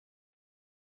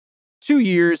2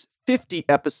 years, 50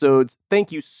 episodes.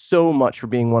 Thank you so much for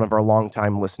being one of our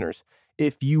longtime listeners.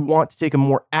 If you want to take a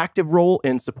more active role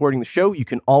in supporting the show, you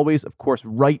can always, of course,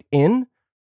 write in.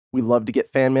 We love to get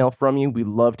fan mail from you. We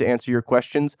love to answer your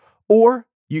questions. Or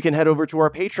you can head over to our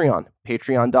Patreon,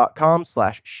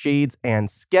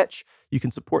 patreon.com/shadesansketch. You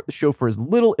can support the show for as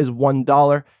little as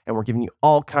 $1, and we're giving you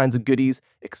all kinds of goodies,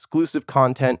 exclusive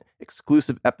content,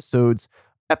 exclusive episodes,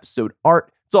 episode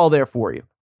art. It's all there for you.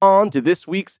 On to this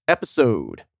week's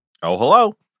episode. Oh,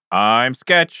 hello. I'm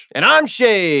Sketch. And I'm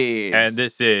Shades. And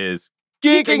this is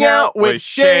Geeking Out with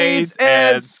Shades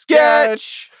and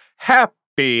Sketch.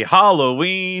 Happy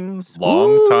Halloween,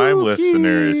 long-time Spooky.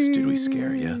 listeners. Did we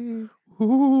scare you?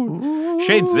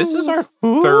 Shades, this is our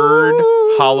third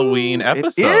Halloween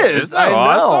episode. It is. Isn't that I know.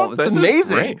 awesome? It's This is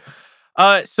amazing. great.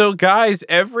 So guys,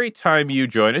 every time you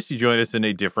join us in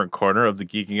a different corner of the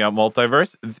Geeking Out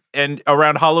multiverse. And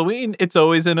around Halloween, it's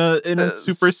always in a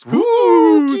super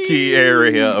spooky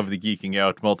area of the Geeking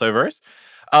Out multiverse.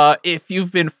 If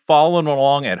you've been following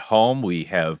along at home, we've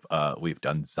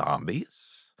done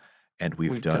zombies and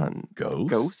we've done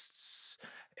ghosts.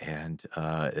 And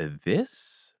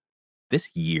this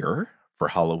year for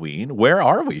Halloween, where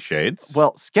are we, Shades?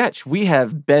 Well, Sketch, we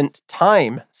have bent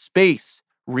time, space,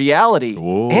 reality,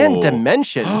 and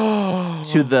dimension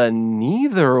to the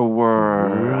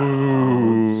Netherworld.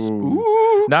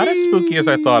 Spooky. Not as spooky as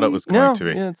I thought it was going to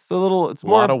be. Yeah, it's a More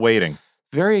lot of waiting.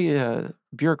 Very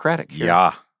bureaucratic here.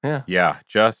 Yeah.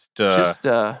 Just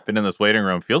been in this waiting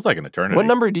room. Feels like an eternity. What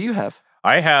number do you have?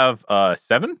 I have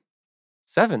 7.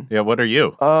 7. Yeah. What are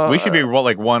you? We should be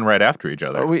one right after each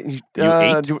other. You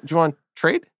 8? Do you want to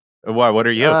trade? Why? What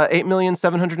are you?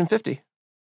 8,750,000.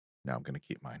 No, I'm gonna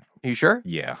keep mine. Are you sure?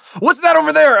 Yeah. What's that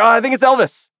over there? I think it's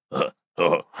Elvis.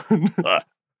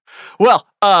 Well,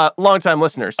 longtime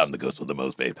listeners. I'm the ghost with the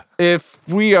most, babe. If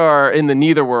we are in the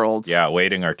Netherworld, Yeah,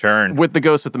 waiting our turn. with the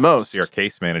ghost with the most, Your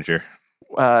case manager,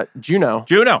 Juno,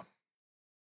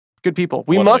 good people.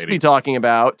 We What a must lady. be talking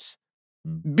about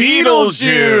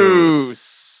Beetlejuice.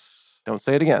 Don't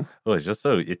say it again. Oh, it's just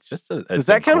a. Does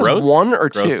that count as 1 or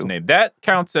 2? Name. That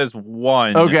counts as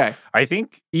 1. Okay. I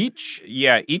think each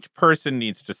person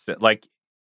needs to say, like,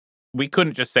 we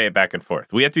couldn't just say it back and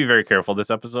forth. We have to be very careful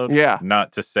this episode. Yeah.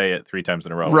 Not to say it 3 times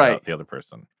in a row Right. without the other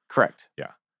person. Correct.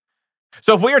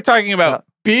 So if we are talking about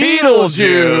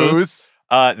Beetlejuice.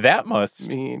 that must. I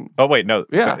mean, Oh wait, no.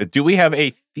 Yeah. Do we have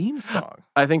a theme song?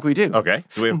 I think we do. Okay.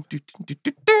 Do we have?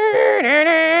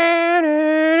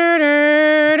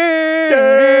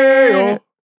 Dale.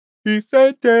 He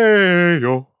said,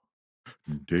 Dale.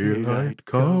 Daylight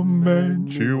come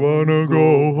and you wanna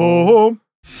go home.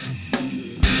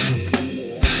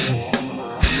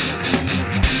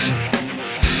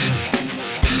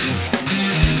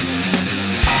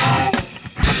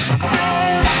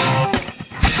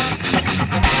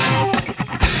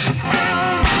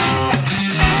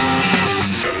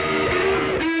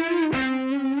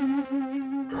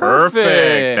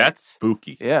 Perfect. That's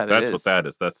spooky. Yeah, that's what that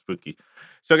is. That's spooky.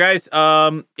 So, guys,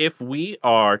 if we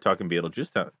are talking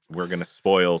Beetlejuice, we're gonna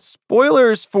spoil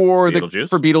Spoilers for Beetlejuice.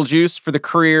 Beetlejuice, for the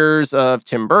careers of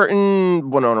Tim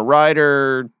Burton, Winona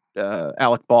Ryder,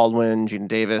 Alec Baldwin, Gina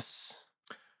Davis,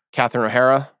 Catherine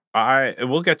O'Hara.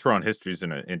 We'll get to our own histories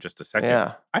in just a second.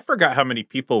 Yeah. I forgot how many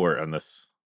people were in this.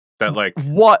 That like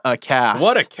What a cast.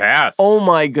 what a cast. Oh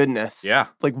my goodness. Yeah.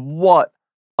 Like what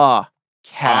a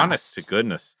cast. Honest to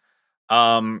goodness.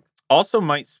 Also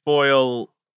might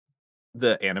spoil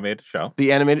the animated show.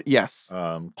 The animated, yes.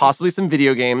 Possibly some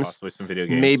video games. Possibly some video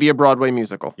games. Maybe a Broadway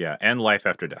musical. Yeah, and Life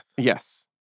After Death. Yes.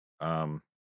 But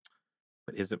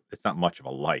it's not much of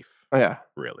a life, Oh, yeah.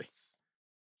 really.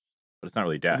 But it's not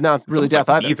really death. Not It's really almost death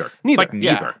like either. Neither. Neither. It's like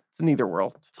Yeah. neither. It's a neither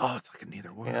world. Oh, it's like a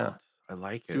neither world. Yeah. I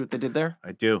like See it. what they did there?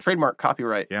 I do. Trademark,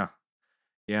 copyright. Yeah.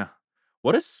 Yeah.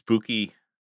 What a spooky,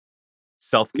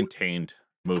 self-contained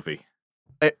movie.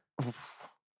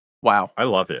 Wow. I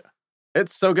love it.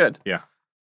 It's so good. Yeah.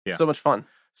 Yeah. So much fun.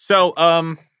 So,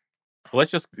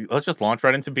 let's just launch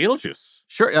right into Beetlejuice.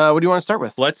 Sure. What do you want to start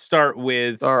with? Let's start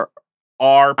with Our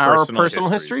personal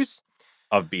histories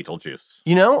of Beetlejuice.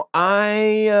 You know,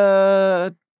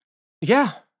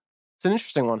 yeah, it's an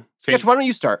interesting one. Sketch, why don't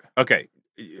you start? Okay.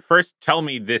 First, tell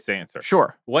me this answer.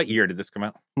 Sure. What year did this come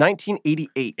out?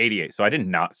 1988. 88. So I did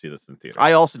not see this in theater.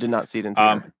 I also did not see it in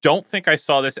theater. Don't think I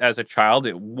saw this as a child.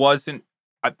 It wasn't.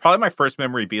 Probably my first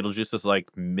memory of Beetlejuice is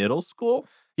like middle school.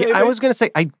 Yeah, I was going to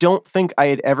say, I don't think I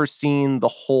had ever seen the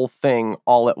whole thing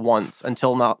all at once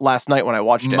until last night when I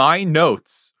watched it. My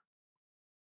notes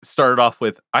started off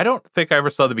with, I don't think I ever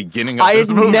saw the beginning of I this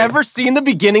had movie. never seen the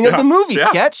beginning of the movie, Yeah.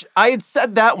 Sketch. I had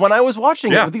said that when I was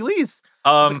watching it with Elise.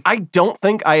 I don't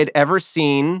think I had ever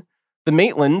seen the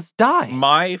Maitlands die.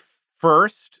 My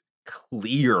first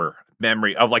clear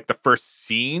memory of like the first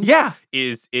scene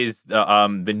is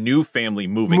the new family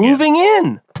moving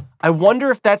in. I wonder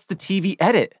if that's the TV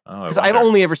edit, because I've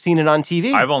only ever seen it on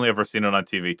TV. I've only ever seen it on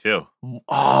TV too.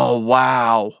 Oh,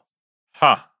 wow.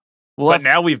 Huh. But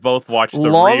now we've both watched the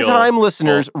long-time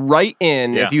listeners, write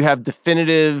in if you have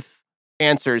definitive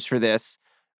answers for this.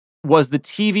 Was the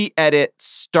TV edit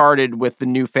started with the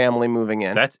new family moving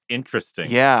in? That's interesting.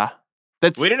 Yeah.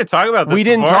 We didn't talk about this. We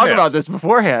didn't talk about this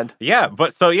beforehand. Yeah,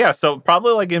 but so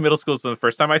probably like in middle school, so the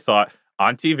first time I saw it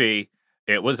on TV,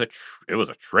 it was a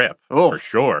trip for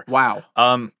sure. Wow.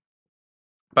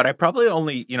 But I probably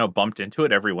only, bumped into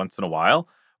it every once in a while.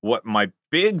 What my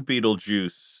big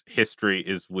Beetlejuice history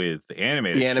is with the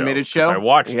animated show. I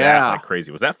watched that like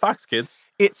crazy. Was that Fox Kids?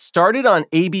 It started on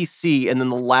ABC, and then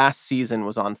the last season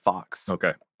was on Fox.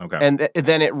 Okay. And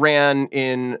then it ran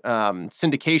in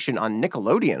syndication on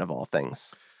Nickelodeon, of all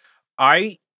things.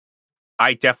 I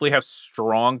definitely have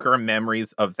stronger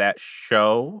memories of that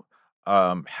show.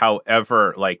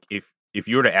 However, like if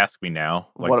you were to ask me now,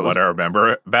 like what I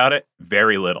remember about it,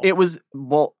 very little. It was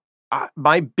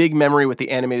my big memory with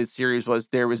the animated series was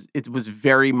it was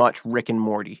very much Rick and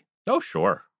Morty. Oh,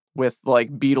 sure. With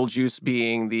like Beetlejuice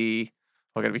being the.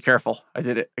 I gotta be careful. I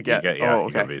did it again.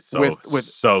 You gotta be so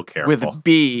careful. With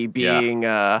B being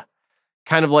kind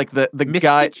of like the Mr.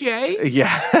 guy. J?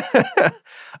 Yeah.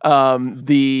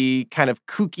 The kind of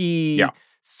kooky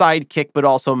sidekick, but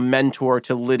also mentor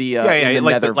to Lydia in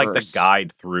the Netherverse. Like the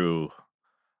guide through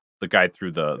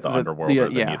the underworld or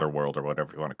the netherworld or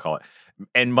whatever you want to call it.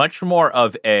 And much more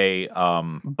of a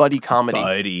buddy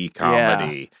comedy.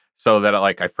 Yeah. So that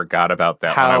I forgot about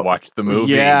that when I watched the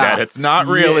movie. Yeah. That it's not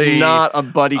really not a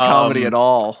buddy comedy at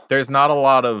all. There's not a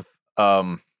lot of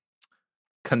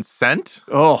consent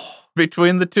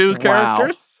between the two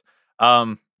characters.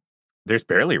 There's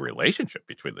barely a relationship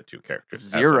between the two characters.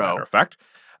 Zero. As a matter of fact.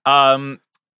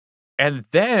 And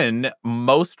then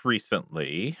most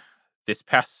recently, this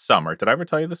past summer, did I ever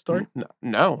tell you this story?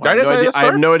 No. Did I tell you this story? I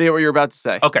have no idea what you're about to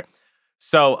say. Okay.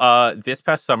 So this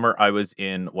past summer, I was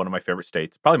in one of my favorite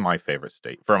states, probably my favorite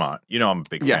state, Vermont. I'm a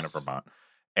big fan of Vermont.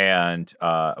 And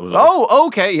I was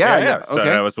okay. Yeah. So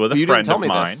I was with a friend of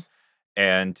mine,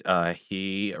 and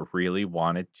he really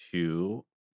wanted to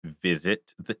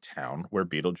visit the town where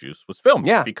Beetlejuice was filmed.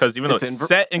 Yeah. Because even though it's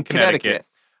set in Connecticut,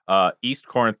 East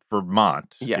Corinth,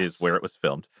 Vermont is where it was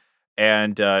filmed.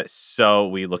 And so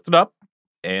we looked it up.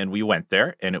 And we went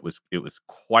there, and it was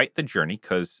quite the journey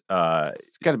because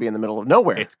it's got to be in the middle of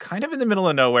nowhere. It's kind of in the middle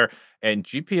of nowhere, and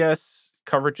GPS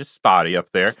coverage is spotty up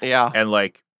there. Yeah, and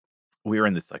we were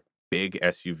in this big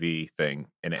SUV thing,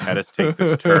 and it had us take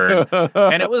this turn,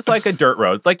 and it was like a dirt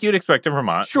road, like you'd expect in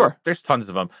Vermont. Sure, there's tons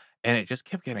of them, and it just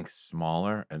kept getting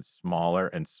smaller and smaller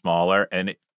and smaller,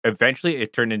 and eventually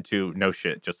it turned into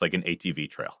just like an ATV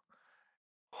trail.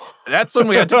 That's when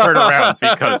we had to turn around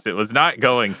because it was not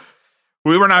going.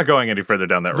 We were not going any further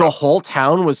down that road. The whole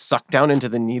town was sucked down into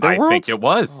the netherworld? I think it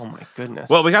was. Oh, my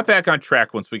goodness. Well, we got back on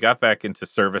track once we got back into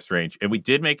service range, and we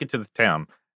did make it to the town,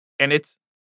 and it's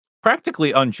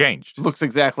practically unchanged. Looks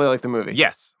exactly like the movie.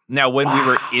 Yes. Now, when we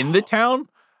were in the town,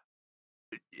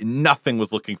 nothing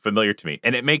was looking familiar to me,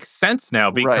 and it makes sense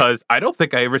now because I don't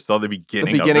think I ever saw the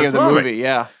beginning of the movie.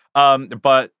 Yeah.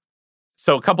 But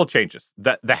so a couple changes.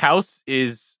 The house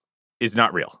is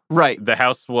not real. Right. The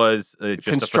house was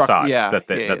just a facade that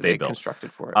they built.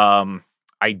 Constructed for it.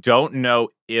 I don't know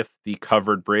if the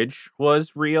covered bridge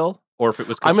was real or if it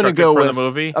was constructed for the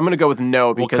movie. I'm going to go with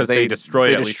no because they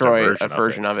destroyed a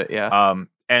version of it. Yeah.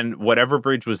 And whatever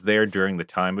bridge was there during the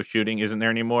time of shooting isn't there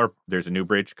anymore. There's a new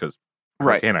bridge because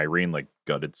Hurricane Irene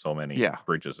gutted so many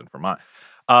bridges in Vermont.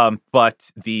 But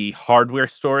the hardware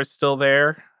store is still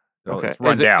there. Okay. It's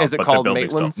run down. Is it called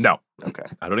Maitland's? No. Okay.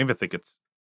 I don't even think it's.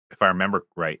 If I remember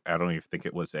right, I don't even think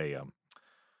it was a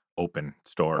open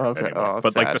store anymore.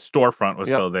 But sad. The storefront was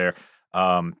still there.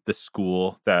 The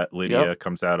school that Lydia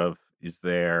comes out of is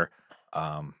there.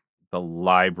 The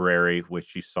library,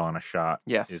 which you saw in a shot,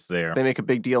 is there. They make a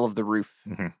big deal of the roof.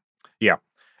 Mm-hmm. Yeah.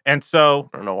 And so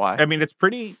I don't know why. I mean, it's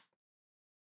pretty.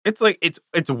 It's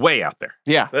it's way out there.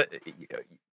 Yeah.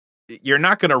 You're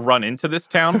not going to run into this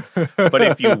town, but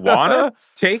if you want to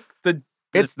take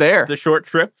it's there. The short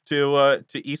trip to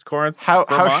East Corinth.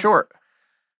 How short?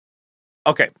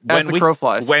 Okay. As the crow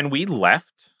flies. When we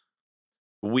left,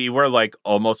 we were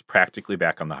almost practically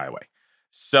back on the highway.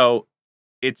 So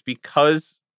it's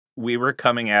because we were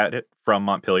coming at it from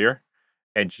Montpelier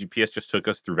and GPS just took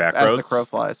us through back roads. As the crow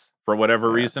flies. For whatever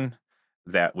reason.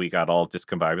 that we got all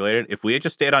discombobulated. If we had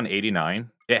just stayed on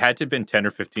 89, it had to have been 10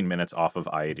 or 15 minutes off of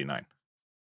I-89.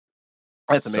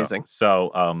 That's amazing.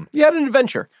 So, you had an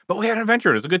adventure. but we had an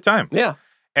adventure. It was a good time. Yeah.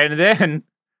 And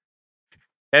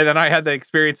then I had the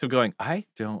experience of going,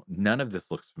 none of this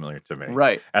looks familiar to me.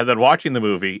 Right. And then watching the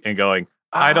movie and going,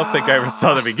 I don't think I ever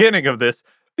saw the beginning of this.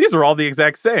 These are all the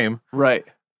exact same. Right.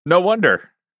 No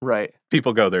wonder Right.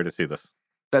 people go there to see this.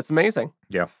 That's amazing.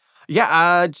 Yeah.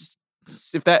 Yeah. Just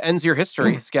if that ends your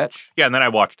history sketch. Yeah, and then I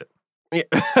watched it. Yeah.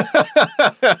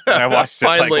 And I watched it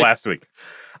Finally. like last week.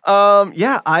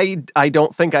 Yeah, I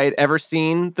don't think I had ever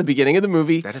seen the beginning of the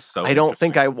movie. That is so I don't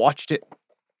think interesting. I watched it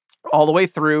all the way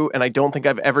through, and I don't think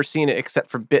I've ever seen it except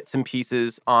for bits and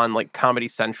pieces on like Comedy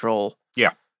Central.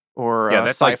 Yeah. Or Yeah,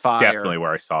 that's Sci-Fi. like definitely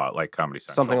where I saw it, like Comedy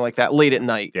Central. Something like that, late at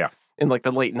night. Yeah. In like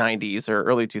the late 90s or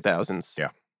early 2000s. Yeah.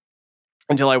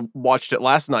 Until I watched it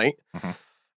last night. Mhm.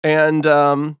 And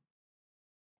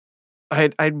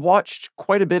I'd watched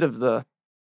quite a bit of the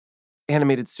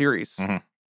animated series. Mhm.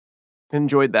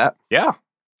 Enjoyed that. Yeah.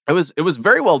 It was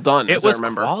very well done. It as I was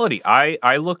remember. quality.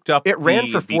 I looked up It ran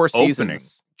for the 4 opening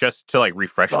seasons. just to like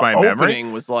refresh The my memory.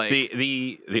 opening was like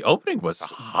The opening was a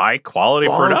high quality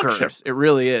production. bonkers. It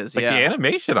really is. Like yeah. the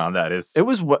animation on that is It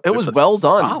was it's well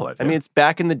done. solid, I mean, yeah. it's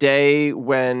back in the day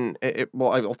when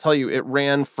well, I'll tell you, it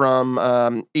ran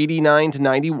from 89 to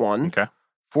 91, okay.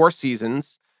 4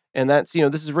 seasons, and that's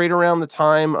this is right around the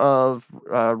time of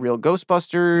Real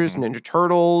Ghostbusters, Ninja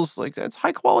Turtles. Like that's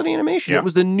high quality animation. Yeah. It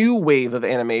was the new wave of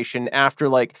animation after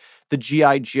like the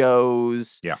GI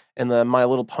Joes, Yeah. and the My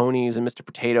Little Ponies and Mr.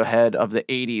 Potato Head of the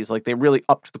 80s. Like they really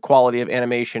upped the quality of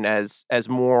animation as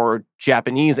more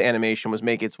Japanese animation was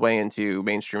making its way into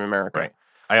mainstream America. Right.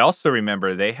 I also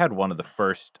remember they had one of the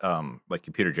first like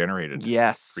computer generated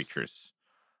Yes. creatures.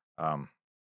 I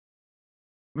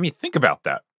mean, think about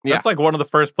that. Yeah. That's like one of the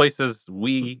first places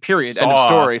we Period. saw End of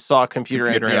story. Saw computer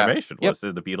yeah. animation Yep. was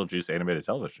the Beetlejuice animated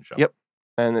television show. Yep.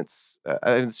 And it's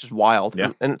just wild.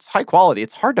 Yeah. And it's high quality.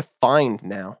 It's hard to find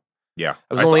now. Yeah.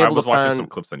 I was only able to watching find some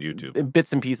clips on YouTube.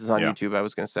 bits and pieces on Yeah. YouTube, I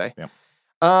was going to say. Yeah.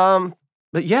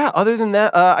 But yeah, other than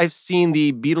that, I've seen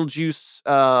the Beetlejuice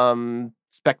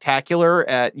Spectacular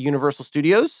at Universal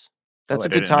Studios. That's I a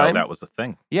good didn't know time. that was a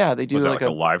thing. Yeah, they do Was it like like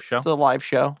a live show? it's a live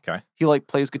show. Okay. He like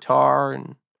plays guitar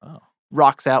and Oh.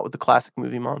 rocks out with the classic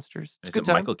movie monsters. It's Is a good it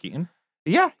time. Michael Keaton?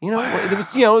 Yeah, it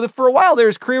was Wow. for a while there,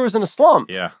 his career was in a slump.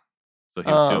 Yeah. So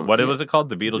he was doing what yeah. was it called?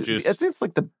 The Beetlejuice. I think it's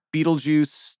like the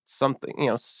Beetlejuice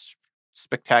something,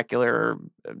 spectacular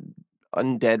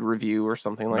undead review or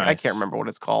something like. I Nice. can't remember what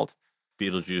it's called.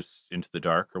 Beetlejuice Into the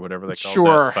Dark or whatever they call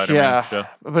Sure, that Spider-Man yeah, show.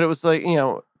 but it was like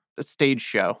a stage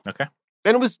show. Okay.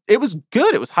 And it was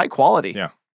good. It was high quality. Yeah.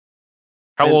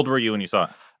 How And- old were you when you saw it?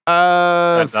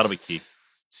 That'll be key.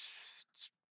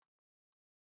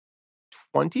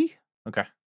 20. Okay.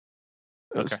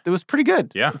 It was pretty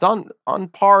good. Yeah. It's on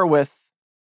par with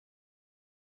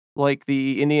like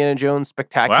the Indiana Jones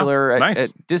Spectacular Nice.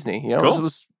 at Disney. Cool. It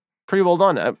was pretty well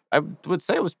done. I would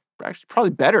say it was actually probably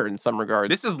better in some regards.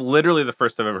 This is literally the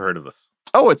first I've ever heard of this.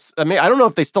 Oh, I mean, I don't know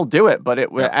if they still do it, but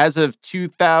Yeah. as of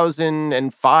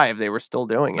 2005, they were still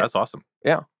doing it. That's awesome.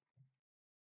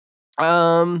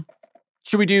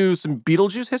 Should we do some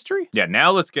Beetlejuice history? Yeah, now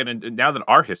let's get into now that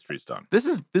our history's done. This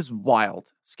is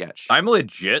wild sketch. I'm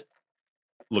legit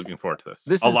looking forward to this.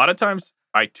 This a lot is- of times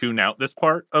I tune out this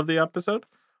part of the episode.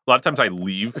 A lot of times I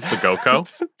leave the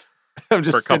GoCo I'm for a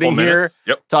just couple sitting here minutes.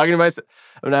 Yep. talking to myself.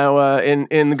 I'm now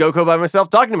in the GoCo by myself,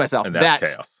 talking to myself. And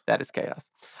that's chaos. That is chaos.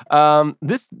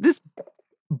 This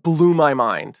blew my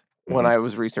mind when Mhm. I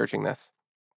was researching this.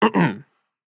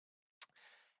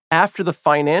 After the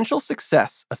financial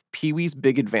success of Pee-wee's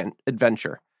Big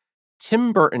Adventure,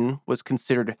 Tim Burton was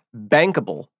considered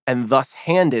bankable and thus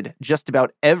handed just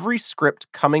about every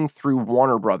script coming through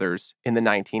Warner Brothers in the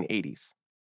 1980s.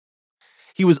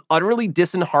 He was utterly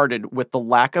disheartened with the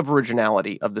lack of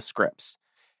originality of the scripts.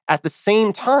 At the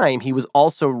same time, he was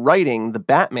also writing the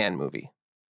Batman movie.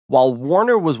 While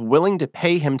Warner was willing to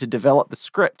pay him to develop the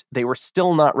script, they were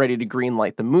still not ready to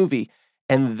greenlight the movie,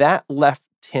 and that left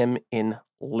him in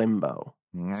limbo.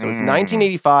 So it's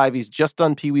 1985. He's just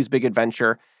done Pee-wee's Big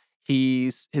Adventure.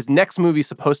 His next movie's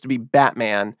supposed to be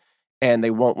Batman, and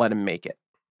they won't let him make it.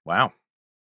 Wow.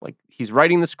 Like he's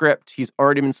writing the script, he's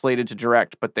already been slated to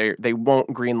direct, but they won't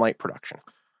greenlight production.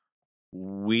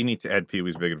 We need to add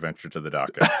Pee-wee's Big Adventure to the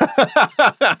docket.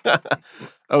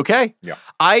 Okay. Yeah.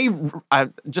 I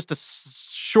just a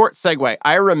short segue.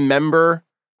 I remember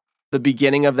the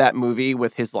beginning of that movie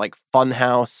with his like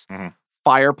funhouse Mhm.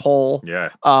 fire pole. Yeah.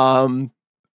 It-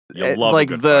 You'll love like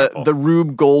a good the fireball. the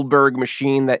Rube Goldberg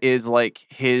machine that is like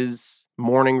his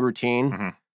morning routine.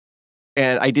 Mhm.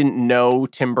 And I didn't know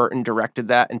Tim Burton directed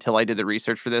that until I did the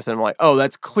research for this. And I'm like, oh,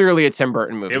 that's clearly a Tim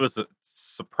Burton movie. It was a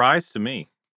surprise to me.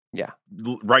 Yeah.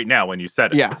 Right now when you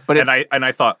said it. Yeah, but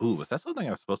I thought, ooh, was that something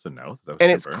I was supposed to know? And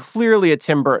it's clearly a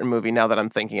Tim Burton movie now that I'm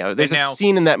thinking of it. There's a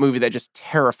scene in that movie that just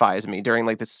terrifies me during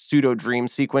like this pseudo dream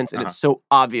sequence, and it's so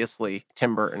obviously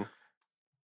Tim Burton.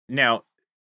 Now,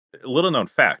 little known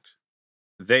fact,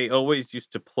 they always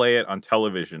used to play it on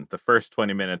television, the first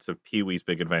 20 minutes of Pee-wee's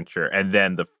Big Adventure, and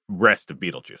then the rest of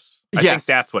Beetlejuice. I think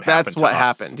that's what happened. That's what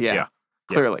happened, yeah.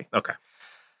 Clearly. Okay.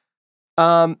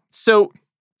 So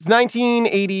it's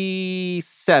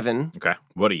 1987. Okay.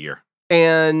 What a year.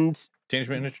 And Teenage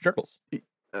Mutant Ninja Turtles.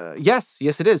 Yes,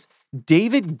 it is.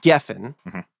 David Geffen,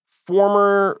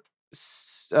 former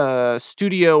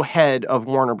studio head of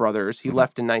Warner Brothers, he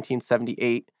left in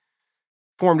 1978,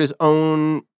 formed his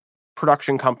own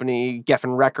production company,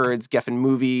 Geffen Records, Geffen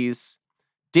Movies.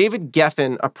 David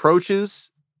Geffen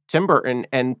approaches Tim Burton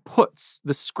and puts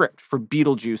the script for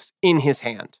Beetlejuice in his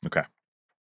hand. Okay.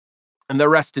 And the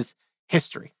rest is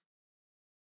history.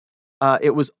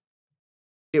 It was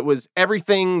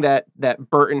everything that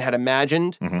Burton had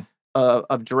imagined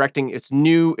of directing. It's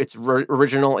new, it's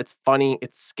original, it's funny,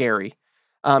 it's scary.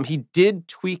 He did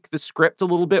tweak the script a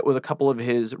little bit with a couple of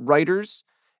his writers,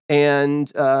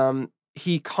 and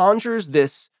he conjures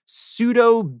this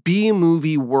pseudo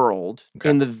B-movie world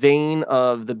in the vein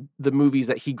of the movies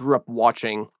that he grew up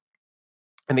watching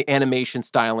and the animation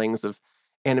stylings of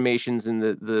animations in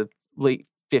the late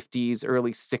 50s,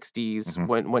 early 60s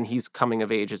when he's coming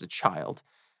of age as a child.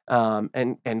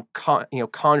 And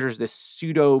conjures this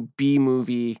pseudo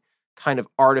B-movie kind of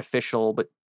artificial but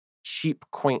cheap,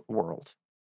 quaint world.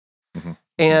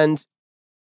 And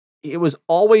it was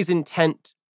always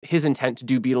his intent to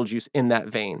do Beetlejuice in that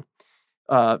vein,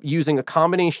 using a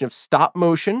combination of stop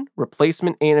motion,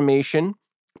 replacement animation,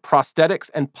 prosthetics,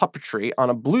 and puppetry on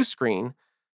a blue screen.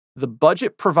 The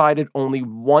budget provided only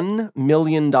 $1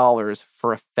 million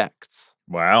for effects.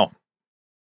 Wow.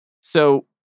 So,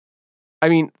 I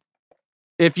mean,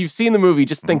 if you've seen the movie,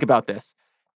 just think about this.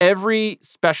 Every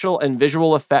special and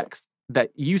visual effects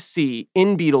that you see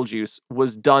in Beetlejuice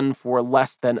was done for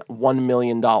less than $1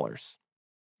 million.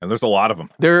 And there's a lot of them.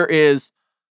 There is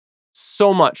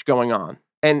so much going on.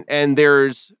 And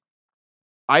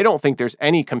I don't think there's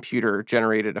any computer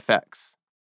generated effects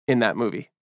in that movie.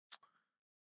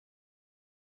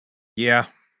 Yeah,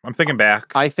 I'm thinking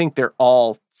back. I think they're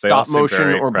all stop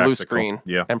motion or blue screen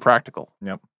and practical.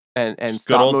 Yep. And just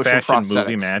stop good motion old-fashioned prosthetics.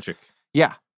 movie magic.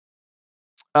 Yeah.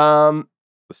 The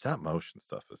stop motion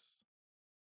stuff is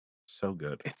so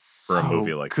good. It's for a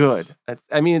movie like good. this.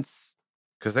 It's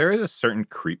because there is a certain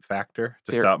creep factor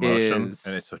to stop motion, is.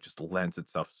 and it just lends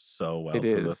itself so well It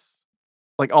to is. this.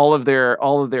 Like all of their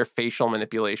facial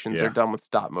manipulations are done with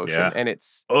stop motion, and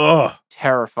it's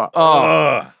terrifying.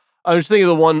 I was thinking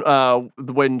of the one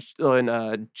when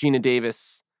Gina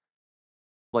Davis,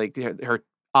 like her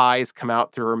eyes come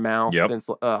out through her mouth. Yep. And it's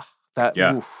that.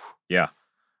 Yeah. Oof. Yeah.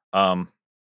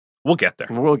 We'll get there.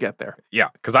 We'll get there. Yeah,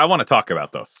 because I want to talk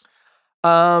about those.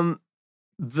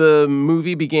 The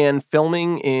movie began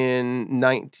filming in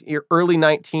early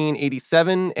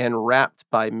 1987 and wrapped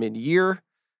by mid-year.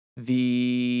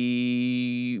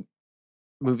 The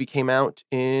movie came out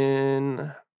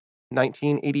in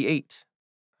 1988.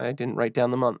 I didn't write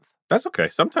down the month. That's okay.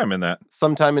 Sometime in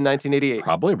 1988.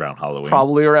 Probably around Halloween.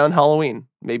 Probably around Halloween.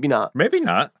 Maybe not. Maybe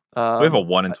not. We have a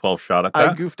 1 in 12 shot at that.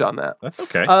 I goofed on that. That's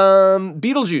okay.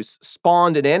 Beetlejuice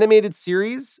spawned an animated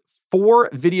series, 4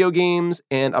 video games,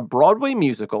 and a Broadway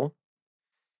musical.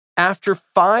 After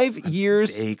 5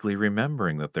 years... vaguely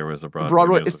remembering that there was a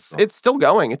Broadway musical. It's still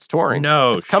going. It's touring.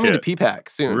 No It's coming to PPAC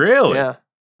soon. Really? Yeah.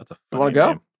 That's a You want to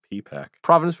go? PPAC.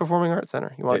 Providence Performing Arts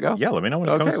Center. You want to go? Yeah, let me know when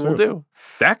it comes through. Okay, we'll do.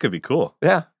 That could be cool.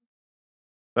 Yeah.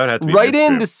 That had to be right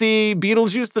in to see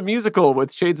Beetlejuice the musical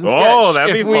with Shades and Sketch. Oh,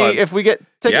 that'd be fun. If we get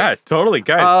tickets. Yeah, totally.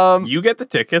 Guys, you get the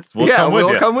tickets. We'll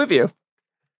come with you.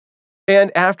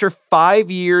 And after 5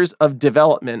 years of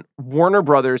development, Warner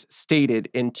Brothers stated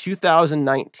in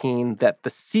 2019 that the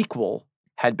sequel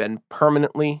had been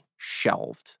permanently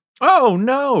shelved. Oh,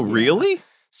 no. Really?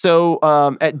 So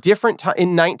at different times,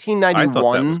 in 1991, I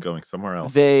thought that was going somewhere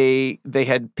else. They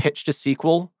had pitched a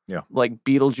sequel. Yeah. Like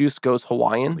Beetlejuice Goes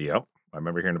Hawaiian. Yep. I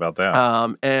remember hearing about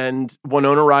that. And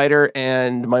Winona Ryder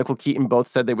and Michael Keaton both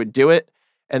said they would do it.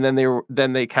 And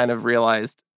then they kind of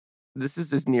realized this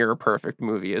is as near a perfect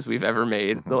movie as we've ever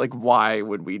made. Mm-hmm. Like, why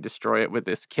would we destroy it with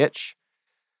this kitsch?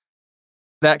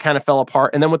 That kind of fell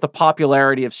apart. And then with the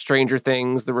popularity of Stranger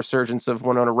Things, the resurgence of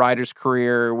Winona Ryder's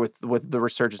career, with the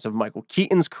resurgence of Michael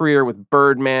Keaton's career with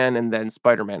Birdman and then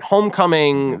Spider-Man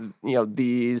Homecoming,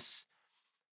 these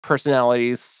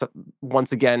personalities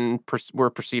once again were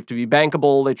perceived to be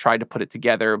bankable. They tried to put it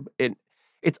together.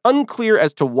 It's unclear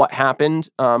as to what happened,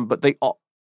 but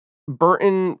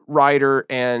Burton, Ryder,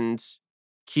 and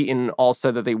Keaton all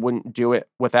said that they wouldn't do it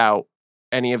without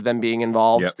any of them being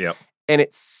involved. Yep. And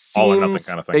it seems, all or nothing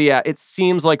kind of thing. Yeah, it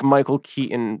seems like Michael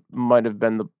Keaton might have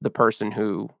been the person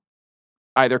who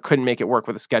either couldn't make it work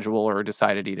with a schedule or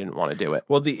decided he didn't want to do it.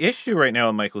 Well, the issue right now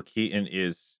with Michael Keaton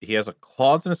is he has a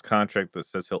clause in his contract that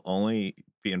says he'll only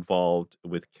be involved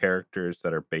with characters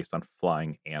that are based on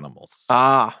flying animals.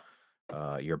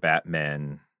 Your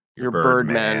Batman, your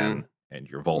Birdman, and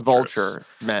your Vulture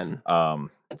men.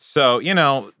 So,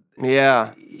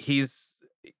 yeah, he's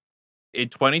in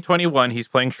 2021. He's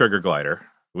playing Sugar Glider.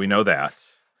 We know that.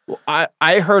 Well,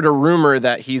 I heard a rumor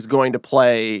that he's going to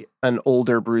play an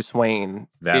older Bruce Wayne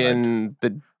in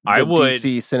the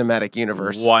DC cinematic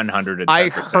universe. 110%. I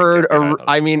heard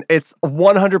it's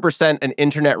 100% an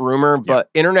internet rumor, but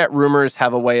internet rumors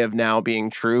have a way of now being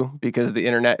true because the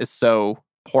internet is so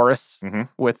porous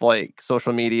with like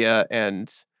social media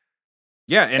and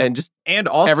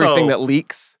also everything that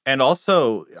leaks. And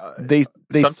also they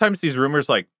sometimes these rumors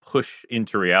like push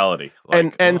into reality.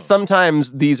 Like, and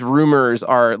sometimes these rumors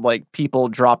are like people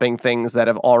dropping things that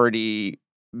have already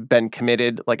been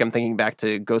committed. Like I'm thinking back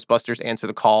to Ghostbusters Answer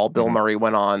the Call. Bill Murray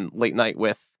went on late night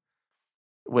with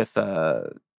one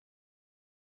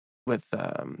of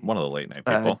the late night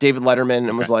people, David Letterman,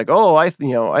 and was like, "Oh, I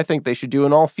think they should do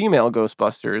an all-female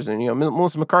Ghostbusters, and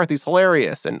Melissa McCarthy's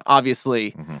hilarious." And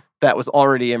obviously, that was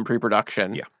already in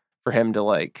pre-production. Yeah. For him to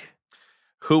like,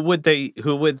 who would they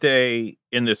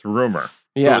in this rumor?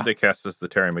 Yeah. Who would they cast as the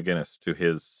Terry McGinnis to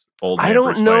his old man? I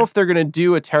don't Bruce know Wayne? if they're gonna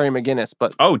do a Terry McGinnis,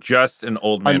 but just an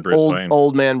old man Bruce Wayne,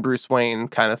 old man Bruce Wayne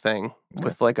kind of thing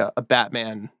with like a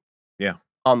Batman. Yeah.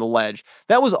 On the ledge.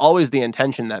 That was always the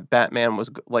intention, that Batman was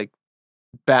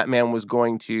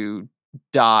going to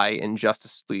die in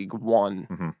Justice League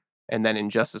 1. And then in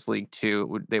Justice League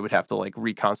 2, they would have to like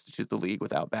reconstitute the league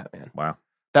without Batman. Wow.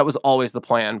 That was always the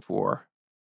plan for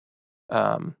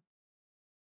Zack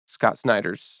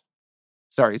Snyder's.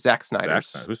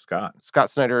 Who's Scott? Scott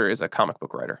Snyder is a comic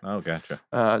book writer. Oh, gotcha.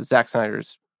 Zack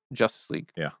Snyder's Justice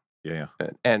League. Yeah.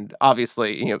 And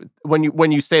obviously,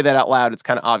 when you say that out loud, it's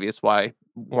kind of obvious why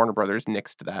Warner Brothers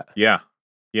nixed that. Yeah.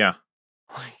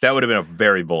 That would have been a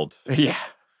very bold. Yeah.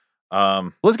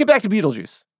 Let's get back to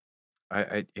Beetlejuice.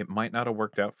 It might not have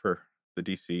worked out for the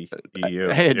DC EU.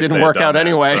 Hey, it didn't work out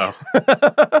anyway.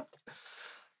 So.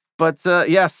 But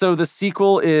so the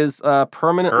sequel is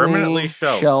permanently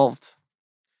shelved.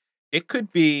 It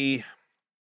could be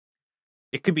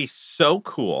so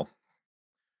cool,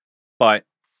 but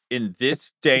in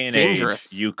this day and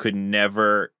dangerous. age, you could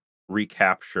never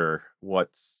recapture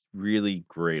what's really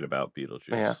great about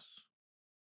Beetlejuice. Yeah.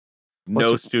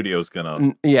 No studio's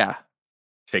gonna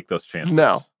take those chances.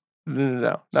 No, So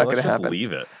not let's gonna just happen.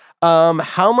 leave it.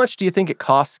 How much do you think it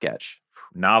cost, Sketch?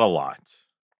 Not a lot.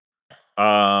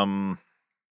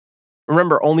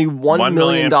 Remember, only $1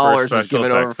 million was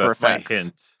given over for effects. That's effects.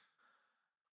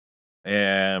 my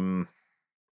hint.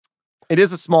 It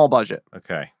is a small budget.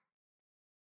 Okay.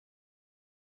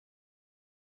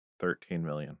 13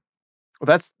 million.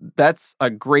 Well, that's a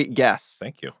great guess.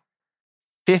 Thank you.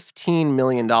 $15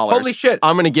 million. Holy shit.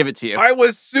 I'm going to give it to you. I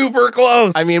was super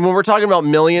close. I mean, when we're talking about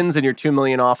millions and you're $2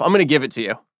 million off, I'm going to give it to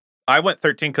you. I went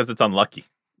 13 because it's unlucky.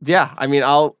 Yeah, I mean,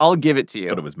 I'll give it to you.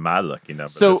 But it was my lucky number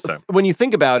so this time. When you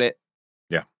think about it,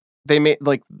 they made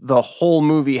like the whole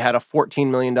movie had a $14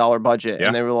 million budget,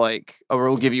 and they were like, "Oh,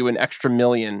 we'll give you an extra $1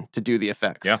 million to do the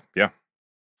effects." Yeah.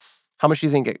 How much do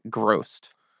you think it grossed?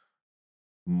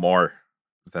 More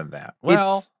than that.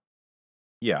 Well,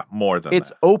 more than that.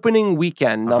 Its opening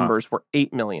weekend numbers were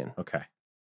 $8 million. Okay.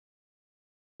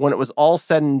 When it was all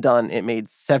said and done, it made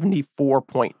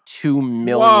 $74.2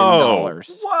 million. Whoa!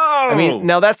 I mean,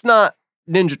 now that's not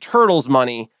Ninja Turtles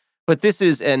money, but this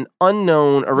is an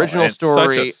unknown original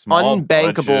story,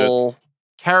 unbankable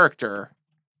character,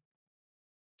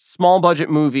 small budget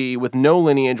movie with no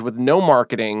lineage, with no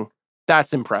marketing.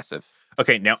 That's impressive.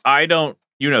 Okay, now I don't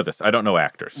know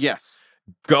actors. Yes.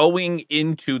 Going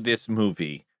into this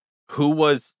movie, who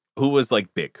was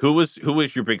like big? Who was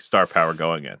your big star power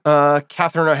going in?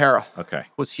 Catherine O'Hara. Okay.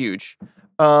 Was huge.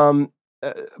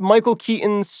 Michael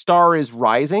Keaton's star is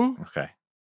rising. Okay.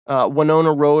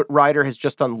 Winona Ryder has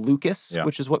just done Lucas,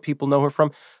 which is what people know her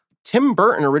from. Tim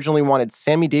Burton originally wanted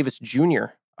Sammy Davis Jr.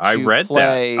 I read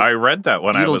that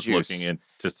when I was looking into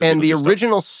and the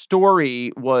original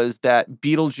story was that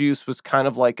Beetlejuice was kind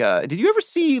of like a... Did you ever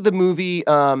see the movie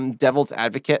Devil's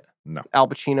Advocate? No. Al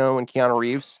Pacino and Keanu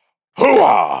Reeves?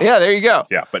 Hooah! Yeah, there you go.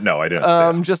 Yeah, but no, I didn't.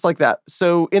 Say Just like that.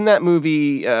 So in that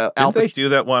movie, didn't they do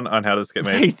that one on How Does This Get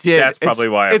Made? They did. That's probably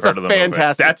why I've heard of the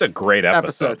fantastic movie. That's a great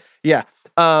episode. Yeah.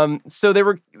 So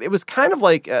it was kind of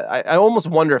like, I almost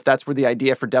wonder if that's where the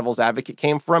idea for Devil's Advocate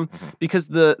came from, because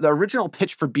the original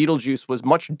pitch for Beetlejuice was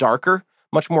much darker,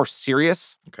 much more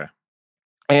serious. Okay.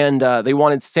 And they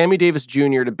wanted Sammy Davis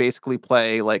Jr. to basically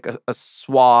play like a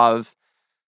suave,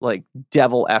 like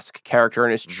devil-esque character,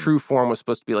 and his true form was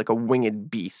supposed to be like a winged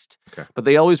beast. Okay. But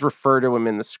they always refer to him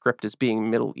in the script as being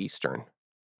Middle Eastern.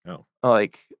 Oh.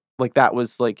 Like that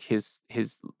was like his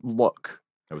look.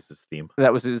 That was his theme.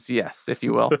 That was his, yes, if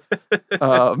you will.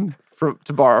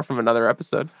 To borrow from another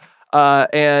episode.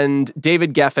 And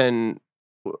David Geffen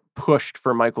pushed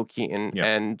for Michael Keaton,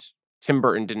 and Tim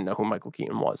Burton didn't know who Michael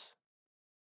Keaton was.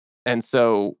 And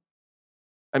so,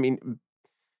 I mean,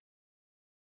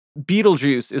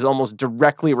 Beetlejuice is almost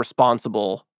directly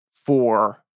responsible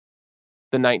for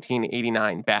the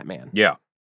 1989 Batman. Yeah.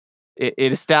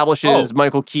 It establishes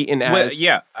Michael Keaton as... Well,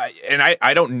 yeah,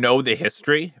 I don't know the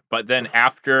history, but then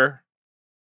after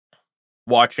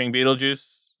watching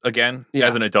Beetlejuice again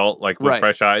as an adult, like with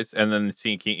fresh eyes, and then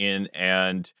seeing Keaton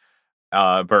and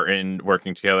Burton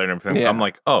working together and everything, I'm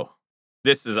like, oh,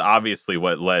 this is obviously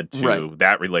what led to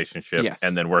that relationship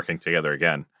and then working together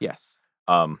again. Yes.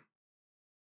 One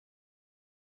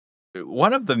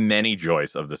of the many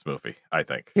joys of this movie, I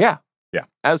think. Yeah. Yeah.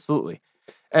 Absolutely.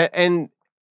 And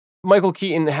Michael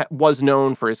Keaton was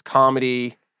known for his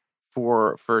comedy,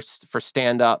 for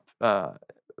stand-up,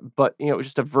 but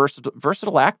just a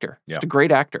versatile actor, just a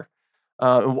great actor.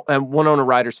 And Winona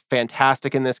Ryder's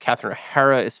fantastic in this. Catherine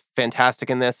O'Hara is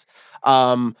fantastic in this.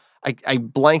 I'm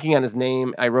blanking on his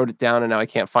name. I wrote it down and now I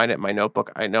can't find it in my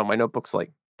notebook. I know my notebook's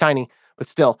like tiny, but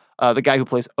still, the guy who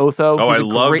plays Otho. Oh, I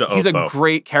loved Otho. He's a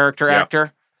great character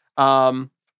actor.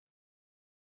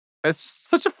 It's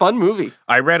such a fun movie.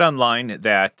 I read online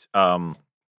that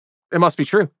it must be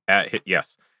true. At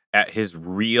his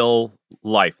real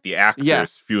life, the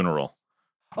actor's funeral.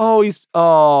 Oh, he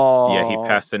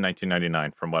passed in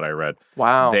 1999. From what I read,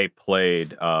 wow. They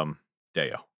played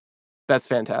Deo. That's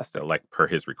fantastic. Like per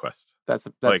his request. That's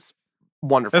like,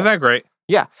 wonderful. Isn't that great?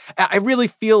 Yeah, I really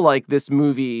feel like this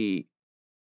movie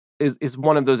is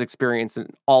one of those experiences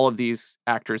in all of these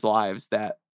actors' lives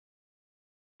that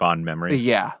Bond memories.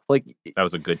 Yeah, like that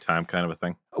was a good time kind of a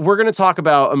thing. We're going to talk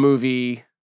about a movie.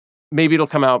 Maybe it'll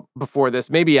come out before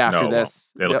this. Maybe after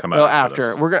this. It'll come out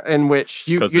after. We're in which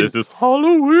because this is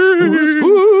Halloween.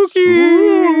 Spooky.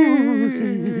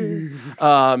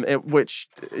 In which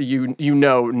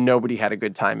nobody had a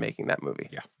good time making that movie.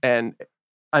 Yeah, and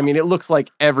I mean, it looks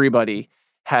like everybody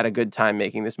had a good time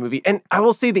making this movie. And I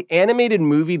will say, the animated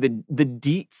movie, the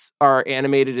deets are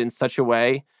animated in such a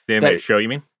way. The animated show, you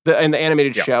mean? The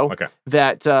animated show, okay.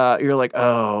 That you're like,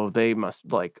 oh, they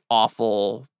must like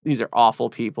awful. These are awful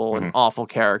people and awful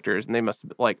characters, and they must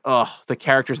like, oh, the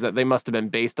characters that they must have been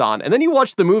based on. And then you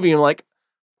watch the movie and you're like,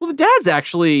 well, the dad's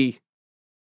actually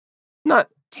not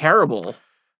terrible.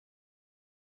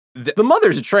 The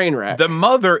mother's a train wreck. The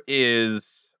mother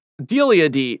is Delia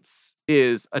Dietz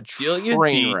is a train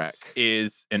wreck.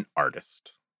 Is an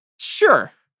artist.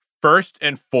 Sure. First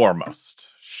and foremost.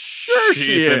 Sure,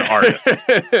 she's an artist.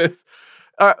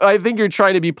 I think you're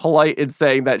trying to be polite in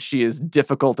saying that she is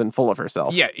difficult and full of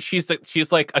herself. Yeah, she's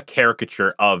like a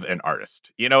caricature of an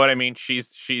artist. You know what I mean? She's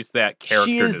that character.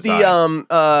 She is design.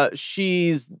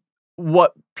 She's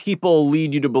what people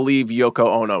lead you to believe Yoko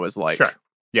Ono is like. Sure.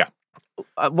 Yeah.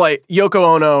 Like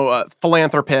Yoko Ono,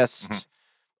 philanthropist,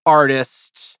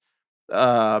 artist,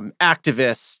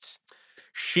 activist.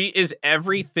 She is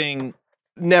everything.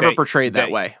 Never portrayed that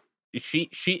way. She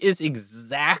is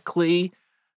exactly,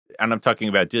 and I'm talking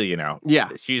about Delia now. Yeah.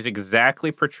 She's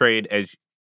exactly portrayed as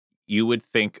you would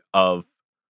think of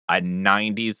a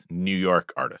 90s New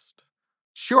York artist.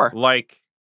 Sure. Like.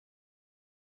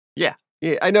 Yeah,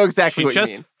 I know exactly what you mean.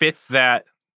 She just fits that.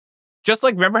 Just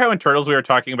like, remember how in Turtles we were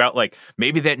talking about, like,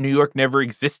 maybe that New York never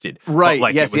existed. Right, but,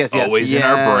 like, yes, it was always in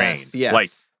our brain. Yes. Like,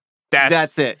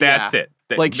 that's it. That's it.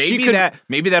 Like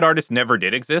maybe that artist never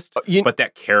did exist, but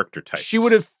that character type. She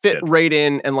would have fit right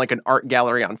in like an art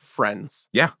gallery on Friends.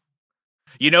 Yeah.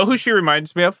 You know who she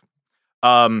reminds me of?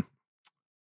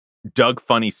 Doug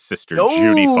Funny's sister,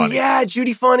 Judy Funny. Yeah,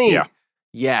 Judy Funny. Yeah.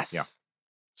 Yes. Yeah.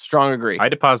 Strong agree. I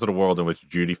deposit a world in which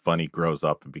Judy Funny grows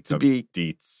up and becomes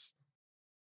Dietz.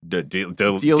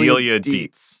 Delia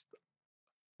Dietz.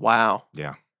 Wow.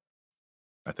 Yeah.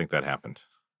 I think that happened.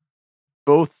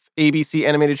 Both ABC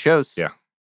animated shows. Yeah.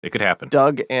 It could happen.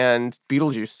 Doug and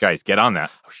Beetlejuice. Guys, get on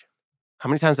that. Oh, shit. How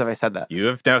many times have I said that? You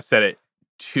have now said it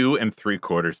 2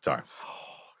 3/4 times.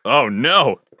 Oh,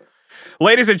 no.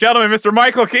 Ladies and gentlemen, Mr.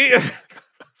 Michael Keaton.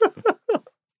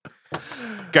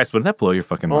 Guys, wouldn't that blow your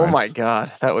fucking minds? Oh my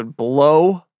God. That would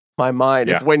blow my mind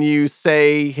if when you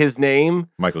say his name,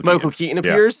 Michael Keaton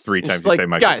appears. 3 times you say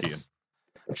Michael Keaton.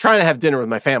 I'm trying to have dinner with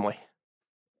my family.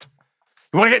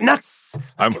 You want to get nuts?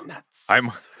 Let's get nuts.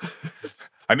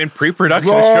 I'm in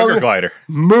pre-production of Sugar Glider.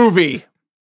 Movie,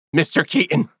 Mr.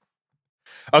 Keaton.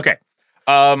 Okay.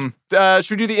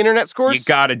 Should we do the internet scores? You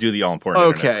got to do the all-important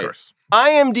internet scores.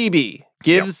 IMDb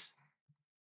gives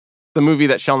the movie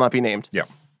that shall not be named. Yeah.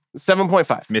 7.5.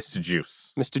 Mr.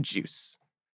 Juice. Mr. Juice.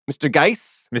 Mr.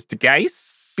 Geis. Mr.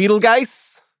 Geis.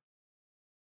 Beetlegeist.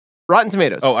 Rotten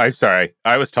Tomatoes. Oh, I'm sorry.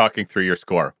 I was talking through your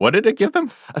score. What did it give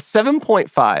them? A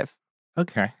 7.5.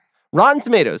 Okay. Rotten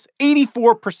Tomatoes,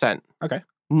 84%. Okay.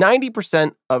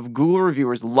 90% of Google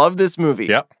reviewers love this movie.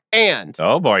 Yep. And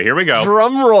oh boy, here we go.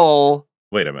 Drum roll.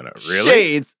 Wait a minute. Really?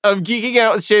 Shades of Geeking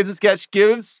Out with Shades of Sketch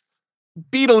gives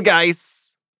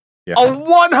Beetlegeist a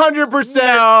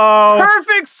 100%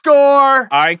 perfect score.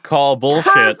 I call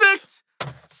bullshit. Perfect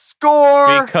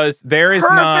score. Because there is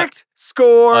perfect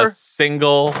score. A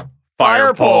single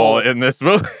fire pole in this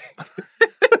movie.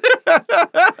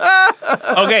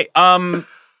 Okay,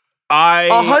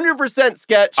 100%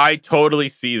 Sketch. I totally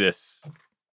see this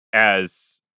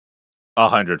as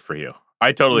 100 for you.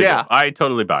 I totally do. I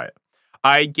totally buy it.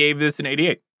 I gave this an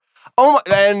 88. Oh,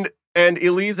 and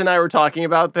Elise and I were talking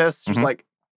about this. She's like,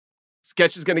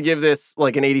 Sketch is going to give this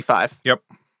like an 85. Yep.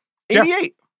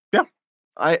 88. Yeah.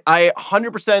 I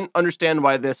 100% understand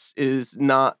why this is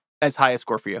not as high a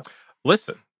score for you.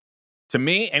 Listen, to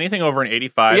me, anything over an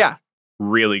 85,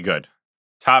 really good.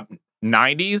 Top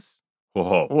 90s,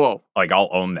 whoa. Like, I'll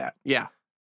own that. Yeah.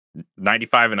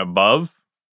 95 and above,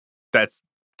 that's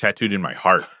tattooed in my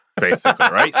heart, basically,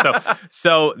 right?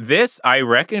 So this, I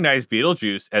recognize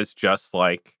Beetlejuice as just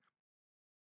like,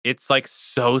 it's like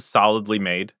so solidly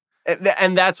made.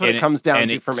 And that's what it comes down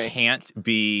to for me.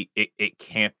 It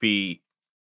can't be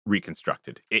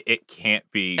reconstructed. It can't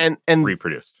be and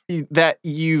reproduced. That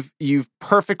you've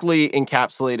perfectly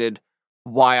encapsulated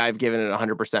why I've given it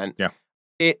 100%. Yeah.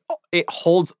 It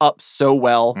holds up so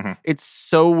well. Mm-hmm. It's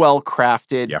so well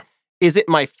crafted. Yeah. Is it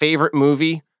my favorite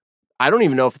movie? I don't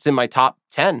even know if it's in my top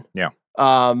 10. Yeah.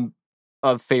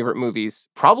 Of favorite movies.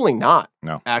 Probably not.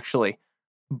 No. Actually.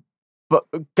 But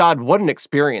God, what an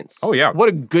experience. Oh, yeah. What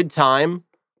a good time.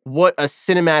 What a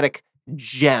cinematic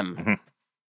gem.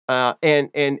 Mm-hmm.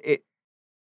 And it,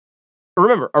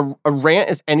 remember, a rant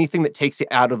is anything that takes you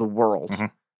out of the world. Mm-hmm.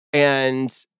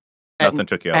 And nothing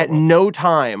took you out. At no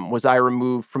time was I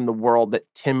removed from the world that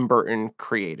Tim Burton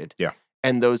created. Yeah.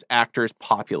 And those actors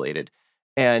populated.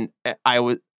 And I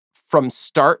was, from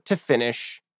start to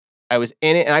finish, I was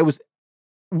in it. And I was,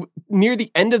 near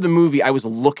the end of the movie, I was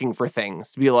looking for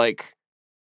things to be like,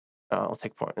 I'll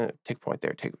take point there.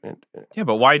 Yeah,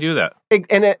 but why do that?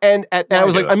 And I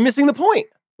was like, I'm missing the point.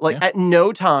 Like, at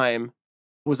no time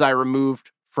was I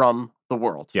removed from the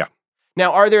world. Yeah.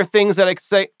 Now, are there things that I could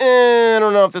say, I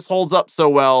don't know if this holds up so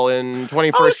well in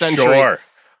 21st century? Sure.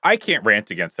 I can't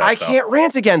rant against that, I can't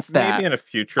rant against that. Maybe in a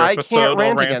future episode I'll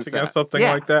rant against something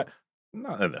like that.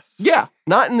 Not in this. Yeah,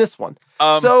 not in this one.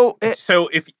 So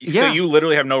you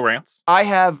literally have no rants?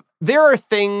 There are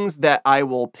things that I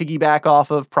will piggyback off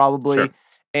of probably. Sure.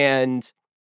 And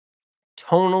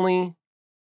tonally,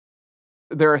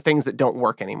 there are things that don't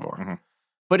work anymore. Mm-hmm.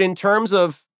 But in terms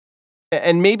of,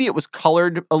 and maybe it was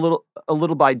colored a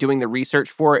little by doing the research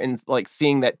for it and like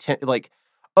seeing that,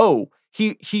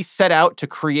 he set out to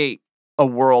create a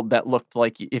world that looked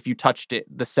like if you touched it,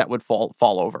 the set would fall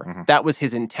over. Mm-hmm. That was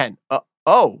his intent.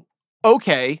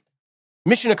 Okay.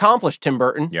 Mission accomplished, Tim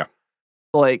Burton. Yeah.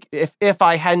 Like if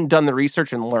I hadn't done the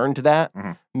research and learned that,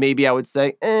 maybe I would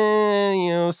say,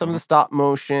 some of the stop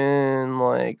motion,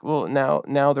 like, well,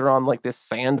 now they're on like this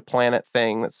sand planet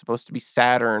thing that's supposed to be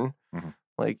Saturn. Mm-hmm.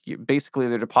 Like basically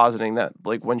they're depositing that,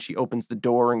 like when she opens the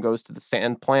door and goes to the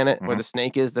sand planet where the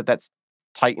snake is, that's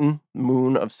Titan,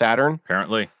 moon of Saturn.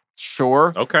 Apparently.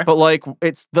 Sure. Okay. But like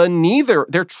it's the neither.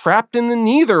 They're trapped in the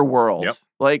neither world. Yep.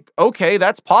 Like, okay,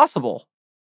 that's possible.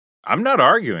 I'm not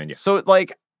arguing you. So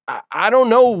like I don't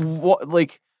know what,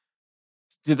 like,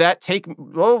 did that take,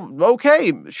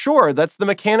 okay, sure. That's the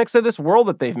mechanics of this world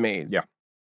that they've made. Yeah.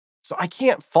 So I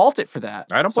can't fault it for that.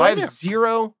 I don't blame blame you. you.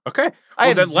 Zero. Okay. I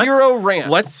have zero rants.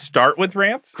 Let's start with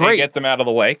rants and get them out of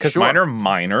the way because mine are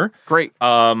minor. Great.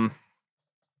 Minor.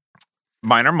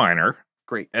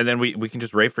 Great. And then we can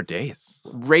just rave for days.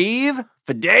 Rave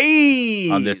for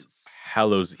days. On this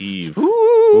Hallows Eve.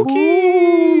 Ooh.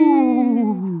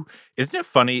 Isn't it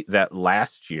funny that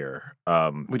last year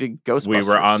we did Ghostbusters? We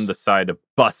were on the side of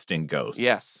busting ghosts.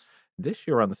 Yes. this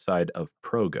year we're on the side of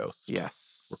Pro Ghost.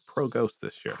 Yes. We're Pro Ghost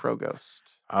this year. Pro Ghost.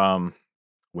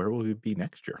 Where will we be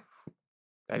next year?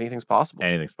 Anything's possible.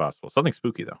 Anything's possible. Something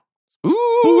spooky, though.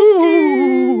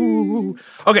 Ooh.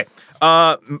 Okay.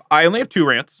 I only have 2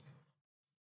 rants.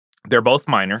 They're both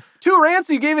minor. 2 rants,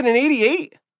 you gave it an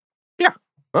 88? Yeah.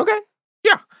 Okay.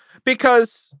 Yeah.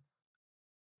 Because,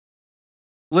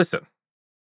 listen,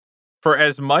 for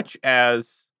as much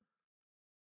as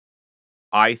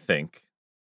I think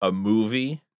a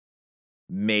movie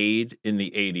made in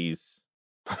the 80s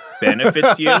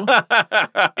benefits you,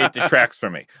 it detracts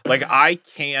from me. Like, I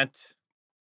can't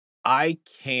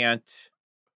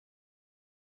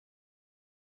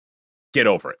get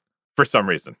over it for some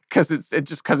reason. Because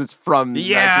it's from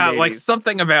Yeah, 1980s. like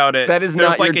something about it. That is there's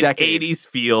not like your an decade. 80s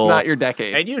feel. It's not your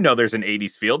decade. And you know there's an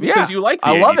 80s feel Yeah, because you like the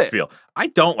I 80s love it. feel. I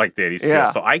don't like the 80s Yeah.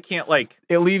 feel, so I can't like...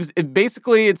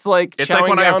 Basically, it's like It's like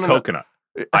when I have chowing down coconut.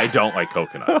 I don't like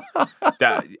coconut.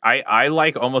 I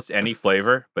like almost any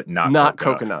flavor, but not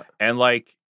coconut. And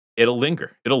like, it'll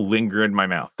linger. It'll linger in my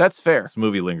mouth. That's fair. This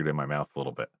movie lingered in my mouth a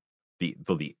little bit. The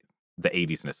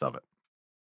 80s-ness of it.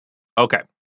 Okay.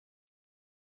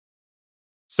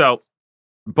 So,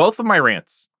 both of my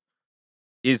rants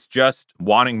is just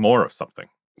wanting more of something.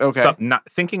 Okay. Not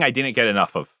thinking I didn't get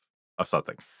enough of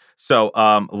something. So,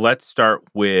 let's start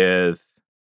with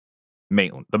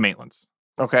Maitland. The Maitlands.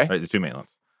 Okay. Right, the 2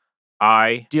 Maitlands.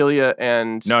 Delia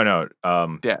and No.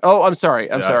 Oh, I'm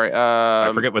sorry. I'm sorry.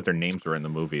 I forget what their names were in the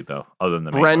movie though, other than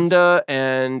the Brenda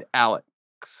and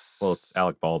Alex. Well, it's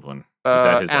Alec Baldwin. Is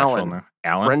that his Alan. actual name?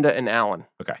 Alan. Brenda and Alan.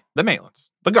 Okay. The Maitlands.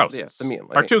 The ghosts. Yes, the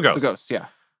Maitlands. Our 2 ghosts. The ghosts. Yeah.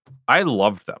 I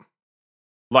loved them.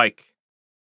 Like,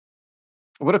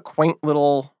 what a quaint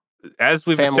little as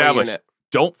we've family established, unit.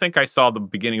 don't think I saw the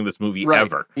beginning of this movie Right.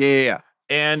 ever. Yeah.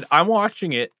 And I'm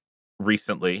watching it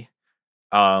recently.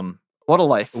 What a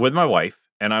life. With my wife,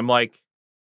 and I'm like,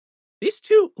 these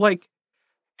 2, like,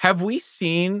 have we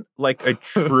seen like a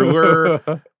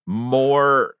truer,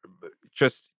 more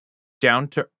just down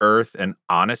to earth and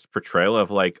honest portrayal of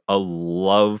like a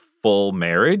loveful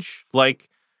marriage? Like,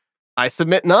 I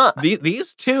submit not.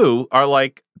 these 2 are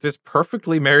like this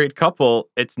perfectly married couple.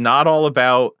 It's not all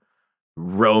about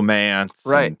romance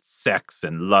and sex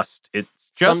and lust.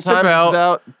 It's just Sometimes it's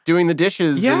about doing the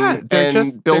dishes and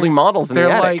building models in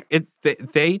the attic. Like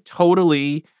they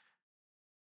totally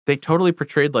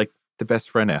portrayed like the best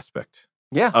friend aspect.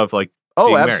 Yeah. Of like Oh,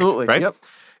 being absolutely. married, right? Yep.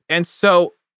 And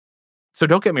so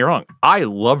don't get me wrong. I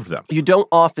loved them. You don't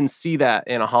often see that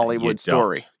in a Hollywood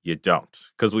story. You don't.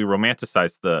 Because we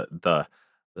romanticize the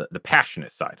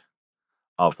passionate side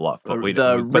of love. But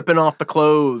ripping off the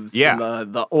clothes. Yeah.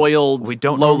 And the oiled we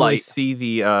don't low normally light. see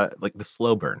the like the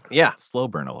slow burn. Yeah. Slow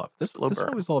burn of love. This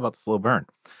burn. movie's all about the slow burn.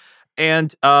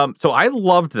 And so I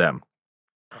loved them.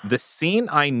 The scene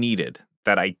I needed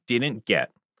that I didn't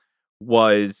get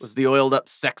was the oiled up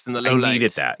sex in the low light. I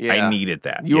needed that. Yeah. I needed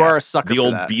that. You are a sucker the for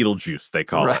old that. Beetlejuice, they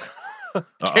call it.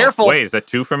 Careful. Wait, is that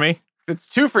 2 for me? It's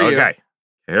 2 for you. Okay.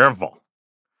 Careful.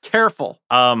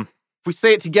 If we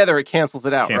say it together, it cancels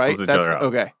it out, Cancels right? each other out.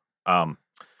 Okay.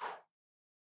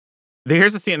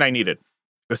 Here's the scene I needed.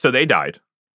 So they died,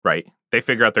 right? They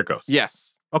figure out their ghosts.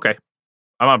 Yes. Okay.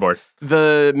 I'm on board.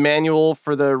 The manual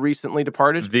for the recently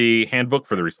departed? The handbook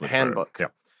for the recently departed. Handbook. Yeah.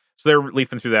 So they're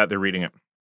leafing through that. They're reading it.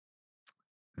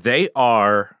 They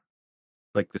are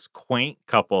like this quaint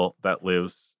couple that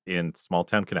lives in small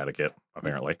town Connecticut,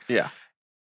 apparently. Yeah.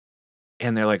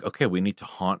 And they're like, okay, we need to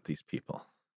haunt these people.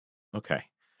 Okay.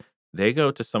 They go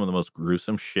to some of the most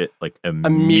gruesome shit like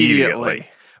immediately.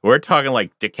 We're talking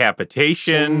like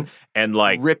decapitation and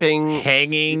like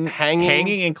hanging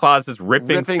in closets,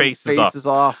 ripping faces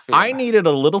off. Yeah. I needed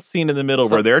a little scene in the middle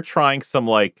where they're trying some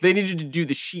like they needed to do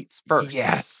the sheets first.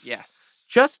 Yes.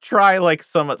 Just try like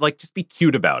some like just be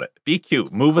cute about it. Be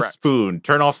cute. Move a spoon.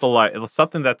 Turn off the light.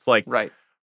 Something that's like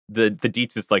the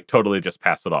deets is like totally just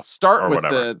pass it off. Start or with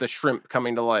whatever. the shrimp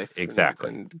coming to life. Exactly.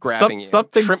 And grabbing you.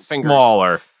 Something shrimp fingers.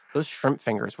 smaller. Those shrimp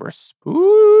fingers were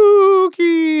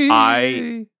spooky.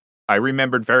 I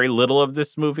remembered very little of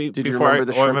this movie before I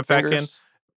went back in.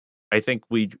 I think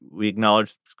we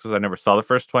acknowledged because I never saw the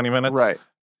first 20 minutes. Right.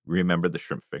 Remembered the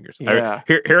shrimp fingers. Yeah.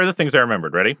 Here are the things I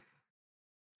remembered. Ready?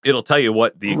 It'll tell you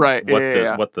what the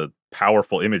what the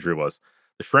powerful imagery was.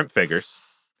 The shrimp fingers.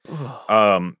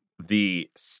 The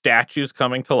statues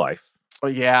coming to life. Oh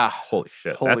yeah. Holy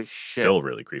shit. That's still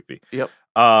really creepy. Yep.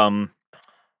 I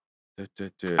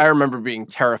remember being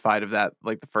terrified of that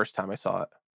like the first time I saw it.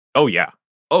 Oh yeah.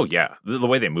 The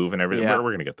way they move and everything. Yeah.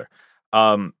 We're gonna get there.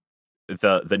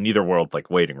 The Netherworld like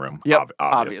waiting room. Yep,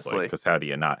 obviously. Because how do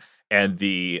you not? And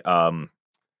the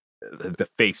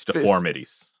face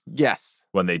deformities. Yes.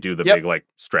 when they do the Yep. big like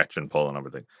stretch and pull and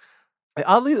everything.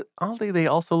 Oddly, they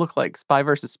also look like Spy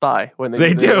versus Spy when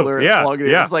They the do, lyric yeah, log in.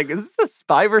 yeah. It's like, is this a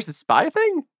Spy versus Spy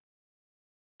thing?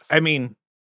 I mean,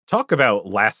 talk about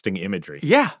lasting imagery.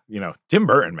 Yeah. You know, Tim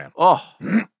Burton, man. Oh,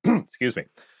 Excuse me.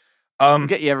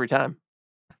 get you every time.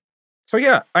 So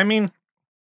yeah, I mean,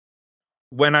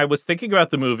 when I was thinking about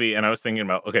the movie and I was thinking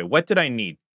about, okay, what did I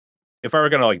need if I were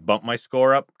gonna like bump my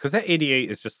score up? Because that 88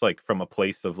 is just like from a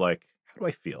place of like, how do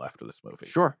I feel after this movie?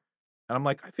 Sure. And I'm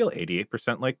like, I feel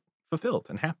 88% like fulfilled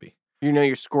and happy. You know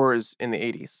your score is in the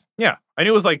 80s. Yeah, I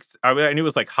knew it was like I knew it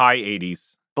was like high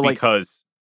 80s, But like, because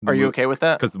are you okay with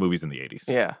that? Because the movie's in the 80s.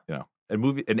 Yeah. You know, an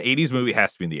 80s movie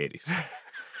has to be in the 80s.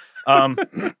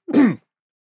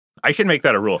 I should make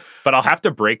that a rule, but I'll have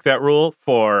to break that rule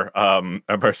for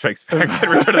Empire Strikes Back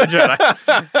and Return of the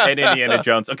Jedi and Indiana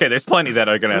Jones. Okay, there's plenty that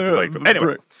are going to have to break.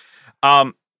 Anyway,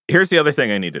 here's the other thing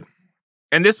I needed.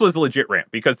 And this was a legit rant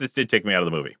because this did take me out of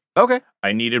the movie. Okay.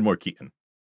 I needed more Keaton.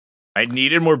 I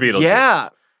needed more Beetlejuice. Yeah.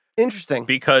 Interesting.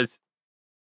 Because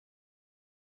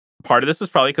part of this was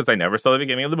probably because I never saw the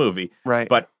beginning of the movie. Right.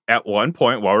 But at one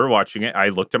point while we were watching it, I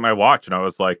looked at my watch and I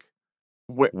was like,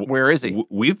 where is he?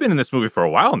 We've been in this movie for a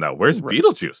while now. Where's Right.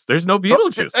 Beetlejuice? There's no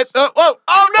Beetlejuice. Oh no!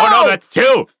 Oh no, that's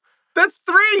 2. That's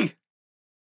 3.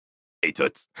 Hey,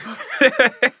 toots.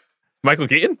 Michael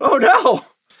Keaton? Oh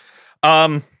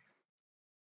no!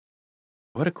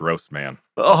 What a gross man.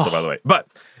 Oh. Also, by the way. But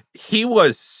he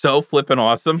was so flippin'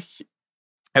 awesome.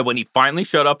 And when he finally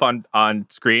showed up on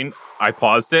screen, I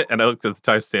paused it and I looked at the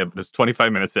timestamp. It was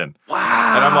 25 minutes in. Wow!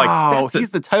 And I'm like,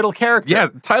 he's the title character. Yeah,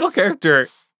 title character,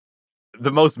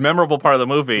 the most memorable part of the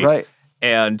movie. Right.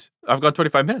 And I've gone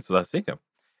 25 minutes without seeing him.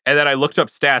 And then I looked up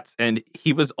stats and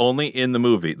he was only in the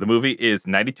movie. The movie is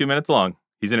 92 minutes long.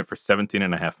 He's in it for 17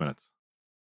 and a half minutes.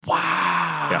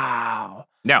 Wow.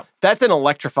 Now, that's an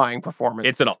electrifying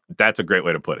performance. That's a great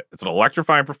way to put it. It's an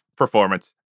electrifying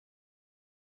performance.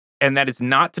 And that is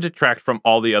not to detract from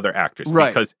all the other actors.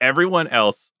 Right. Because everyone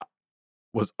else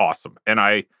was awesome. And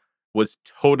I was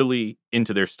totally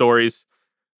into their stories.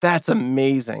 That's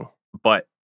amazing. But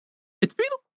it's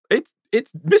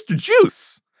it's Mr.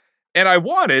 Juice. And I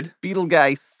wanted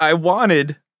Beetlegeist. I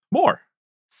wanted more.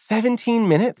 17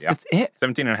 minutes? Yeah. That's it?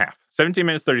 17 and a half. 17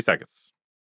 minutes, 30 seconds.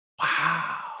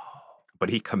 Wow. But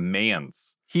he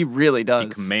commands. He really does. He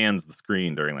commands the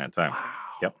screen during that time. Wow.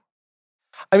 Yep.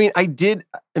 I mean, I did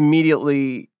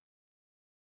immediately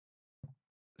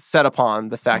set upon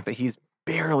the fact that he's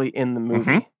barely in the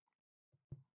movie. Mhm.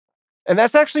 And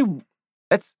that's interesting.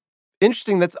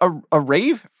 That's a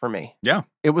rave for me. Yeah.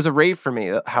 It was a rave for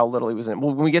me how little he was in.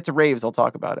 Well, when we get to raves, I'll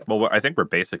talk about it. Well, I think we're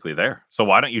basically there. So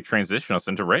why don't you transition us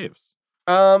into raves?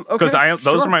 Okay. Because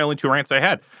those sure. are my only 2 rants I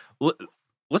had.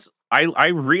 Listen, I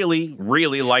really,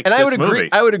 really like And this I would agree.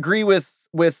 movie. I would agree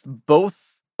with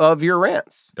both of your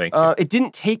rants. Thank you. It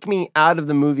didn't take me out of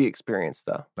the movie experience,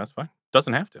 though. That's fine.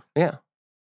 Doesn't have to. Yeah.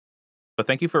 But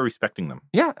thank you for respecting them.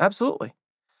 Yeah, absolutely.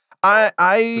 This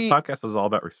I podcast is all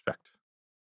about respect.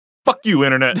 Fuck you,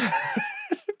 internet.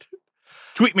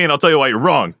 Tweet me and I'll tell you why you're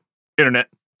wrong, internet.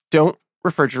 don't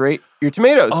refrigerate your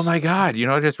tomatoes. Oh my God. You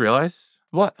know what I just realized?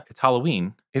 What? It's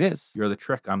Halloween. It is. You're the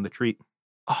trick. I'm the treat.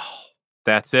 Oh,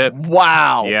 That's it.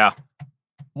 wow. Yeah.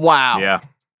 Wow. Yeah.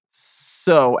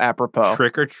 So apropos.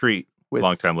 Trick or treat. with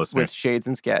long-time listeners. with Shades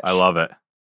and Sketch. I love it.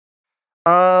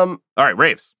 All right,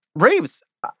 raves. Raves.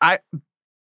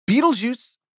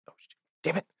 Beetlejuice. Oh,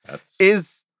 damn it. That's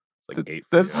Is like 8.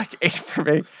 that's like 8 for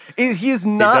me. He is he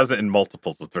not. does it in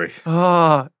multiples of 3.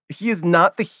 He is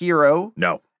not the hero,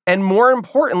 No. and more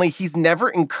importantly, he's never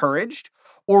encouraged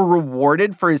or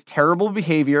rewarded for his terrible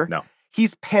behavior. No.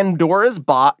 He's Pandora's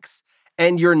box,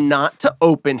 and you're not to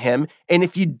open him. And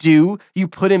if you do, you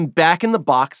put him back in the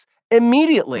box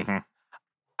immediately. Mhm.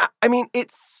 I mean,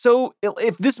 it's so.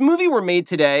 If this movie were made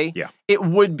today, Yeah. it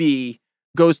would be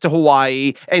goes to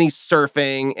Hawaii and he's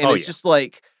surfing, and it's just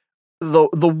like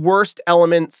the worst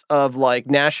elements of like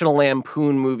National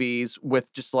Lampoon movies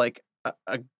with just like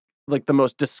like the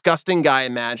most disgusting guy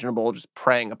imaginable, just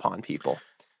preying upon people.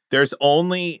 There's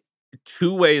only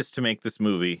 2 ways to make this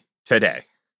movie today,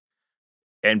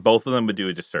 and both of them would do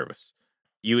a disservice.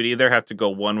 You would either have to go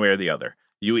one way or the other.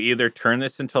 You either turn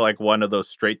this into like one of those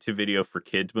straight to video for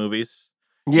kids movies,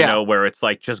 Yeah, you know, where it's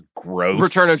like just gross.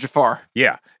 Return of Jafar.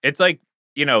 Yeah. It's like,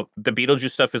 you know, the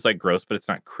Beetlejuice stuff is like gross, but it's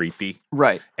not creepy.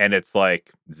 Right. And it's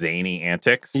like zany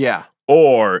antics. Yeah.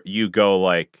 Or you go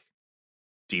like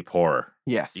deep horror,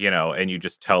 Yes. you know, and you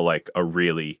just tell like a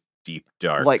really deep,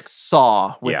 dark. Like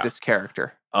Saw with Yeah. this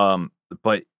character.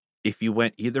 But if you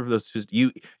went either of those,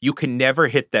 you can never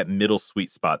hit that middle sweet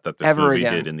spot that this Ever movie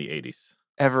again. did in the 80s.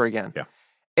 Ever again. Yeah.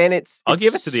 I'll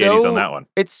give it to the 80s on that one.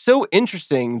 It's so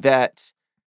interesting that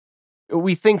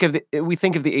we think of the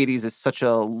 80s as such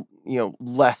a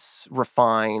less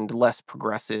refined, less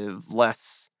progressive,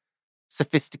 less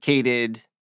sophisticated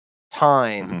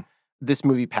time. Mm-hmm. This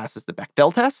movie passes the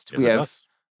Bechdel test. Yes, We it have does.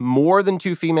 more than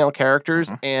 2 female characters,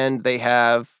 Mhm. and they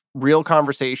have real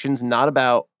conversations, not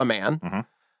about a man.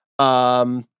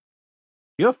 Mhm.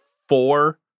 You have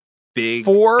 4 big,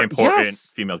 important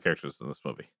yes. female characters in this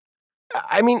movie.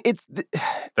 I mean, it's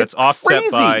That's offset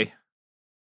crazy. by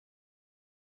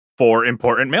 4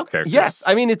 important male characters. Yes,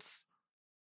 I mean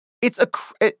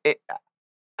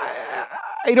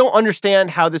I don't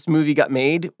understand how this movie got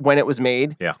made when it was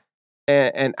made. Yeah.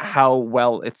 And how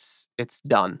well it's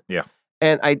done. Yeah.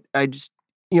 And I just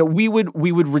we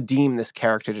would redeem this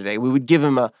character today. We would give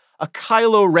him a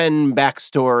Kylo Ren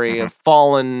backstory of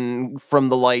fallen from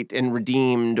the light and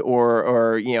redeemed,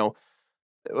 or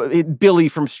Billy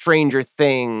from Stranger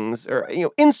Things, or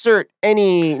insert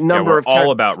any number of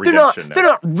all about redemption. They're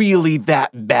not really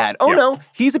that bad. Oh no,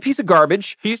 he's a piece of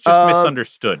garbage. He's just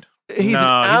misunderstood. He's an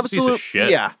absolute he's a piece of shit.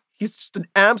 Yeah, he's just an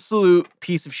absolute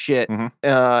piece of shit.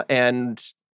 And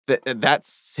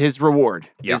that's his reward.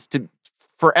 Yeah. Is to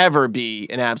forever be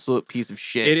an absolute piece of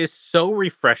shit. It is so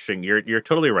refreshing. You're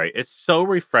totally right. It's so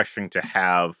refreshing to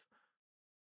have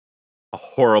a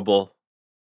horrible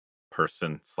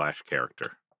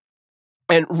person/character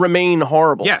and remain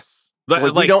horrible. Yes,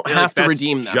 we don't have to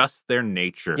redeem them. Just their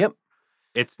nature. Yep.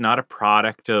 It's not a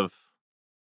product of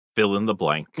fill in the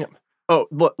blank. Yep. Oh,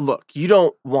 look, you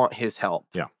don't want his help.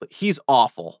 Yeah. He's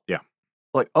awful. Yeah.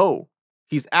 Like, oh,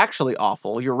 he's actually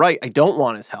awful. You're right. I don't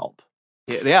want his help.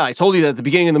 Yeah, I told you that at the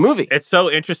beginning of the movie. It's so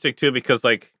interesting, too, because,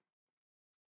 like,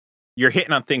 you're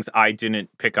hitting on things I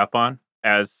didn't pick up on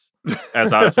as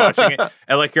I was watching it.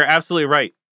 And, like, you're absolutely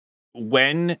right.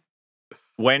 When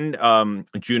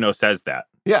Juno says that,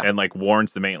 yeah, and, like,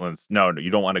 warns the Maitlands, no, you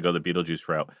don't want to go the Beetlejuice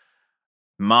route.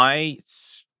 My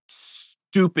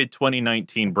stupid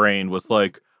 2019 brain was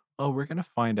like, oh, we're going to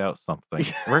find out something.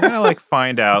 We're going to, like,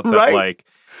 find out that, right? like,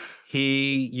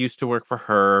 he used to work for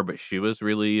her, but she was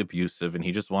really abusive and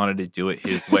he just wanted to do it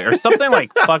his way, or something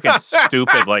like fucking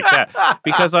stupid like that.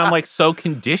 Because I'm, like, so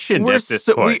conditioned at this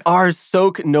point. We are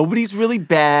nobody's really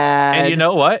bad. And you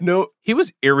know what? No, he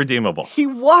was irredeemable. He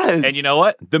was. And you know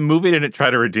what? The movie didn't try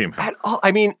to redeem him at all.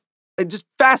 I mean, just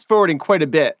fast forwarding quite a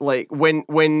bit, like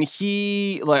when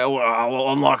he I'll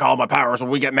unlock all my powers when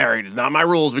we get married. It's not my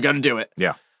rules. We got to do it.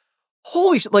 Yeah.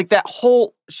 Holy shit! Like that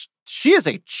whole. She is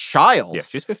a child. Yeah,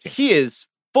 she's 15. He is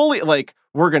fully like,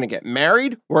 we're gonna get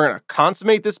married. We're gonna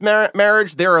consummate this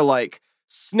marriage. There are like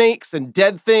snakes and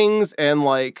dead things and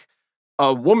like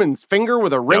a woman's finger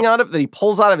with a ring on it that he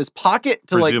pulls out of his pocket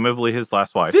to presumably his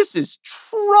last wife. This is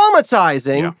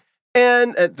traumatizing. Yeah.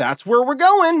 And that's where we're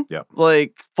going. Yeah.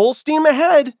 Like full steam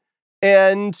ahead.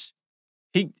 And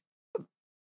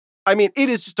it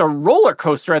is just a roller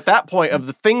coaster at that point of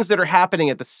the things that are happening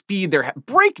at the speed they're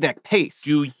breakneck pace.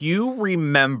 Do you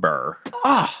remember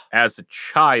as a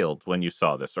child when you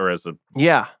saw this, or as a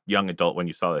young adult when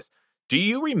you saw this? Do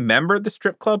you remember the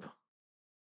strip club?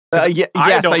 Yes,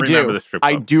 I do. Remember the strip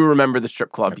club. I do remember the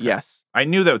strip club. Okay. Yes. I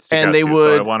knew that would stick and out they to you,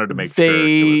 would, so I wanted to make sure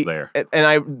it was there.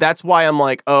 And that's why I'm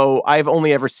like, oh, I've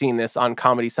only ever seen this on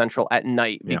Comedy Central at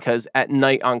night, because at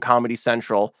night on Comedy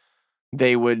Central,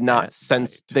 they would not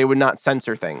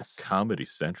censor things. Comedy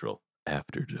Central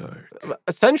After Dark.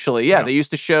 Essentially, yeah. They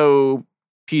used to show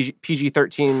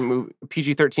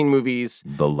PG-13 movies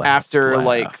after Laugh.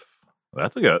 like.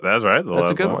 That's right. That's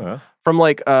a good one. Yeah. From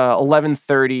like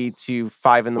 11:30 to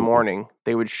 5 in the morning,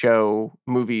 they would show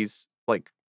movies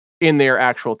like in their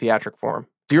actual theatric form.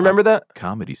 Do you remember that?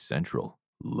 Comedy Central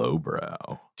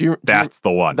Lowbrow. That's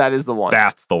the one. That is the one.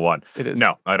 That's the one. It is.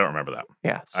 No, I don't remember that.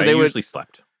 Yeah. So I usually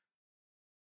slept.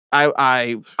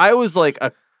 I was like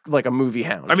a movie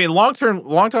hound. I mean,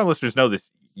 long-time listeners know this.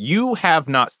 You have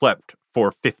not slept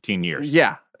for 15 years.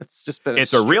 Yeah. It's just been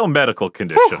a real medical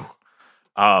condition.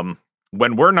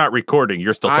 When we're not recording,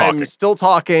 you're still talking. I'm still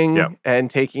talking and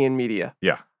taking in media.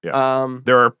 Yeah. Yeah.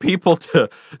 There are people to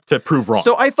prove wrong.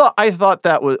 So I thought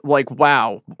that was like,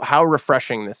 wow, how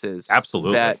refreshing this is.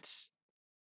 Absolutely.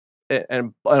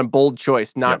 And a bold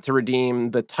choice not to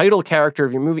redeem the title character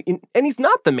of your movie. And he's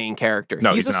not the main character.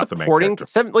 No, he's not supporting, the main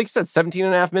character. Like you said, 17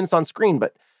 and a half minutes on screen,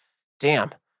 but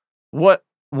damn, what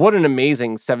an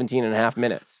amazing 17 and a half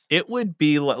minutes. It would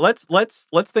be, let's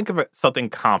think of something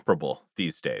comparable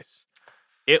these days.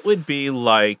 It would be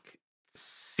like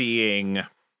seeing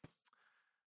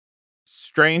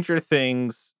Stranger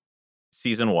Things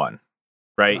season 1,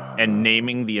 right? And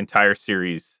naming the entire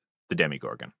series The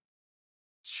Demigorgon.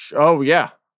 Oh, yeah.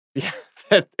 Yeah.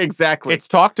 Exactly. It's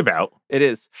talked about. It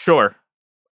is. Sure.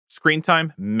 Screen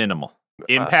time, minimal.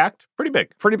 Impact, pretty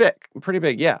big. Pretty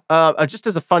big, yeah. Just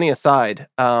as a funny aside,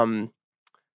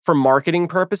 for marketing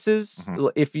purposes,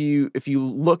 if you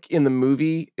look in the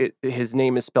movie, his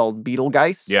name is spelled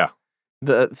Beetlegeist. Yeah.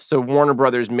 So Warner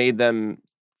Brothers made them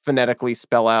phonetically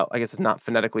spell out, I guess it's not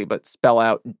phonetically, but spell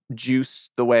out juice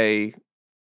the way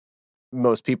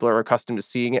most people are accustomed to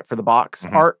seeing it for the box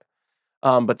art.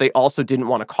 But they also didn't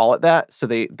want to call it that, so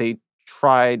they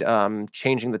tried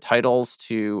changing the titles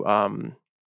to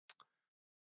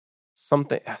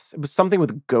something. It was something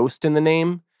with ghost in the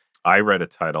name. I read a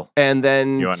title. And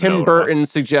then Tim Burton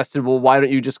suggested, well, why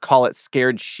don't you just call it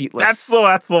Scared Sheetless? That's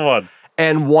the one.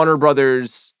 And Warner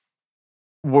Brothers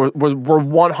were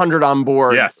 100 on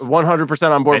board. Yes.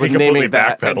 100% on board with naming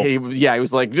that. And he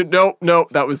was like, no,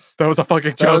 that was a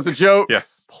fucking joke. That was a joke.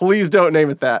 Yes. Please don't name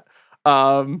it that.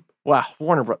 Wow,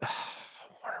 Warner Brothers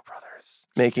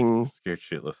making Scared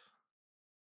Sheetless.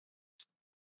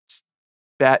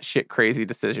 batshit crazy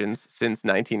decisions since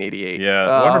 1988.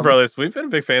 Yeah, Warner Brothers, we've been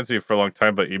big fans of you for a long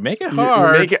time, but you make it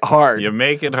hard. You make it hard. You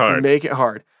make it hard. You make it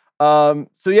hard.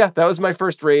 So yeah, that was my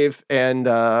first rave, and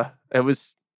it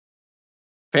was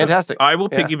fantastic. I will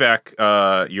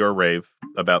piggyback your rave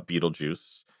about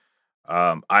Beetlejuice.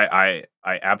 I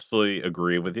absolutely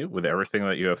agree with you with everything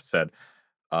that you have said.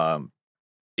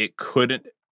 It couldn't.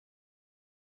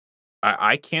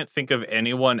 I can't think of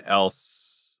anyone else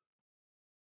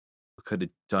who could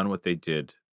have done what they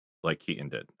did like Keaton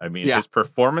did. I mean, his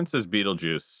performance as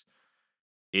Beetlejuice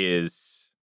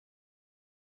is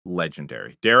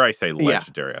legendary. Dare I say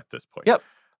legendary at this point. Yep.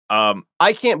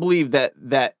 I can't believe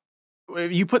that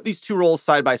you put these two roles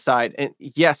side by side, and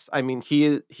yes, I mean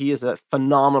he is a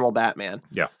phenomenal Batman.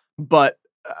 Yeah. But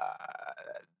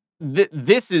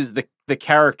this is the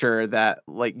character that,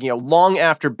 like, long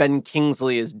after Ben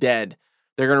Kingsley is dead,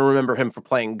 they're going to remember him for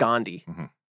playing Gandhi.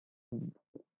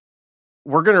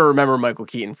 We're going to remember Michael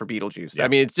Keaton for Beetlejuice. Yeah. I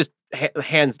mean, it's just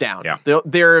hands down. Yeah.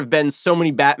 There have been so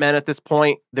many Batman at this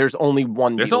point. There's only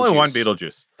one. There's only one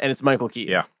Beetlejuice, and it's Michael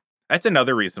Keaton. Yeah. That's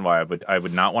another reason why I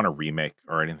would not want to remake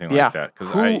or anything like that.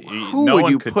 Because who would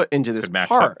you put into this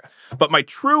part? But my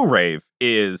true rave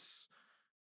is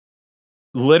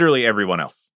literally everyone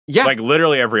else. Yeah. Like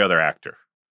literally every other actor.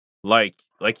 Like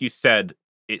you said,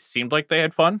 it seemed like they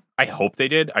had fun. I hope they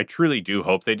did. I truly do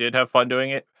hope they did have fun doing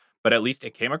it. But at least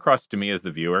it came across to me as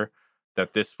the viewer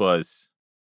that this was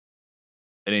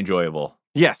an enjoyable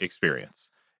experience.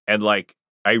 And like,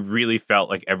 I really felt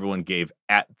like everyone gave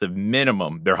at the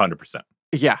minimum their 100%.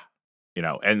 Yeah.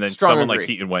 And then someone like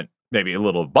Keaton went maybe a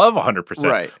little above 100%.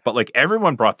 Right. But like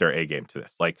everyone brought their A game to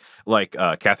this. Like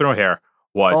Catherine O'Hara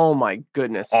was oh my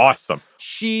goodness, awesome.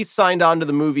 She signed on to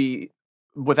the movie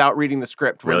without reading the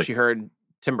script when she heard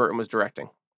Tim Burton was directing.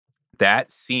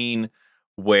 That scene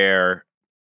where,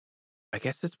 I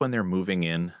guess it's when they're moving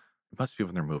in. It must be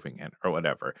when they're moving in or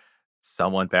whatever.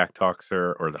 Someone backtalks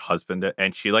her or the husband,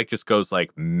 and she like just goes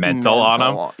like mental on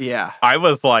him. Yeah. I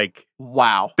was like,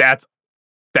 wow. That's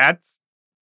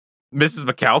Mrs.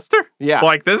 McAllister? Yeah.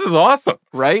 Like, this is awesome.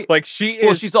 Right? Like, she is.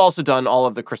 Well, she's also done all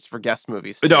of the Christopher Guest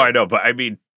movies, too. No, I know, but I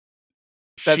mean,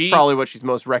 that's probably what she's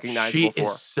most recognizable for. She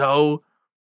is so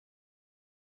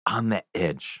on the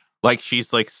edge. Like,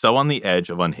 she's like so on the edge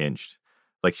of Unhinged.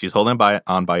 Like, she's holding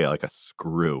on by like a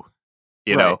screw,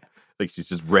 you know? Like, she's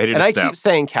just ready to snap. And I keep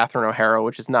saying Catherine O'Hara,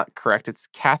 which is not correct. It's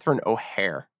Catherine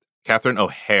O'Hare. Catherine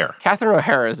O'Hare. Catherine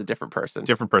O'Hara is a different person.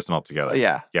 Different person altogether.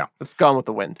 Yeah. Yeah. It's Gone with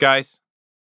the Wind. Guys,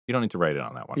 you don't need to write it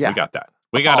on that one. Yeah. We got that.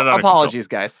 We got it on apologies,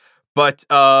 guys. But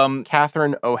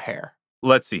Catherine O'Hare.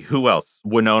 Let's see. Who else?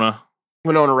 Winona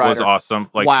Ryder was awesome.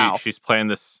 Like, wow. she's playing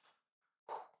this,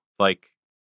 like,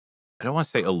 I don't want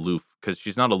to say aloof, because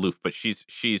she's not aloof, but she's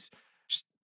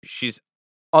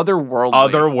otherworldly.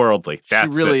 Otherworldly.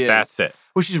 That's she really it. is. That's it.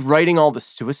 Well, she's writing all the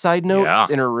suicide notes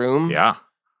in her room. Yeah.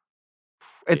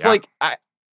 It's like, I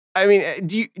mean,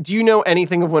 do you know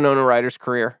anything of Winona Ryder's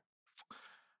career?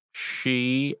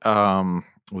 She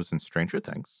was in Stranger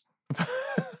Things.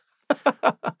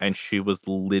 And she was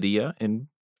Lydia in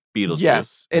Beetlejuice.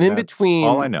 Yes. And in between,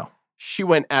 all I know. She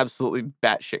went absolutely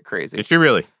batshit crazy. Did she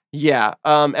really? Yeah.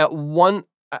 At one,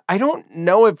 I don't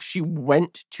know if she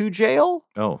went to jail.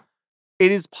 Oh.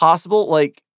 It is possible.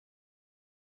 Like,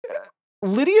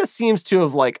 Lydia seems to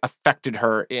have like affected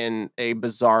her in a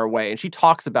bizarre way. And she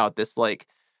talks about this, like,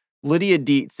 Lydia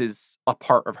Dietz is a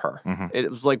part of her. Mm-hmm.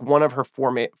 It was like one of her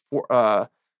what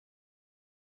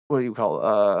do you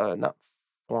call it? Not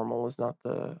formal is not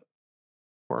the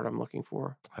word I'm looking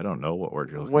for? I don't know what word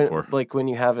you're looking for. Like when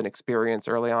you have an experience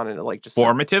early on and it like just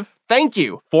Formative? Thank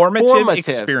you. Formative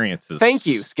experiences. Thank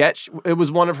you, Sketch. It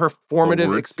was one of her formative wordsmith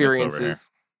over experiences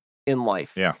in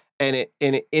life. Yeah. And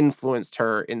it influenced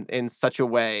her in such a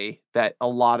way that a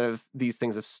lot of these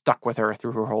things have stuck with her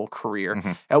through her whole career.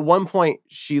 Mhm. At one point,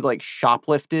 she like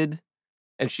shoplifted,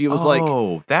 and she was like,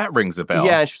 "Oh, that rings a bell."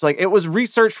 Yeah, and she was like, "It was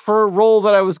research for a role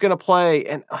that I was going to play,"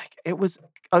 and like it was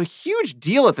a huge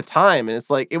deal at the time. And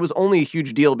it's like it was only a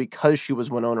huge deal because she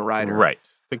was Winona Ryder. Right.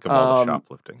 Think of all the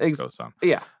shoplifting that goes on.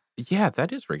 Yeah. Yeah,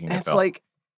 that is ringing a It's bell. like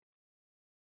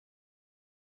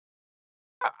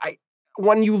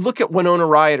when you look at Winona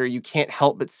Ryder, you can't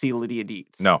help but see Lydia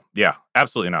Dietz. No, yeah,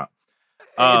 absolutely not.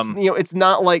 It's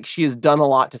not like she has done a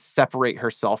lot to separate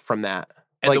herself from that.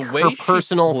 And Like the way her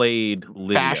personal she played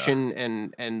Lydia, fashion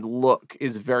and look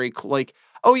is very like,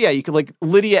 oh yeah, you could like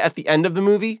Lydia at the end of the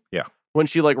movie. Yeah. When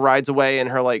she like rides away in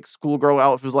her like schoolgirl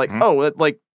outfit was like, Mhm. oh,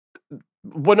 like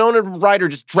Winona Ryder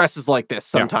just dresses like this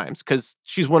sometimes because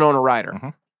she's Winona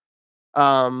Ryder.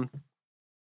 Mhm.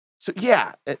 So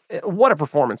yeah, what a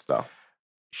performance though.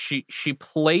 She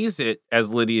plays it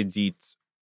as Lydia Dietz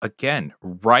again,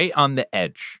 right on the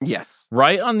edge. Yes.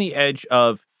 Right on the edge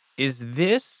of, is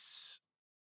this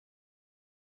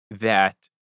that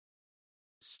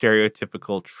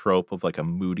stereotypical trope of like a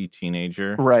moody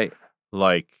teenager? Right.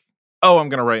 Like, oh, I'm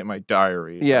gonna write in my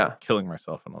diary. Yeah. About killing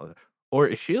myself and all that. Or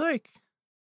is she like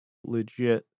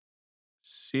legit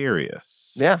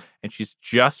serious? Yeah. And she's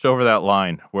just over that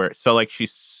line where, so like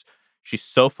she's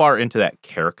so far into that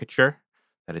caricature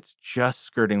that it's just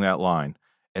skirting that line,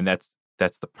 and that's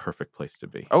the perfect place to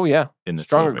be. Oh yeah. In this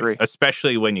Strong movie. agree.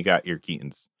 Especially when you got your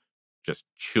Keatons just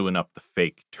chewing up the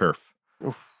fake turf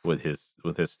Oof. with his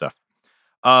stuff.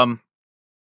 And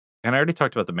I already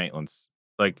talked about the Maitlands,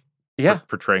 like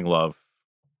portraying love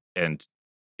and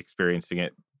experiencing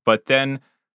it. But then,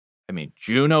 I mean,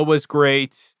 Juno was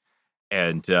great,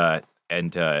 and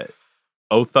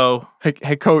Otho.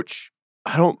 Hey, Coach,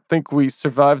 I don't think we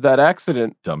survived that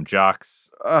accident. Dumb jocks.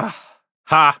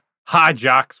 Ha,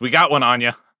 jocks. We got one on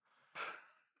you.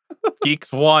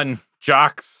 Geeks won.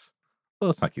 Jocks. Well,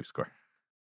 let's not keep score.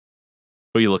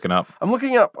 What are you looking up? I'm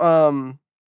looking up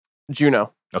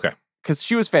Juno. Okay. Because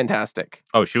she was fantastic.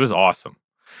 Oh, she was awesome.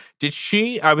 Did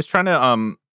she? I was trying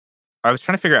to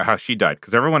figure out how she died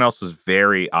because everyone else was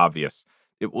very obvious.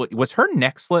 Was her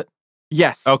neck slit?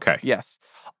 Yes. Okay. Yes.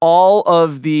 All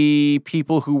of the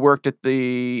people who worked at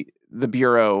the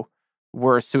bureau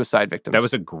were suicide victims. That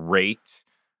was a great.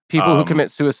 People who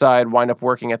commit suicide wind up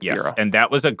working at the bureau. And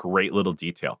that was a great little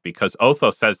detail because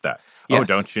Otho says that. Yes. Oh,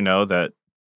 don't you know that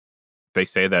they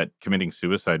say that committing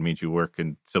suicide means you work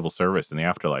in civil service in the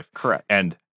afterlife? Correct.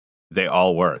 And they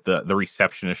all were. The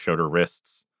receptionist showed her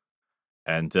wrists.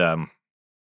 And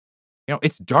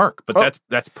it's dark, but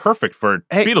that's perfect for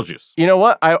Beetlejuice. You know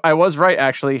what? I was right,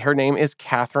 actually. Her name is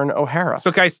Catherine O'Hara.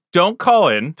 So, guys, don't call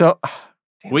in.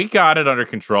 We got it under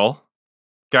control.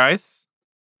 Guys,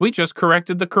 we just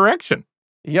corrected the correction.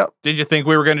 Yep. Did you think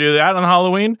we were going to do that on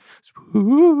Halloween?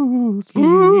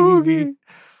 Spooky.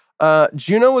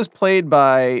 Juno was played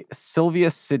by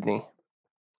Sylvia Sidney,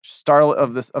 starlet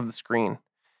of the screen.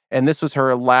 And this was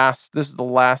the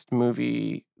last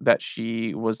movie that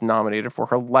she was nominated for.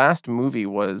 Her last movie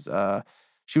was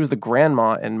she was the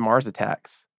grandma in Mars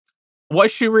Attacks.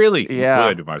 Was she really? Yeah. We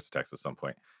gotta do Mars Attacks at some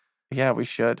point. Yeah, we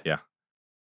should. Yeah.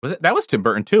 That was Tim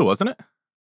Burton too, wasn't it?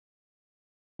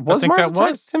 Was Mars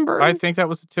Attacks Tim Burton? I think that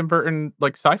was a Tim Burton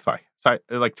like sci-fi.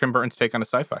 Like Tim Burton's take on a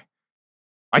sci-fi.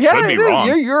 I could be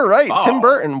wrong. You're right. Oh, Tim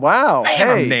Burton. Wow. Man,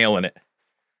 hey. I'm nailing it.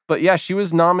 But yeah, she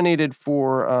was nominated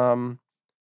for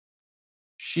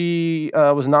she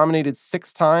was nominated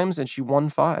 6 times and she won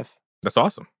 5. That's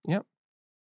awesome. Yep.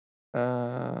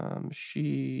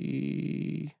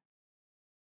 She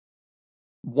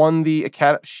won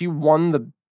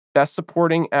the Best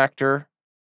Supporting Actor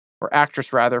or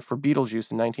Actress rather for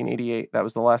Beetlejuice in 1988. That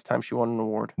was the last time she won an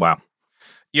award. Wow.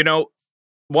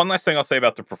 One last thing I'll say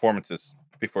about the performances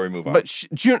before we move on. But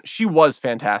she was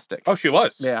fantastic. Oh, she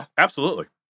was. Yeah. Absolutely.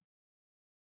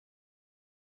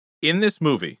 In this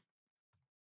movie,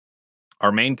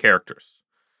 our main characters,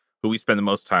 who we spend the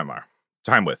most time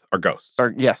with, are ghosts.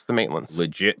 Yes, the Maitlands.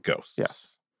 Legit ghosts.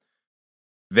 Yes.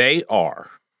 They are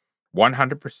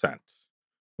 100%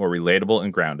 more relatable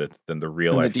and grounded than the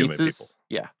real life human people.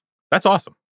 Yeah. That's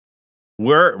awesome.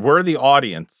 We're the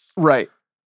audience. Right.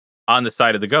 On the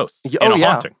side of the ghosts in a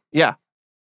haunting. Yeah.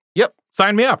 Yep.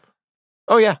 Sign me up.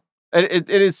 Oh yeah. It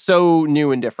is so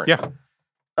new and different. Yeah.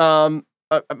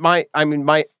 My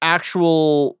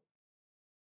actual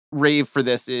rave for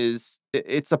this is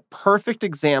it's a perfect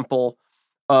example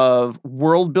of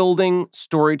world building,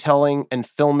 storytelling, and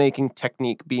filmmaking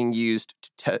technique being used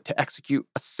to execute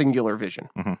a singular vision.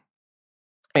 Mhm.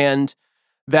 And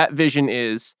that vision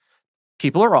is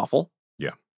people are awful.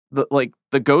 Yeah.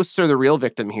 The ghosts are the real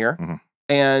victim here. Mhm.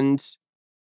 And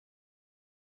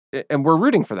we're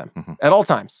rooting for them Mhm. at all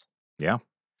times. Yeah.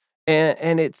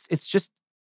 And it's just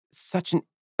such an,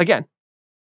 again,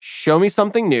 show me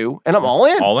something new and I'm all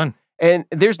in. All in. And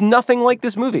there's nothing like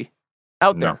this movie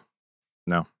out there.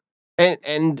 No.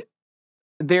 And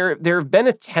there have been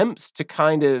attempts to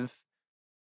kind of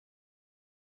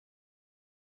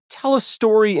tell a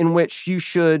story in which you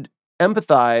should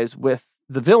empathize with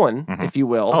the villain, Mhm. if you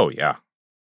will. Oh, yeah.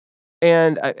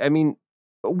 And I mean,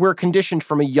 we're conditioned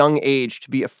from a young age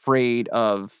to be afraid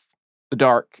of the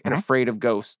dark and Mhm. afraid of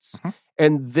ghosts. Mhm.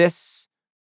 And this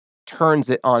turns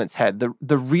it on its head.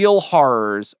 The real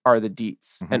horrors are the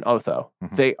Dietz Mhm. and Otho.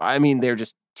 Mhm. They're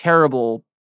just terrible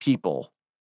people.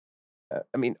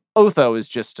 Otho is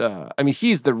just,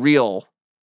 he's the real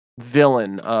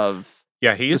villain of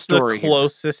Yeah, he's the story here.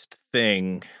 closest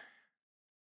thing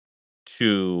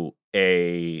to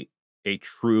a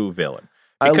true villain.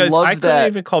 Because I couldn't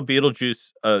even call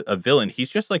Beetlejuice a villain. He's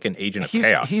just like an agent of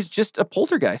chaos. He's just a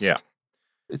poltergeist. Yeah.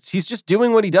 He's just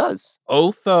doing what he does.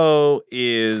 Otho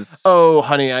is... Oh,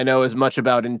 honey, I know as much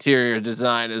about interior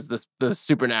design as the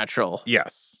supernatural.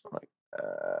 Yes.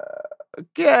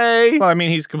 Okay. Well, I mean,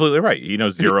 he's completely right. He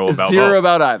knows zero about Zero both.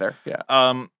 about either.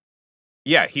 Yeah.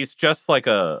 Yeah, he's just like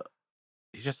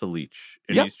he's just a leech.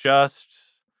 And Yep.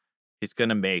 he's going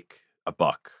to make a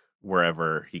buck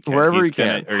wherever he can. Wherever he's he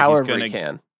gonna, can. or However he's gonna he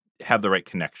can. have the right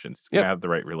connections. He's going to have the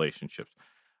right relationships.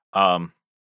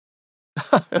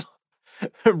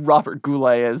 Robert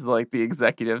Goulet is like the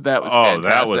executive. That was that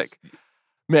fantastic.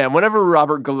 Man, whenever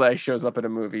Robert Goulet shows up in a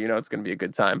movie, you know it's going to be a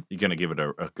good time. You're going to give it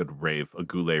a good rave, a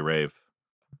Goulet rave.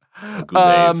 A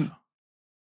Goulet.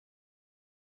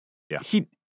 Yeah.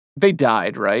 They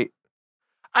died, right?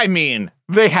 I mean,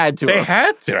 they had to. They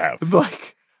had to have.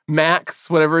 Like Max,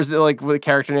 whatever is like the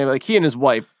character name, like he and his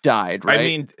wife died, right? I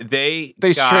mean, they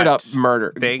straight up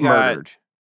murdered. They murdered. got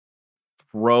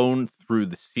thrown through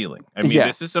the ceiling. I mean,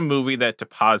 Yes. This is a movie that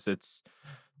deposits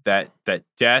that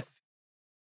death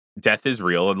is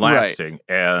real and lasting,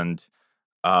 and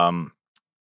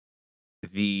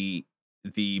the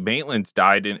Maitlands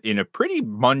died in a pretty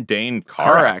mundane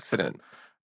car accident.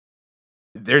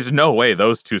 There's no way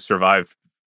those two survived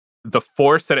the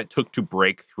force that it took to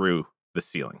break through the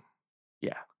ceiling.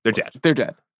 Yeah, they're dead. They're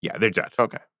dead. Yeah, they're dead.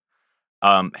 Okay.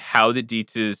 How the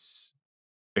Dietzes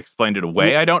explained it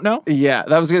away, I don't know. Yeah,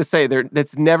 that was gonna say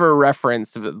that's never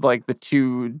referenced, like the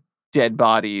two dead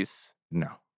bodies. No,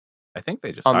 I think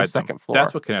they just on hide the second them. floor.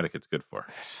 That's what Connecticut's good for.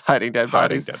 Just hiding dead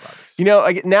bodies. Dead bodies. You know,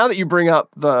 now that you bring up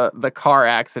the car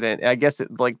accident, I guess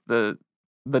it like the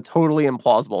totally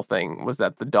implausible thing was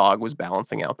that the dog was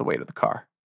balancing out the weight of the car.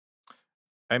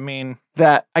 I mean,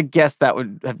 that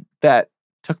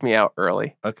took me out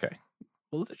early. Okay,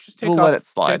 well, let's just let it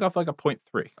slide. Take off like a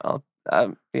 0.3.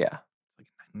 Yeah.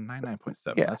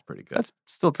 99.7. Yeah, that's pretty good. That's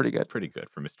still pretty good. Pretty good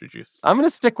for Mr. Juice. I'm gonna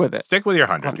stick with it. Stick with your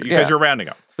 100 because you're rounding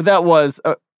up. But that was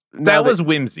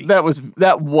whimsy. That was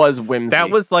whimsy. That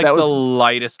was like the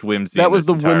lightest whimsy. That was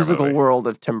the entire whimsical movie. world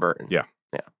of Tim Burton. Yeah.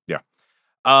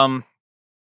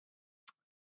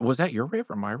 Was that your rave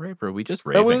or my rave, or are we just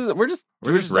raving? We're just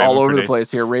all over the place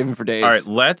here, raving for days. All right,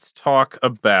 let's talk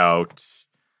about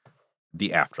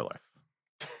the afterlife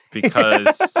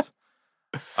because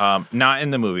not in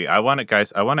the movie. I want to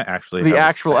actually have a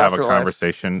afterlife.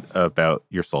 conversation about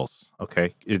your souls.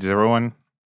 Okay, does everyone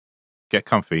get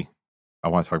comfy? I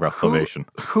want to talk about salvation.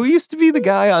 Who used to be the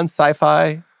guy on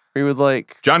Sci-Fi? We would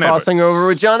like John crossing Edwards. over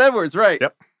with John Edwards, right?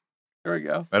 Yep. There we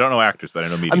go. I don't know actors, but I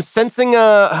know media. I'm sensing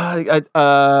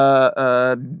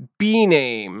a B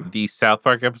name. The South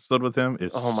Park episode with him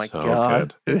is oh my so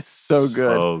god, good. it is so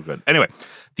good. So good. Anyway,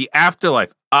 the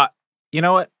afterlife. You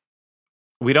know what?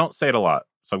 We don't say it a lot,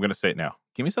 so I'm going to say it now.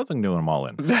 Give me something new and I'm all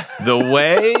in. The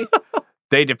way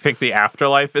they depict the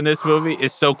afterlife in this movie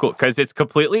is so cool because it's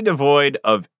completely devoid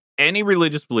of any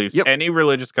religious beliefs, any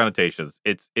religious connotations.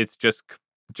 It's just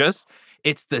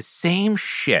it's the same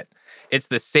shit. It's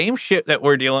the same shit that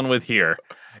we're dealing with here.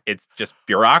 It's just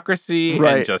bureaucracy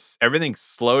and just everything's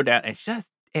slowed down. It's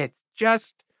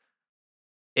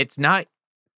not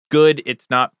good. It's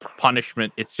not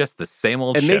punishment. It's just the same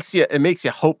old shit. It makes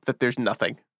you hope that there's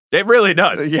nothing. It really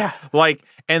does. Yeah.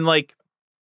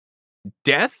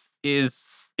 Death is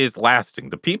lasting.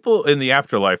 The people in the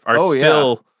afterlife are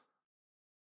still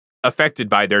affected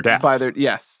by their death.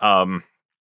 Yes.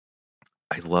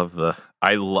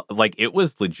 like it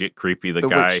was legit creepy. The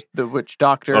guy, the witch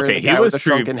doctor. okay, the he guy was with the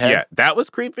shrunken creepy. head. Yeah, that was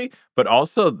creepy. But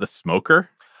also the smoker.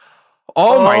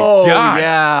 Oh my god!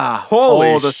 Yeah.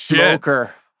 Holy the shit.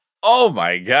 smoker. Oh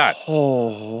my god!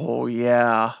 Oh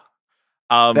yeah.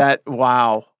 Yeah,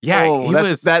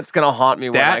 that's gonna haunt me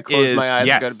when I close my eyes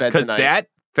and go to bed because tonight.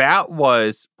 that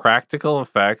was practical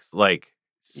effects, like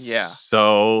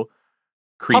so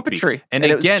creepy. Puppetry, and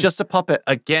again, again, it was just a puppet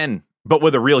but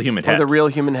with a real human head. with a real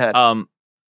human head.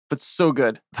 But so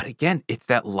good, But again, it's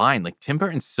that line. Like Tim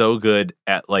Burton's so good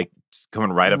at like just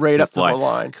coming right up to to this the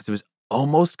line. because it was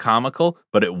almost comical,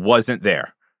 but it wasn't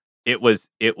there. It was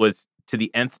to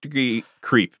the nth degree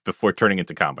creep before turning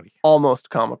into comedy. Almost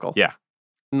comical. Yeah.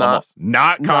 Not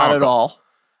comical. not at all.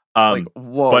 Like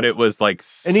whoa. But it was like,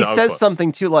 and he so says close.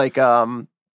 something too, like I'm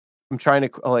trying to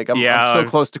I'm so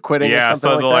close to quitting. Yeah, or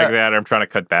something like that. I'm trying to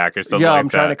cut back or something. Yeah, like I'm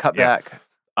trying that. to cut Yeah.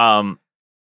 back.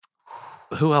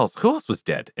 Who else? Who else was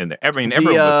dead in there? I mean,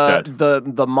 everyone was dead.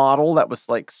 The model that was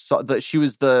like she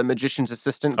was the magician's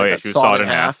assistant. Oh yeah, she was sawed in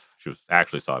half. She was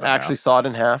actually sawed in half. Actually sawed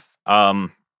in half.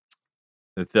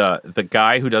 The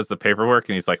guy who does the paperwork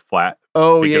and he's like flat.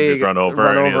 Oh because yeah, he's run over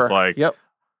and he's like, yep.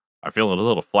 I'm feeling a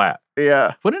little flat.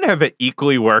 Yeah. Wouldn't it have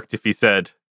equally worked if he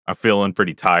said, I'm feeling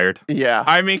pretty tired? Yeah.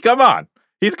 I mean, come on.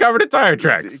 He's covered in tire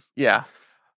tracks. Yeah.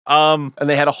 And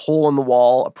they had a hole in the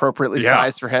wall appropriately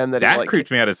sized for him. That creeped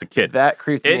me out as a kid. That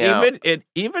creeped me out. It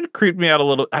even creeped me out a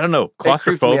little. I don't know,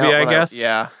 claustrophobia, I guess.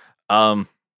 Yeah. And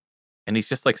he's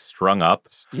just like strung up.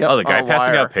 Yep, the guy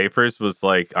passing out papers was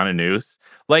like on a noose.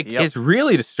 Like it's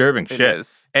really disturbing shit. It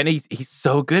is. And he's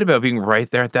so good about being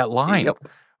right there at that line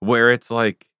where it's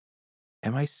like,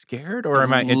 am I scared or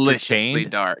am I entertained?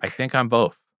 Dark. I think I'm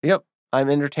both. Yep. I'm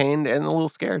entertained and a little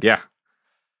scared. Yeah.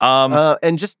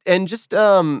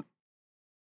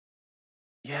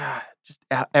 Just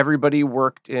everybody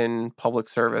worked in public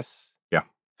service. Yeah.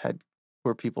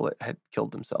 Were people that had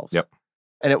killed themselves. Yep.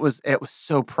 And it was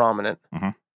so prominent. Mm-hmm.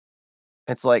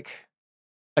 It's like,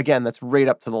 again, that's right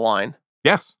up to the line.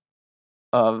 Yes.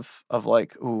 Of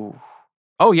like, ooh.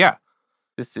 Oh yeah.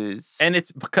 This is, and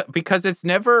it's because it's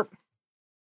never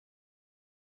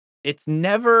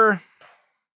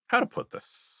how to put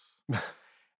this.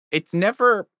 It's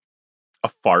never a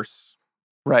farce.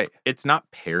 Right. It's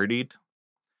not parodied.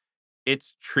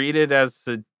 It's treated as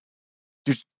a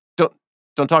just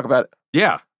don't talk about it.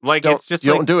 Yeah. Like it's just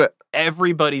don't do it.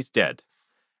 Everybody's dead.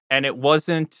 And it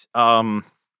wasn't that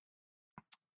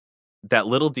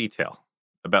little detail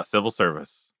about civil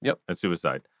service and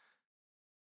suicide.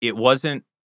 It wasn't,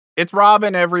 it's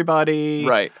robbing everybody.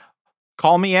 Right.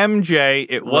 Call me MJ.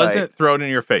 It wasn't thrown in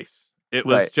your face. It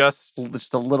was just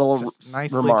a little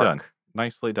nicely remark. done.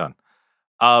 Nicely done.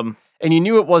 And you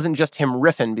knew it wasn't just him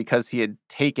riffing because he had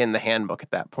taken the handbook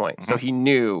at that point. Mm-hmm. So he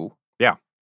knew. Yeah.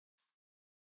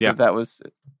 That was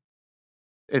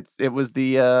it was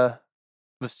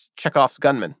was Chekhov's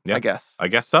gunman, I guess. I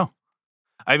guess so.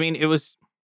 I mean, it was.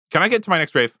 Can I get to my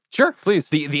next rave? Sure, please.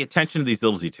 The attention to these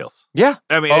little details. Yeah.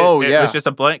 I mean, it was just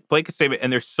a blanket statement,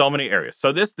 and there's so many areas.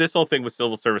 So this whole thing with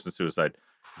civil service and suicide,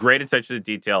 great attention to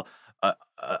detail,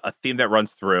 a theme that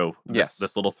runs through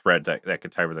this little thread that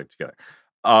could tie everything together.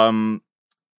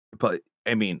 But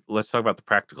I mean, let's talk about the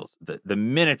practicals, the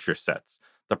miniature sets,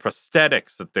 the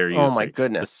prosthetics that they're using. Oh my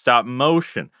goodness. The stop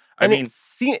motion.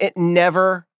 It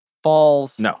never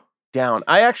falls down.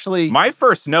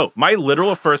 My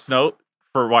literal first note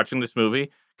for watching this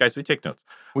movie, guys, we take notes.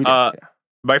 We do,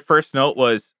 My first note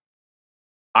was,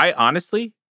 I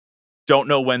honestly don't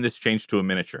know when this changed to a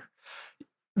miniature.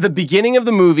 The beginning of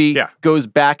the movie goes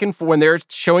back and forth. When they're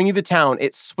showing you the town,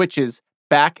 it switches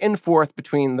back and forth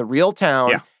between the real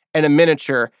town and a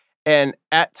miniature. And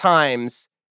at times,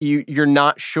 you're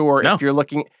not sure if you're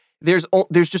looking. There's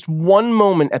just one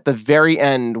moment at the very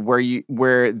end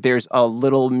where there's a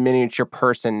little miniature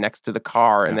person next to the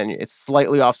car, and then it's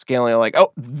slightly off scale, and you're like,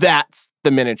 oh, that's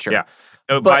the miniature. Yeah.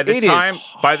 By the time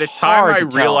I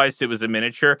realized it was a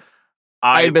miniature,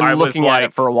 I had been looking at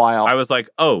it for a while. I was like,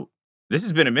 oh, this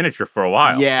has been a miniature for a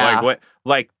while. Yeah. Like what?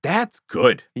 Like that's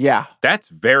good. Yeah. That's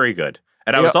very good.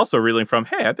 And I was also reeling from,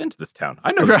 hey, I've been to this town.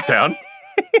 I know this town.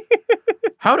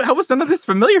 How was none of this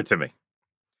familiar to me?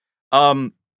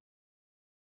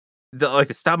 The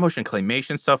stop motion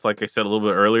claymation stuff, like I said a little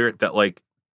bit earlier, that like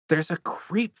there's a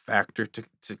creep factor to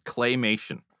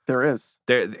claymation. There is.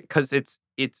 Because it's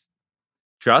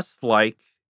just like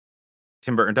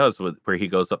Tim Burton does where he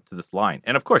goes up to this line.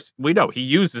 And of course, we know he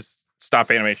uses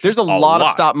stop animation. There's a lot of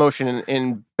stop motion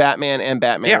in Batman and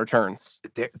Batman Returns.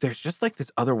 There's just like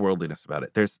this otherworldliness about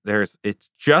it. It's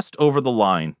just over the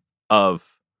line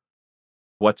of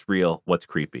what's real, what's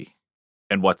creepy.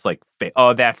 and what's like fake.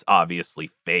 Oh, that's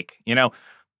obviously fake.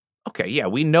 Okay, yeah,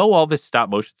 we know all this stop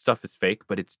motion stuff is fake,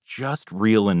 but it's just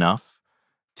real enough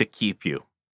to keep you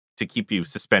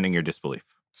suspending your disbelief.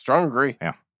 Strong agree.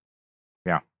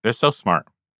 Yeah, they're so smart.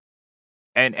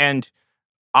 And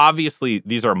obviously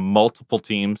these are multiple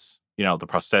teams, the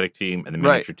prosthetic team and the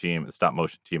miniature team, the stop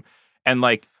motion team. And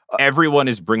like everyone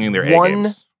is bringing their A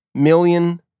games. $1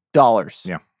 million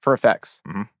for effects.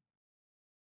 Mm-hmm.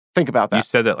 Think about that. You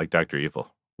said that like Dr.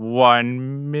 Evil. $1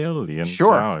 million.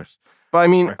 Sure. But I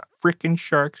mean, freaking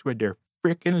sharks with their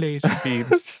freaking laser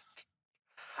beams.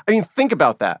 I mean, think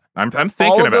about that. I'm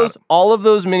thinking about all of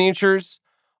those miniatures,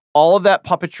 all of that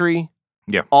puppetry,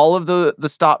 all of the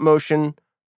stop motion,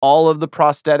 all of the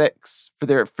prosthetics for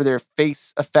their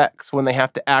face effects when they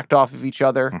have to act off of each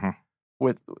other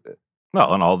with.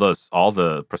 Well, and all the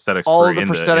prosthetics. All of the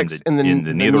prosthetics in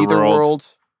the Netherworld.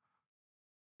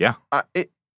 Yeah,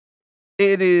 it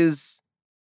is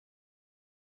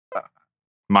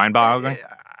mind-boggling.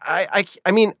 I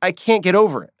mean, I can't get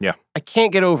over it. Yeah, I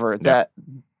can't get over it that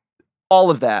all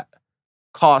of that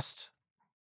cost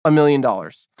 $1 million.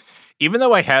 Even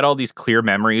though I had all these clear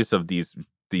memories of these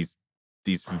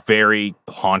very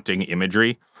haunting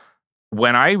imagery,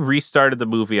 when I restarted the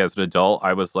movie as an adult,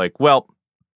 I was like, well,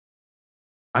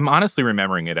 I'm honestly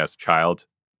remembering it as a child.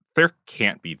 There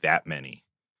can't be that many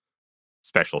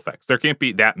special effects. There can't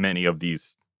be that many of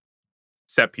these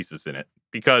set pieces in it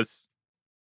because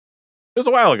it was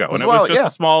a while ago, and it was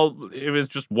just it was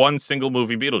just one single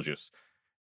movie, Beetlejuice.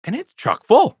 And it's chock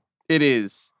full. It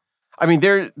is. I mean,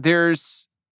 there's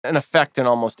an effect in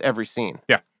almost every scene.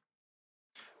 Yeah.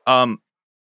 And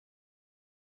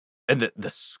the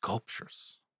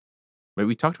sculptures. I mean,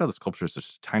 we talked about the sculptures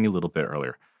just a tiny little bit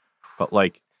earlier. But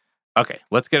like, okay,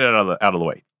 let's get it out of the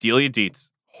way. Delia Dietz,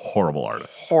 horrible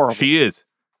artist. Horrible. She is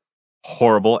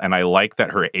horrible, and I like that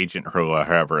her agent,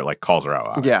 whoever, like calls her out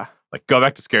on it. Yeah. Like, go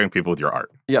back to scaring people with your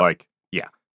art. Yeah. Like, yeah.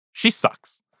 She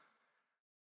sucks.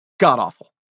 God awful.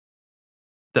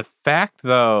 The fact,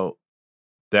 though,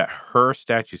 that her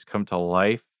statues come to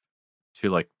life to,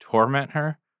 like, torment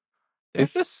her,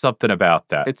 there's just something about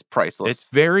that. It's priceless. It's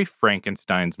very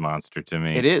Frankenstein's monster to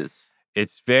me. It is.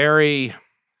 It's very...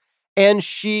 And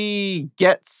she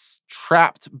gets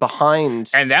trapped behind...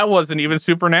 And that wasn't even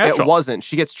supernatural. It wasn't.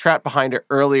 She gets trapped behind it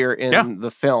earlier in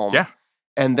the film. Yeah.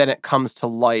 And then it comes to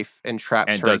life and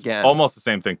traps her again. Almost the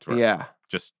same thing to her. Yeah.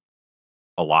 Just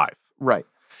alive. Right.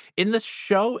 In the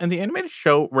animated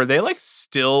show, were they like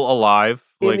still alive?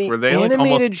 Like, were they like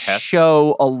almost pets?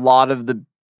 Show, a lot of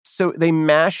so they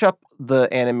mash up the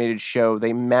animated show.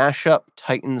 They mash up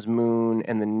Titan's Moon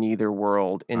and the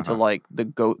Netherworld into like they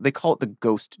call it the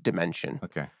ghost dimension.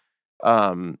 Okay.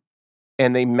 And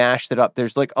they mashed it up.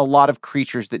 There's like a lot of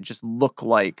creatures that just look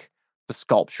like the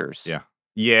sculptures. Yeah.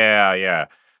 Yeah.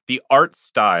 The art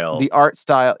style,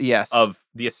 yes. Of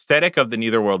the aesthetic of the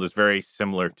Netherworld is very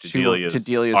similar to Delia's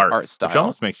art style. Which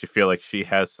almost makes you feel like she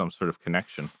has some sort of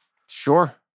connection.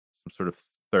 Sure. Some sort of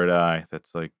third eye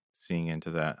that's like seeing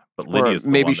into that. But Lydia's the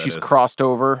maybe one she's crossed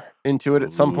over into it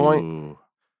at some point.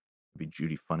 Maybe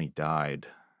Judy Funny died.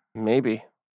 Maybe.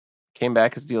 Came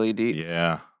back as Delia Dietz.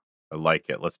 Yeah. I like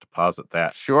it. Let's deposit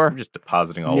that. Sure. I'm just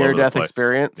depositing all over the place. Near-death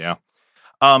experience. Yeah.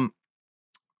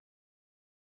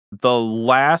 The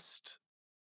last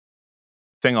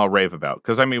thing I'll rave about,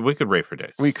 because I mean, we could rave for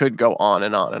days. We could go on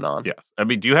and on and on. Yes. I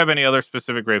mean, do you have any other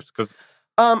specific raves? Because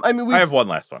I mean, I have one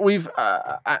last one.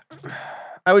 I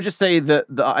would just say that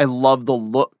I love the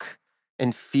look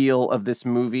and feel of this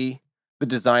movie, the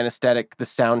design aesthetic, the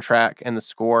soundtrack, and the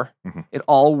score. Mm-hmm. It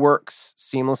all works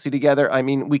seamlessly together. I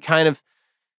mean, we kind of,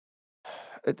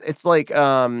 it's like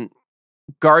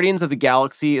Guardians of the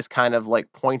Galaxy is kind of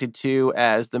like pointed to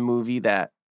as the movie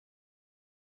that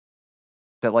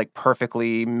like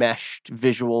perfectly meshed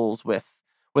visuals with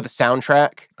a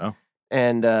soundtrack. Oh.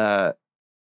 And I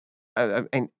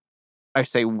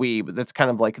say we, but that's kind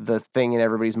of like the thing in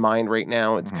everybody's mind right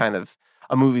now. It's kind of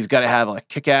a movie's got to have like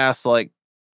kick-ass like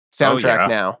soundtrack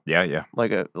now. Yeah.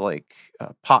 Like a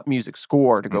pop music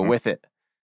score to go with it.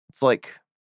 It's like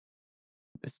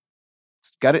it's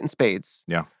got it in spades.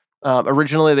 Yeah.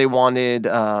 Originally they wanted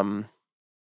to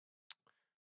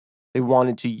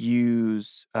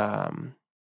use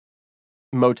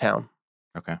Motown.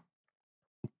 Okay.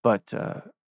 But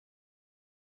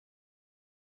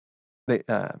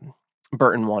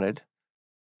Burton wanted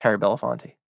Harry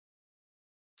Belafonte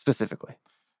specifically.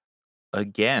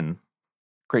 Again,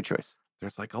 great choice.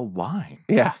 There's like a line.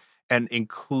 Yeah. And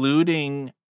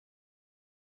including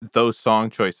those song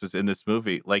choices in this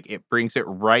movie, like it brings it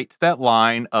right to that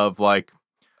line of like,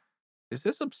 is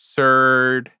this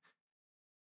absurd?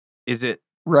 Is it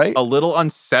right? a little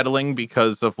unsettling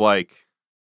because of like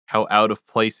how out of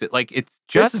place it. Like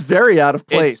it's very out of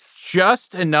place. It's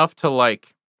just enough to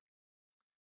like,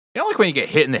 like when you get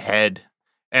hit in the head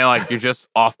and like you're just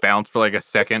off balance for like a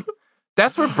second.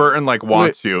 That's where Burton like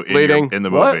wants you in the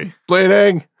movie. What?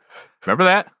 Bleeding. Remember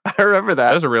that? I remember that.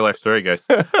 That was a real life story, guys.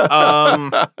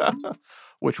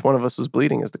 Which one of us was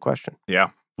bleeding is the question.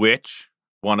 Yeah. Which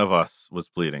one of us was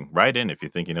bleeding? Write in if you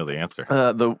think you know the answer.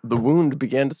 The wound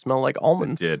began to smell like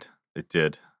almonds. It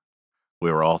did.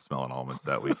 We were all smelling almonds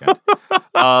that weekend.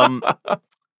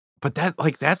 But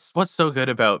that's what's so good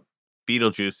about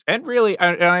Beetlejuice, and really,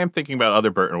 I am thinking about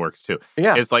other Burton works too.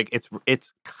 Yeah, it's like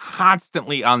it's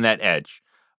constantly on that edge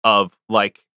of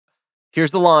like,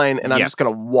 here's the line, and I'm just gonna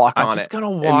walk on it.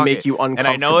 And make you uncomfortable. And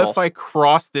I know if I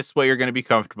cross this way, you're gonna be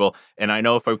comfortable, and I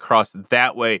know if I cross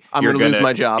that way, I'm gonna lose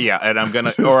my job. Yeah, and I'm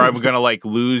gonna like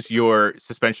lose your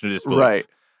suspension of disbelief. Right.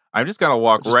 I'm just gonna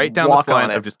walk right down this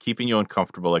line of just keeping you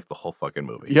uncomfortable, like the whole fucking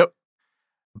movie. Yep.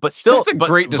 But still, that's a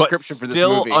great description for this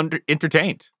movie. Still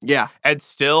entertained. Yeah, and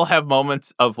still have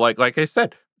moments of like I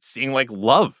said, seeing like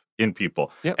love in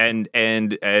people, yep. and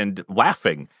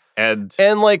laughing and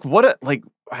like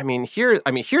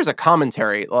here's a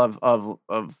commentary of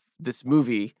this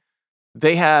movie.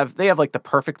 They have like the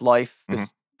perfect life,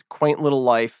 this quaint little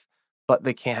life, but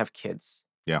they can't have kids.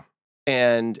 Yeah,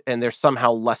 and they're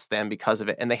somehow less than because of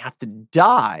it, and they have to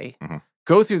die,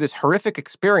 go through this horrific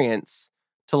experience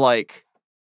to like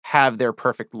have their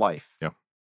perfect life. Yeah.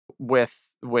 With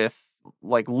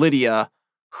like Lydia,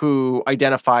 who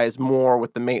identifies more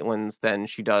with the Maitlands than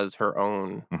she does her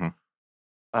own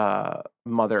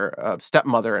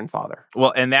stepmother and father.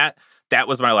 Well, and that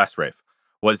was my last rave,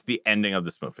 was the ending of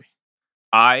this movie.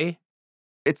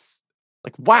 It's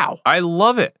like, wow. I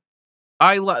love it.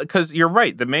 Because you're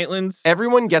right, the Maitlands,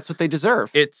 everyone gets what they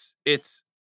deserve.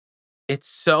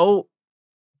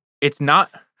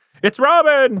 It's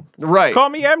Robin, right? Call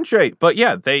me MJ. But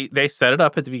yeah, they set it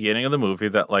up at the beginning of the movie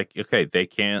that like, okay, they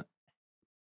can't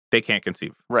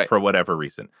conceive, right, for whatever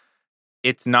reason.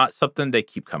 It's not something they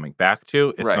keep coming back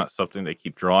to. It's not something they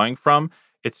keep drawing from.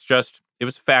 It's just, it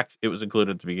was fact. It was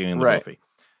included at the beginning of the movie.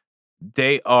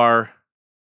 They are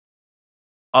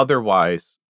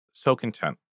otherwise so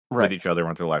content with each other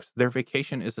in their lives. Their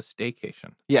vacation is a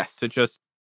staycation. Yes, to just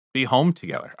be home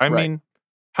together. I mean,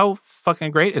 how fucking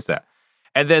great is that?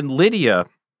 And then Lydia,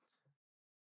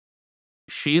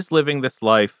 she's living this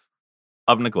life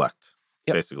of neglect,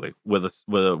 basically, with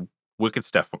a wicked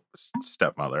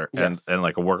stepmother and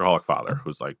like a workaholic father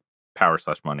who's like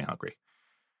power/money hungry.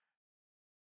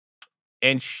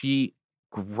 And she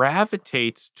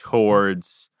gravitates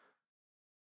towards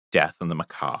death and the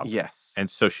macabre. Yes. And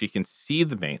so she can see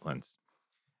the Maitlands.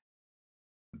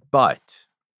 But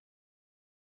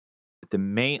the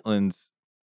Maitlands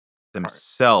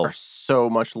themselves are so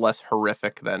much less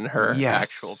horrific than her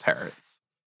actual parents.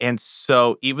 And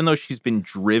so even though she's been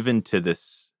driven to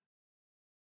this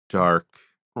dark,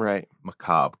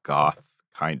 macabre, goth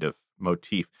kind of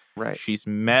motif, she's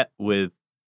met with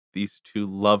these two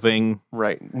loving,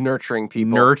 nurturing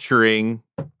people.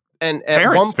 And at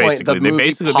parents, one point, basically. They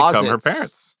basically become her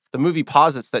parents. The movie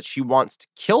posits that she wants to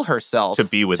kill herself to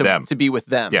be with them. To be with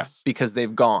them. Yes. Because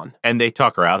they've gone. And they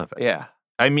talk her out of it. Yeah.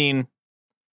 I mean,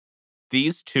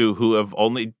 these two who have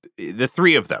the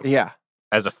three of them,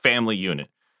 as a family unit,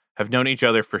 have known each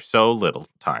other for so little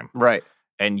time. Right.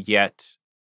 And yet,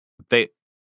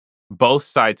 both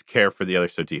sides care for the other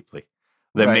so deeply.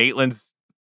 The Maitlands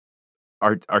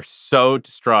are so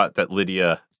distraught that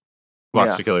Lydia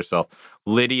wants to kill herself.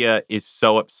 Lydia is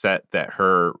so upset that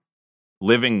her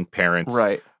living parents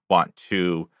want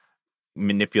to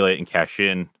manipulate and cash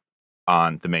in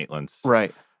on the Maitlands.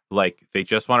 Right. Like, they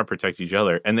just want to protect each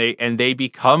other. And they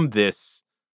become this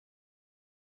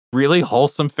really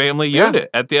wholesome family unit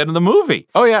at the end of the movie.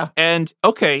 Oh, yeah. And,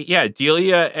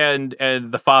 Delia and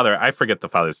the father, I forget the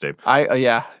father's name.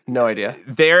 No idea.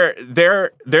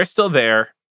 They're still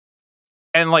there.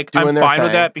 And, like, I'm fine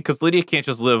with that because Lydia can't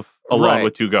just live alone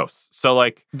with two ghosts. So,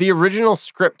 like, the original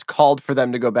script called for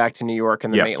them to go back to New York,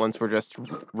 and the Maitlands were just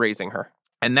raising her.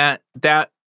 And that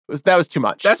was too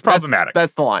much. That's problematic.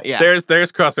 That's the line. Yeah.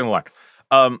 There's crossing the line.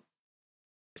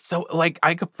 So, like,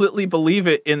 I completely believe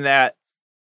it in that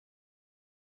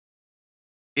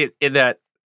the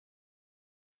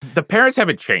parents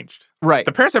haven't changed. Right.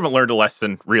 The parents haven't learned a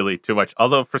lesson really too much.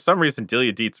 Although for some reason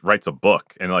Delia Dietz writes a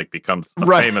book and like becomes a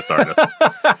famous artist.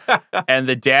 And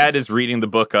the dad is reading the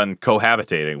book on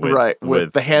cohabitating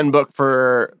with the handbook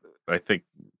for, I think,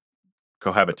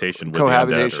 cohabitation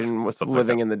with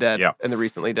living in the dead and the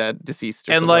recently dead, deceased,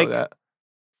 or and something like that.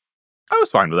 I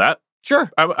was fine with that.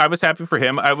 Sure. I was happy for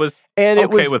him. I was and okay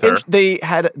it was with her. They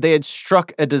had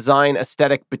struck a design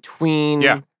aesthetic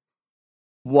between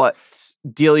what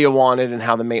Delia wanted and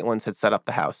how the Maitlands had set up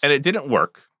the house. And it didn't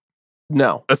work.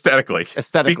 No. Aesthetically.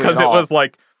 Because it was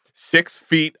like 6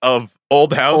 feet of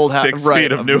old house, 6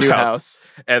 feet of new house.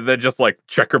 And then just like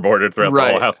checkerboarded throughout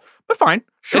the whole house. But fine.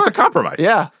 Sure. It's a compromise.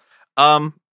 Yeah.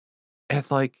 And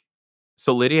like,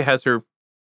 so Lydia has her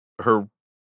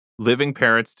living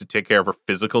parents to take care of her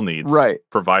physical needs. Right.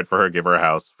 Provide for her, give her a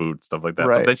house, food, stuff like that.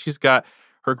 Right. But then she's got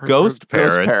her ghost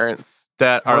parents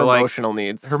that are like emotional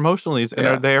needs. Her emotional needs, and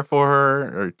are there for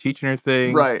her, or teaching her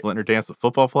things, letting her dance with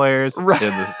football players in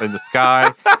the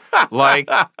sky. Like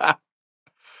to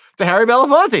Harry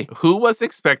Belafonte. Who was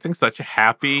expecting such a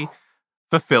happy,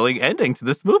 fulfilling ending to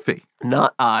this movie?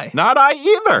 Not I. Not I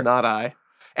either. Not I.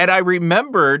 And I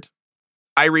remembered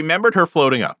her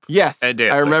floating up. Yes. And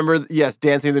dancing. I remember,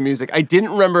 dancing to the music. I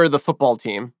didn't remember the football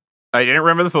team. I didn't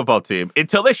remember the football team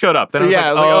until they showed up. Then I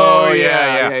was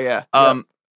yeah.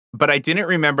 But I didn't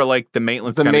remember like the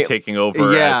Maitlands kind of taking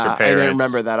over as her parents. I didn't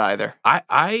remember that either.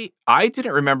 I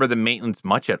didn't remember the Maitlands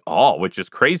much at all, which is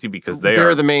crazy because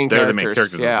they're the main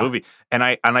characters of the movie. And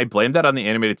I blame that on the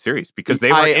animated series because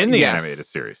they were in the animated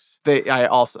series. I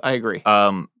agree.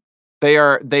 They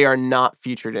are not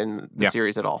featured in the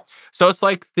series at all. So it's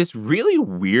like this really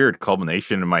weird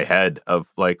culmination in my head of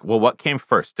like, well, what came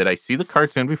first? Did I see the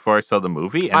cartoon before I saw the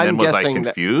movie? And then was I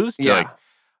confused?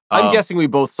 I'm guessing we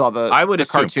both saw the I would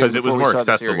assume cartoon because it was more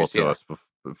accessible to us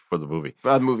for the movie.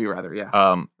 Movie rather,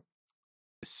 yeah.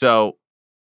 So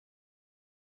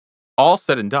all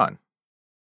said and done,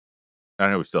 I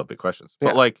know we still have big questions,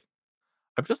 but like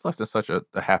I've just left in such a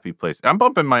happy place. I'm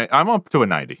up to a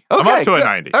 90. Okay, I'm up to a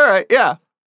 90. All right, yeah.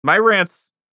 My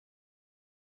rants,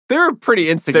 they're pretty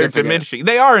insignificant. They're diminishing.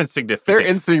 They are insignificant. They're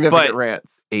insignificant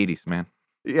rants. 80s, man.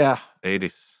 Yeah.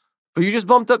 80s. But you just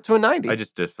bumped up to a 90. I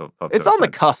just did bumped It's on the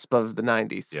cusp of the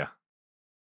 90s. Yeah.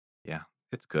 Yeah.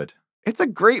 It's good. It's a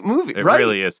great movie. It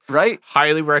really is. Right?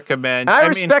 Highly recommend. I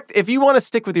respect, if you want to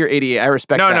stick with your 88, I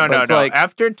respect that. No. Like,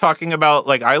 after talking about,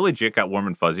 like, I legit got warm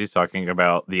and fuzzies talking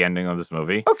about the ending of this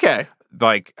movie. Okay.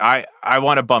 Like, I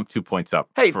want to bump 2 points up.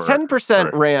 Hey,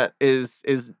 10% rant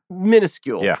is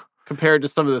minuscule. Yeah. Compared to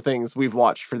some of the things we've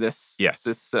watched for this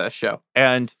show.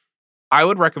 And I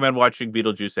would recommend watching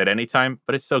Beetlejuice at any time,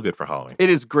 but it's so good for Halloween.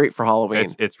 It is great for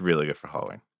Halloween. It's really good for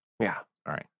Halloween. Yeah.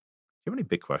 All right. Do you have any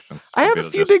big questions? I have a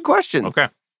few big questions.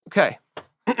 Okay.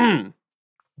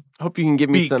 Hope you can give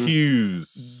me some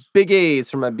Qs. Big A's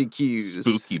for my big Qs.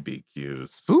 Spooky big Qs.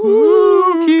 Spooky.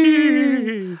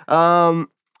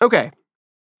 Okay.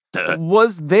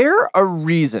 Was there a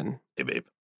reason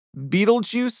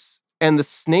Beetlejuice and the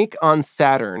snake on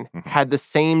Saturn had the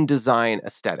same design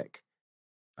aesthetic?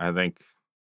 I think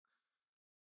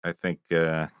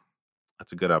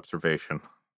that's a good observation.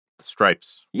 The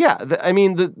stripes. Yeah,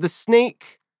 the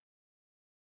snake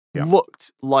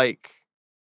looked like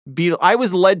Beetle. I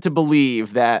was led to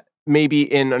believe that maybe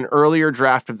in an earlier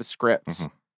draft of the script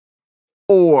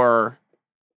or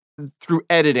through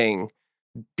editing,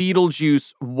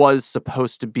 Beetlejuice was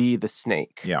supposed to be the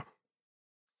snake. Yeah.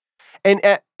 And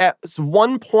at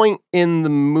one point in the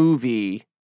movie,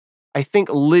 I think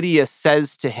Lydia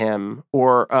says to him,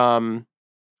 or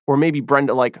maybe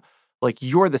Brenda, like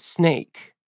you're the snake.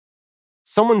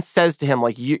 Someone says to him,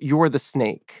 like, you're the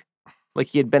snake. Like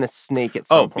he had been a snake at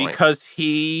some point. Oh, because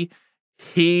he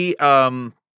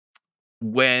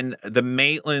when the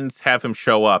Maitlands have him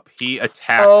show up, he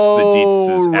attacks the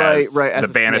Dietzes as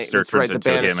the Bannister turns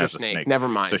into him as a snake. Never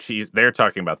mind. So they're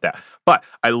talking about that. But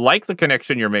I like the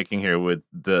connection you're making here with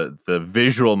the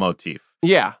visual motif.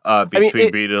 Yeah.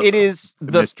 Between Beetle, it is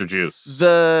Mr. Juice.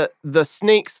 The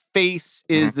snake's face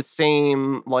is the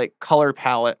same like color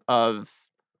palette of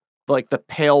like the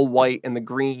pale white and the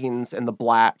greens and the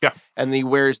black. Yeah. And he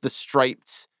wears the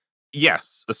striped.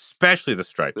 Yes, especially the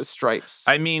stripes. The stripes.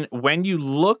 I mean, when you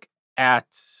look at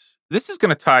this is going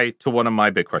to tie to one of my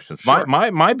big questions. Sure.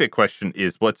 My big question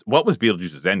is what was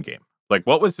Beetlejuice's endgame? Like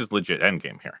what was his legit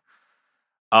endgame here?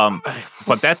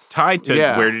 But that's tied to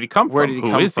where did he come from? Where did he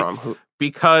come from? He?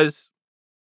 Because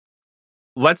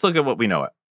let's look at what we know.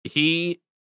 He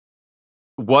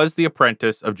was the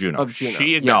apprentice of Juno.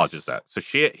 She acknowledges that. So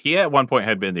he at one point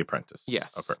had been the apprentice.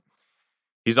 Yes. Okay.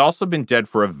 He's also been dead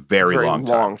for a very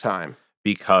long time.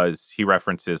 Because he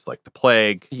references like the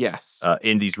plague. Yes.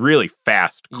 In these really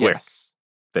fast, quick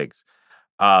things.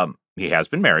 He has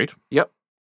been married. Yep.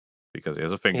 Because he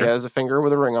has a finger. He has a finger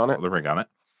with a ring on it. With a ring on it.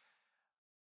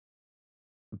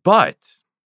 But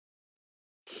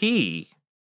he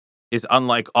is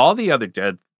unlike all the other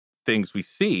dead things we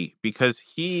see because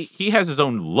he has his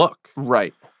own look.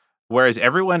 Right. whereas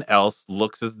everyone else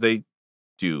looks as they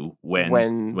do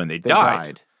when they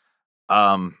died.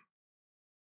 And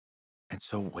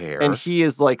so where? And he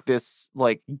is like this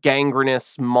like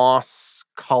gangrenous moss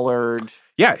colored.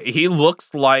 Yeah, he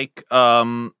looks like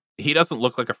he doesn't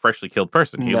look like a freshly killed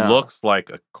person. He looks like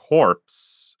a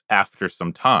corpse after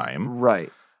some time.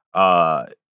 Right.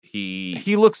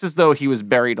 He looks as though he was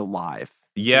buried alive.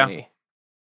 Yeah.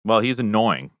 Well, he's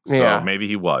annoying. So maybe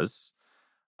he was.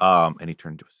 And he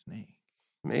turned into a snake.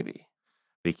 Maybe.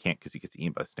 But he can't because he gets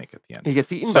eaten by a snake at the end. He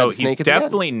gets eaten by the snake at the end. So he's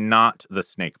definitely not the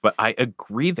snake, but I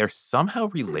agree they're somehow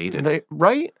related.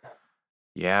 Right?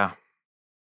 Yeah.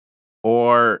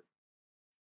 Or,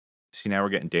 see, now we're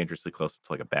getting dangerously close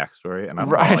to like a backstory, and I'm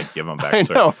not going to give him a backstory.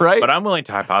 I know, right? But I'm willing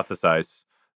to hypothesize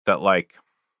that, like,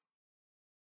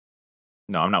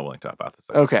 no, I'm not willing to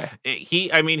hypothesize. Okay. He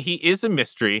is a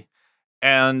mystery.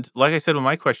 And like I said with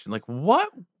my question, like, what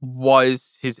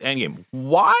was his endgame?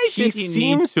 Why did he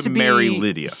need to marry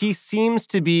Lydia? He seems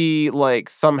to be, like,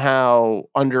 somehow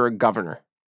under a governor.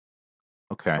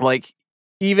 Okay. Like,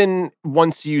 even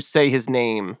once you say his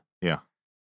name,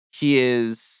 he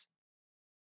is,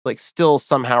 like, still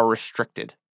somehow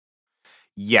restricted.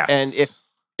 Yes. And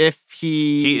if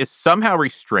he is somehow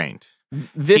restrained,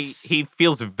 he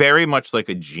feels very much like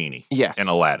a genie in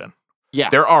Aladdin. Yeah.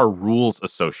 There are rules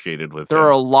associated with There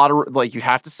are a lot of, like, you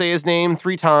have to say his name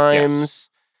 3 times.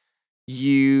 Yes.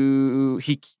 You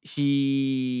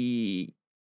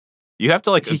have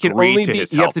to, like, agree to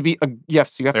his help. You have to be,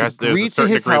 yes, you have to agree to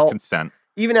his help. Consent.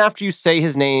 Even after you say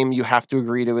his name, you have to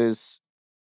agree to his,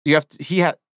 you have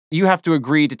to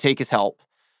agree to take his help.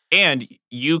 And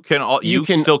you can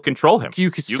still control him.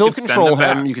 You can still control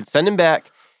him. You can send him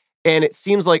back. And it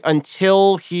seems like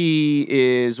until he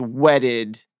is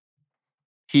wedded,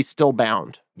 he's still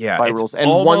bound by rules. And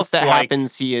once that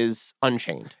happens, he is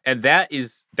unchained. And that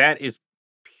is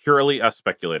purely us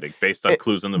speculating based on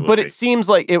clues in the movie. But it seems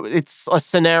like it's a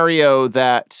scenario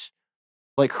that,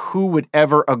 like, who would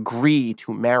ever agree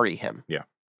to marry him? Yeah.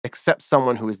 Except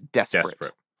someone who is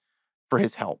desperate for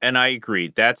his help. And I agree.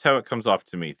 That's how it comes off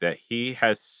to me, that he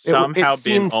has somehow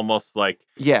been almost like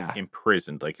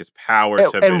imprisoned, like his powers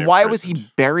have been imprisoned. And why was he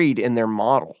buried in their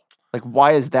model? Like,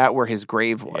 why is that where his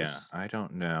grave was? Yeah, I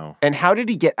don't know. And how did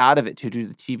he get out of it to do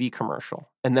the TV commercial?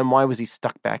 And then why was he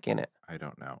stuck back in it? I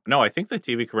don't know. No, I think the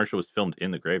TV commercial was filmed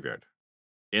in the graveyard.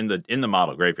 In the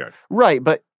model graveyard. Right,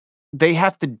 but they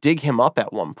have to dig him up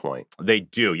at one point. They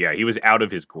do, yeah. He was out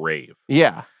of his grave.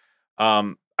 Yeah.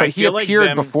 But he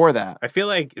appeared before that. I feel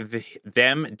like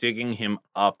them digging him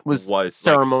up was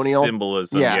ceremonial, like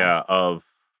symbolism, of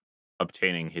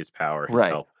obtaining his power, his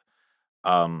help.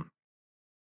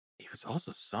 He was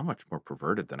also so much more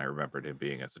perverted than I remembered him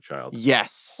being as a child.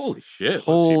 Yes. Holy shit,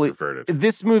 was he perverted.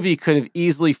 This movie could have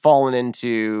easily fallen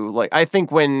into, like, I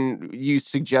think when you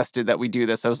suggested that we do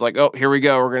this, I was like, oh, here we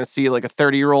go. We're going to see, like, a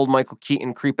 30-year-old Michael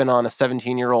Keaton creeping on a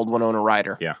 17-year-old Winona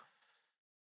Ryder. Yeah.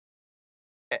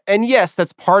 And yes,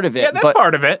 that's part of it. Yeah, that's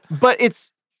part of it. But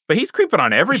he's creeping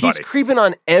on everybody. He's creeping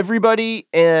on everybody,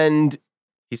 and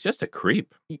he's just a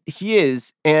creep. He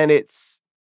is, and it's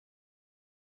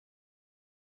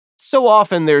so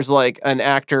often there's like an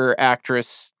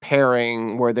actor-actress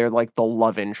pairing where they're like the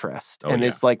love interest, and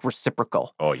it's like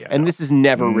reciprocal. Oh yeah. And this is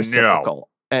never reciprocal.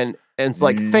 And it's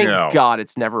like, thank God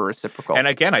it's never reciprocal. And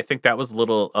again, I think that was a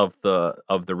little of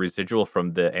the residual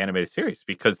from the animated series,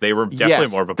 because they were definitely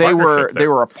more of a partnership. They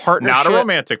were a partnership. Not a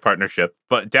romantic partnership,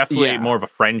 but definitely more of a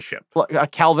friendship. Like a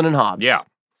Calvin and Hobbes. Yeah.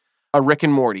 A Rick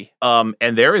and Morty. And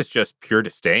there is just pure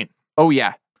disdain. Oh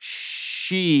yeah.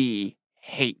 She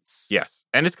hates. Yes.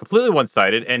 And it's completely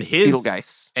one-sided, and his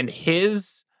Betelgeuse. And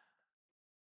his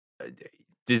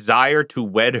desire to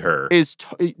wed her is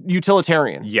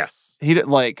utilitarian. Yes. He didn't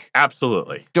like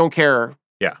absolutely don't care.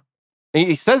 Yeah. And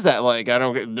he says that like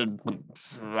I'm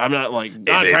not like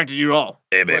not attracted to you at all.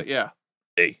 Hey, babe. But, yeah.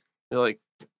 Hey. You're like,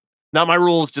 not my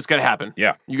rules, just gotta happen.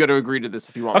 Yeah. You gotta agree to this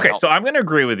if you want. Okay, so I'm gonna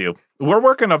agree with you. We're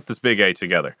working up this big A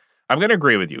together. I'm gonna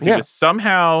agree with you. He was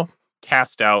somehow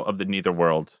cast out of the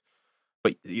Netherworld,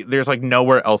 but there's like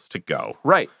nowhere else to go.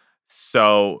 Right.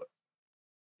 So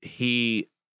his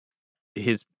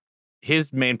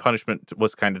main punishment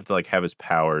was kind of to like have his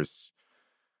powers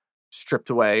stripped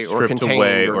away or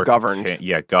contained or governed.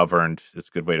 Governed is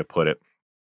a good way to put it.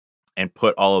 And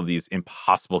put all of these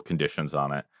impossible conditions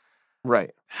on it.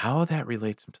 Right. How that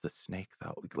relates him to the snake,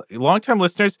 though. Long-time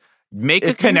listeners, make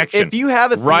a connection. If you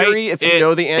have a theory, if you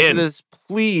know the answer to this,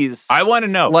 please. I want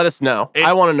to know. Let us know.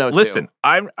 I want to know, listen,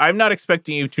 too. I'm not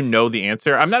expecting you to know the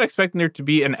answer. I'm not expecting there to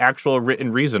be an actual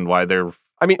written reason why they're...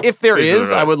 I mean, if there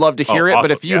is, I would love to hear it. Awesome.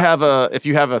 But if you have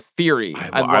a theory,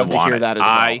 I'd love to hear that as well.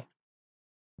 I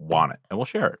want it, and we'll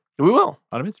share it. We will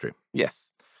on a midstream.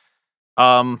 Yes.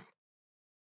 Oh,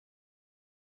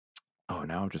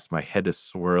 now my head is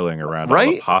swirling around all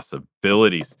the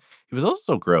possibilities. He was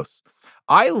also so gross.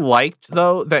 I liked,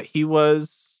 though, that he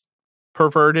was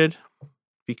perverted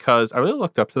because I really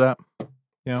looked up to that.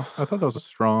 You know, I thought that was a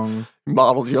strong...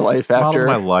 Modeled your life after... Modeled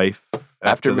my life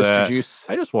after Mr. that. Juice.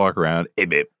 I just walk around, hey,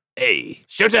 babe, hey,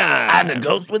 showtime! I'm the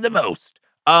ghost with the most.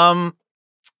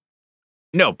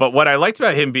 No, but what I liked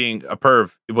about him being a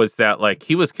perv was that, like,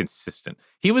 he was consistent.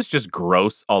 He was just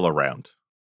gross all around.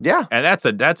 Yeah. And that's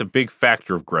a big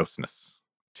factor of grossness,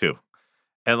 too.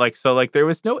 And, like, so, like, there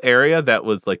was no area that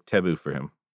was, like, taboo for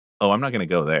him. Oh, I'm not going to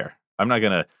go there. I'm not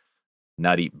going to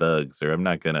not eat bugs, or I'm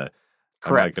not going to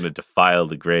defile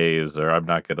the graves, or I'm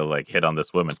not going to, like, hit on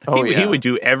this woman. He would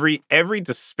do every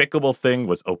despicable thing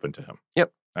was open to him.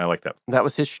 Yep. I like that. That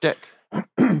was his shtick.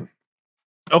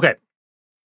 Okay.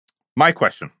 My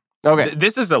question. Okay.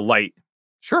 This is a light.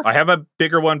 Sure. I have a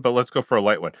bigger one, but let's go for a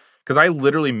light one. Because I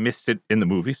literally missed it in the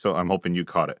movie, so I'm hoping you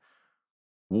caught it.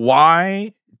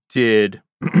 Why did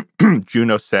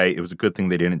Juno say it was a good thing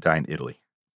they didn't die in Italy?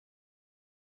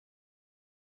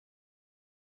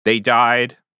 They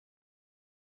died,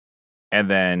 and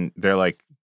then they're, like,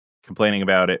 complaining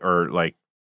about it, or, like,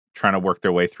 trying to work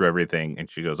their way through everything,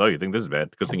 and she goes, oh, you think this is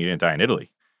bad? Good thing you didn't die in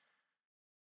Italy.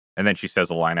 And then she says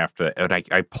a line after that, and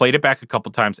I played it back a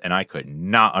couple times, and I could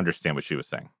not understand what she was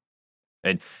saying.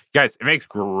 And, guys, it makes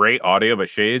great audio, but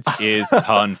Shades is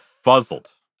confuzzled.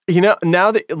 You know,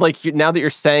 now that you're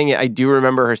saying it, I do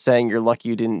remember her saying, "You're lucky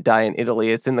you didn't die in Italy."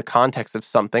 It's in the context of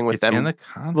something with them.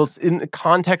 Well, it's in the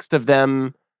context of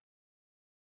them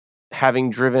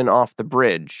having driven off the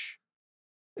bridge.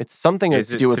 It's something to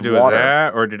do with water. With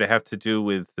that, or did it have to do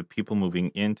with the people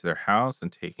moving into their house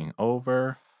and taking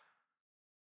over?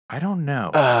 I don't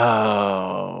know.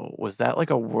 Oh, was that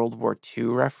like a World War II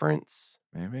reference?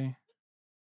 Maybe.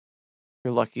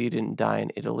 You're lucky you didn't die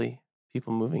in Italy.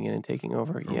 People moving in and taking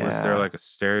over. Or was there like a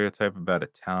stereotype about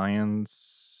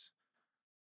Italians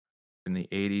in the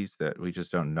 80s that we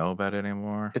just don't know about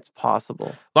anymore? It's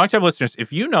possible. Longtime listeners,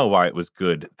 if you know why it was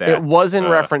good, that it was in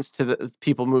reference to the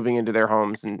people moving into their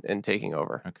homes and taking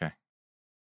over. Okay.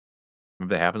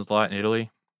 That happens a lot in Italy.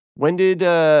 When did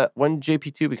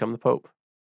JP2 become the Pope?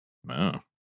 Oh.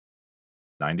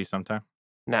 90 sometime?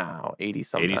 No, 80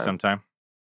 sometime. 80 sometime?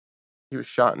 He was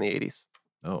shot in the 80s.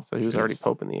 Oh, so he was already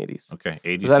Pope in the 80s. Okay,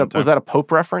 80s. Was that a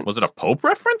Pope reference? Was it a Pope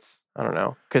reference? I don't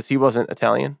know, because he wasn't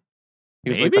Italian. He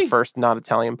was like the first not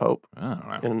Italian Pope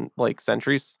in like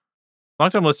centuries.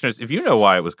 Longtime listeners, if you know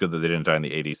why it was good that they didn't die in the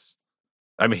 80s,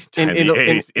 I mean, in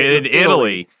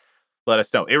Italy, let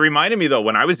us know. It reminded me though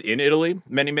when I was in Italy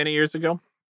many, many years ago.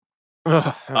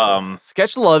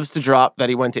 Sketch loves to drop that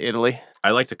he went to Italy.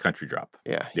 I like to country drop.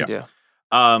 Yeah, you do.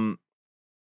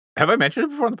 Have I mentioned it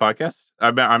before on the podcast?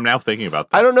 I'm now thinking about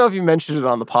that. I don't know if you mentioned it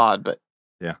on the pod, but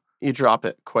yeah, you drop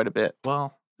it quite a bit.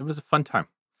 Well, it was a fun time.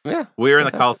 Yeah. We were in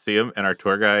the Coliseum, and our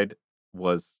tour guide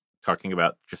was talking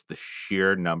about just the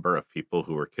sheer number of people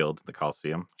who were killed in the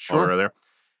Coliseum while we were there.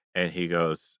 And he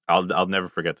goes, I'll never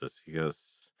forget this. He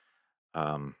goes,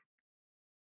 and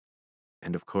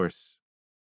of course,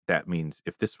 that means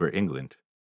if this were England,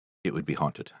 it would be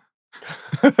haunted.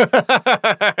 And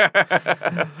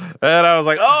I was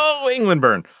like, oh, England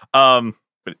burn. But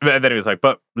then he was like,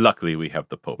 but luckily we have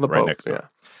the Pope next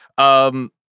door. Yeah.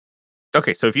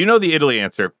 Okay, so if you know the Italy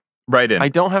answer, write in. I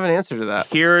don't have an answer to that.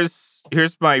 Here's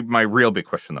my real big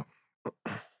question though.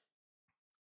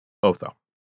 Otho.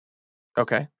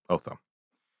 Okay. Otho.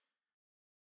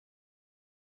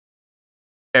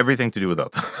 Everything to do with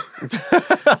Otho.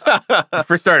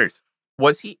 For starters,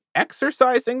 was he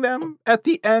exorcising them at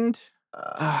the end?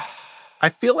 I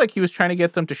feel like he was trying to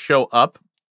get them to show up,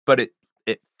 but it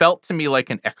felt to me like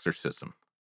an exorcism.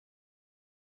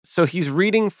 So he's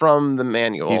reading from the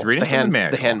manual. He's reading from the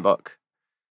manual. The handbook.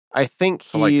 I think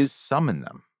he's like summon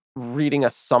them. Reading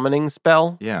a summoning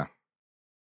spell. Yeah.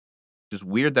 Just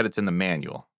weird that it's in the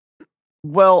manual.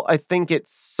 Well, I think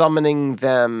it's summoning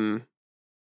them.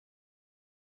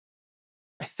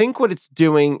 I think what it's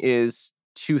doing is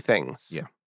two things. Yeah.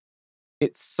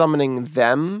 It's summoning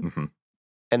them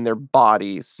and their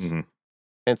bodies. Mm-hmm.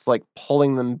 It's like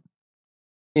pulling them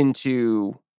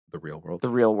into the real world. The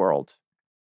real world.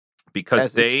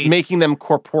 Because it's making them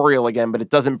corporeal again, but it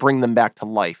doesn't bring them back to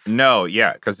life. No,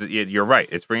 yeah, because you're right.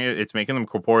 It's making them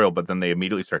corporeal, but then they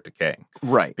immediately start decaying.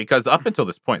 Right. Because up until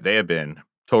this point, they have been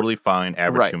totally fine,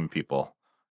 average human people.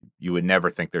 You would never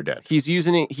think they're dead. He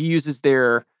uses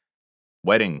their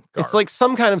wedding garb. It's like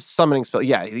some kind of summoning spell.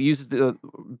 Yeah, he uses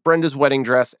Brenda's wedding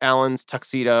dress, Alan's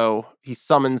tuxedo. He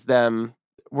summons them.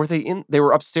 were they in? They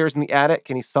were upstairs in the attic,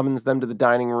 and he summons them to the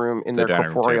dining room in their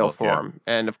corporeal form.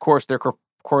 Yeah. And of course, their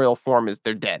corporeal form is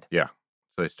they're dead. Yeah.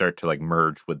 So they start to like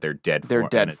merge with their dead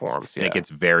forms. Yeah. And it gets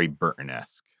very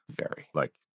Burton-esque. Very.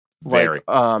 Very.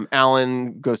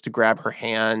 Alan goes to grab her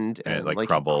hand and it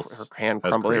crumbles. Her hand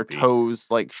crumbles. Her toes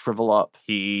shrivel up.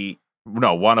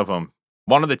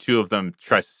 One of the two of them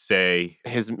tries to say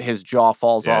his jaw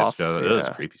falls off. It was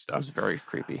creepy stuff. It was very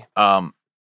creepy. And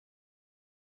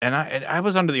I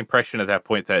was under the impression at that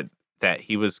point that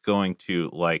he was going to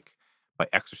by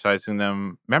exercising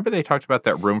them. Remember they talked about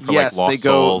that room for lost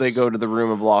souls? They go to the room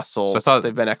of lost souls. So I thought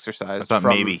they've been exorcised. I thought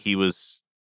maybe he was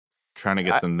trying to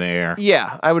get them there.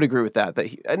 Yeah, I would agree with that. That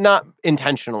he, not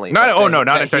intentionally. Not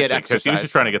intentionally, because he was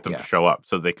just trying to get them to show up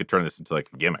so they could turn this into a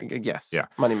gimmick. Yes. Yeah.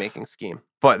 Money-making scheme.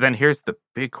 But then here's the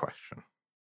big question: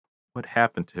 what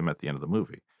happened to him at the end of the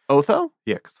movie? Otho?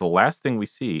 Yeah, because the last thing we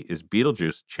see is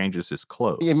Beetlejuice changes his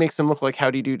clothes. It makes him look like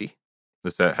Howdy Doody.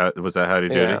 Was that Howdy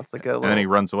Doody? Yeah, it's and then he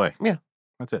runs away. Yeah,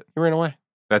 that's it. He ran away.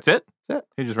 That's it. That's it.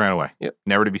 He just ran away. Yep.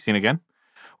 Never to be seen again.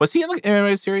 Was he in the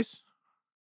animated series?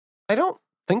 I don't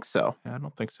think so. Yeah, I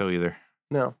don't think so either.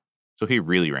 No. So he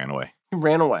really ran away. He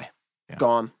ran away. Yeah.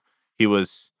 Gone. He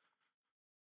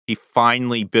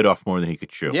finally bit off more than he could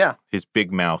chew. Yeah. His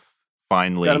big mouth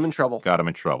finally got him in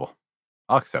trouble.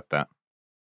 I'll accept that.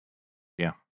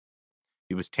 Yeah.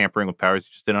 He was tampering with powers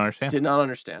he just didn't understand. Did not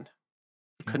understand.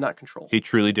 Could not control. He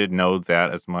truly did know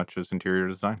that as much as interior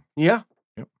design. Yeah.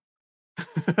 Yep.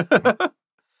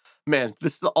 Man,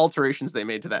 this is the alterations they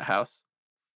made to that house.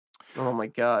 Oh my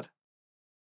God.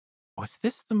 Was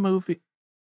this the movie?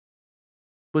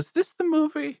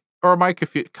 Or am I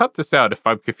confused? Cut this out if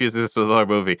I'm confusing this with another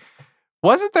movie.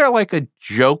 Wasn't there a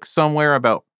joke somewhere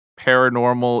about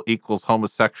paranormal equals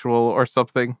homosexual or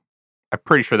something? I'm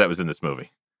pretty sure that was in this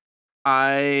movie.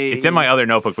 It's in my other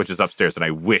notebook, which is upstairs, and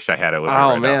I wish I had it with me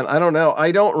right man, now. I don't know.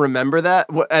 I don't remember that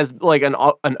as an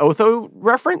Otho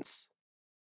reference.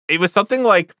 It was something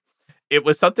like,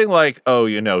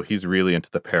 oh, he's really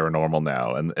into the paranormal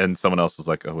now, and someone else was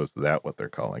like, oh, is that what they're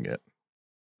calling it?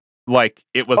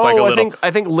 It was a little.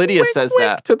 I think Lydia says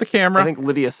that to the camera. I think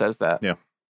Lydia says that. Yeah.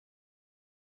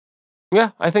 Yeah,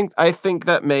 I think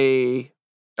that may.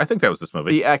 I think that was this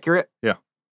movie. Be accurate. Yeah.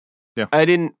 Yeah. I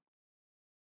didn't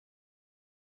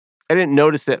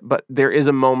notice it, but there is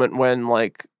a moment when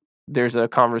there's a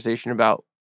conversation about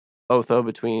Otho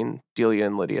between Delia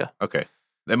and Lydia. Okay.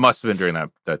 It must have been during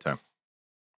that time.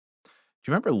 Do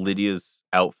you remember Lydia's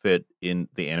outfit in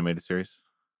the animated series?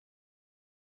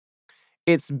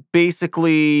 It's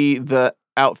basically the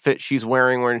outfit she's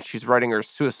wearing when she's writing her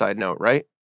suicide note, right?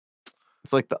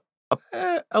 It's like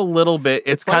a little bit.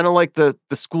 It's kind of like the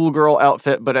schoolgirl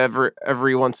outfit, but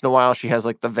every once in a while she has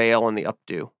the veil and the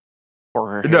updo. Or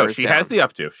her hair she has the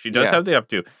updo. She does have the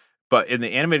updo. But in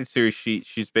the animated series,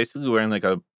 she's basically wearing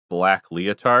a black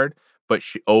leotard, but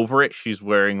over it she's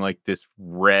wearing this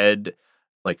red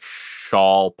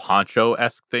shawl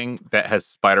poncho-esque thing that has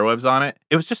spider webs on it.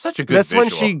 It was just such a good visual. When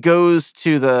she goes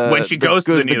to the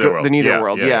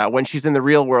Netherworld. Yeah. When she's in the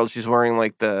real world, she's wearing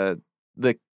the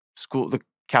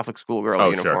Catholic schoolgirl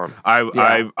uniform.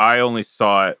 Sure. I only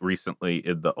saw it recently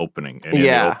in the opening. And in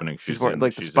the opening she's wearing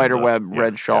the spider web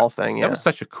red shawl thing. Yeah. That was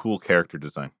such a cool character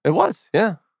design. It was,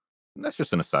 yeah. That's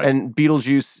just an aside. And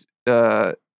Beetlejuice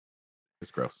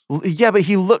it's gross. Yeah, but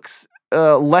he looks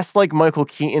less like Michael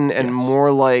Keaton and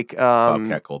more like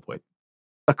Bobcat Goldthwait.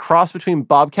 A cross between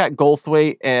Bobcat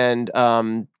Goldthwait and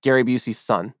Gary Busey's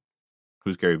son.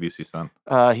 Who's Gary Busey's son?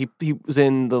 He was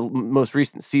in the most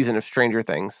recent season of Stranger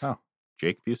Things. Oh,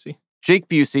 Jake Busey? Jake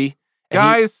Busey.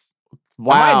 Guys,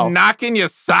 wow. Am I knocking your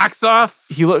socks off?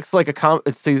 He looks like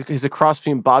he's a cross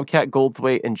between Bobcat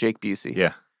Goldthwait and Jake Busey.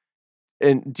 Yeah.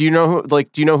 And do you know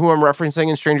who I'm referencing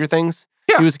in Stranger Things?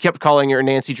 Yeah. He kept calling her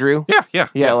Nancy Drew. Yeah.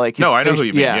 No, I know who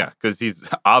you mean. Yeah, because he's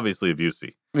obviously a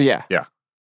Busey. Yeah.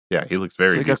 Yeah, he looks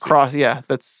very Busey. A cross. Yeah,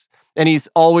 and he's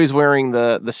always wearing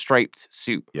the striped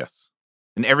suit. Yes,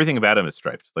 and everything about him is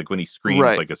striped. When he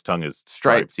screams, his tongue is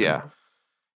striped. Yeah,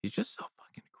 he's just so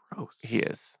fucking gross. He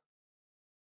is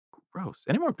gross.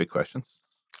 Any more big questions?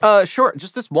 Sure.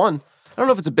 Just this one. I don't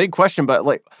know if it's a big question, but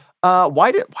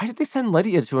why did they send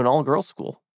Lydia to an all-girls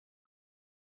school?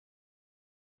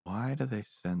 Why do they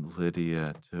send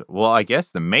Lydia to... Well, I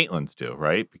guess the Maitlands do,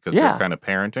 right? Because they're kind of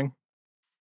parenting.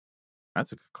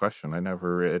 That's a good question. It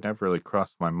never really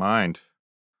crossed my mind.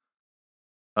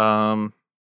 God,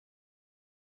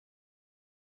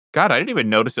 I didn't even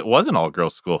notice it was an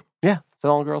all-girls school. Yeah, it's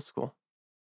an all-girls school.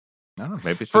 I don't know.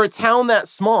 Maybe it's for just a town that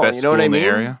small. Best you know what I mean? In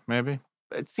the area, maybe.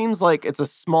 It seems like it's a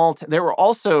small. There were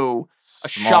also a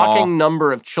shocking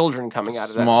number of children coming out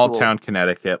of that school. Small town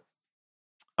Connecticut.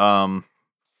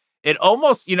 It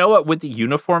almost, you know what, with the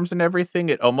uniforms and everything,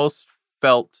 it almost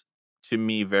felt to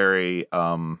me very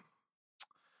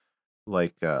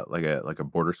like a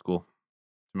border school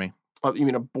to me. Oh, you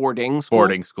mean a boarding school?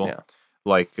 Boarding school. Yeah.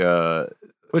 Like well,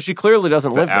 she clearly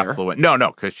doesn't live affluent. there.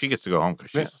 No, because she gets to go home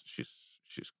because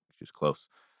she's close.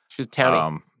 She's a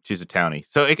townie. She's a townie.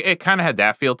 So it kind of had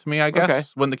that feel to me, I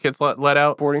guess, when the kids let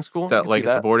out. Boarding school? That like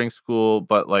it's a boarding school,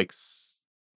 but like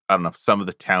I don't know, some of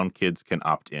the town kids can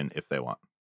opt in if they want.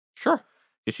 Sure.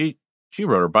 She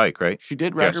rode her bike, right? She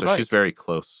did ride her bike. So she's very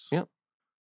close to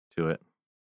it.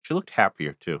 She looked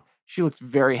happier too. She looked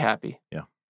very happy. Yeah.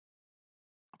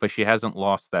 But she hasn't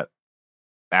lost that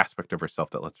aspect of herself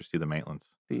that lets her see the Maitlands.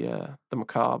 The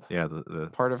macabre. Yeah, the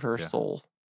part of her soul.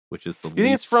 Which is the You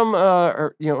think it's from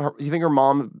you think her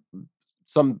mom,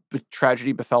 some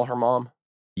tragedy befell her mom?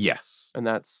 Yes. And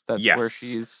that's where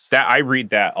she's... That I read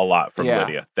that a lot from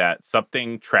Lydia, that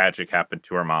something tragic happened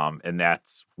to her mom, and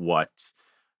that's what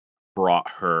brought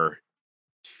her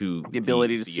to the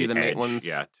ability to see the edge, Maitlands.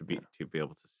 Yeah, to be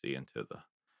able to see into the...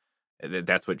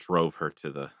 That's what drove her to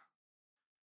the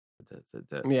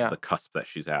cusp that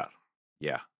she's at.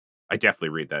 Yeah. I definitely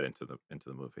read that into the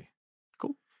movie.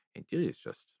 Cool. And Delia's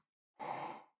just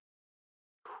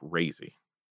crazy.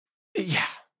 Yeah.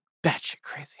 Batshit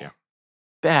crazy. Yeah.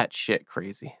 Batshit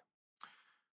crazy.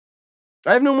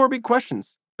 I have no more big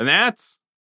questions. And that's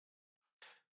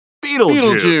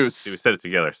Beetlejuice. See, we said it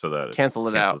together so that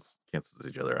cancels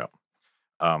each other out.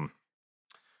 And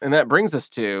that brings us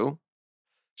to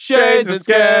Shades and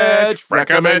Sketch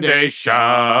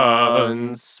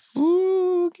recommendations.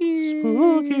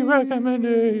 Spooky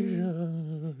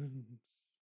recommendations.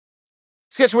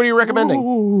 Sketch, what are you recommending?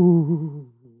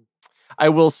 Ooh. I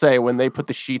will say, when they put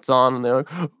the sheets on and they're like,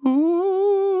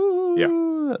 ooh, yeah,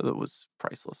 that was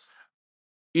priceless.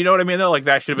 You know what I mean, though? Like,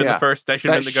 that should have been the first. That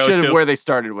should have been the go-to. Should have where they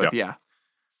started with, yeah.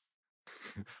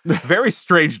 Very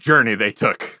strange journey they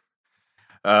took.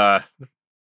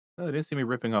 They didn't see me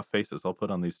ripping off faces. I'll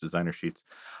put on these designer sheets.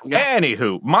 Yeah.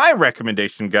 Anywho, my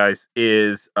recommendation, guys,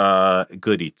 is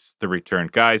Good Eats, The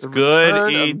Return. Guys,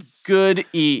 Good Eats. Good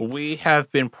Eats. We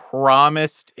have been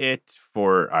promised it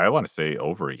for, I want to say,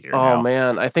 over a year now. Oh,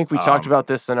 man. I think we talked about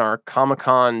this in our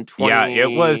Comic-Con 2017. Yeah,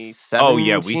 it was. Oh,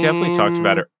 yeah. We definitely talked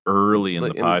about it early in the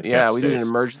podcast. Yeah, we did an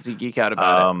emergency geek out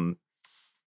about it.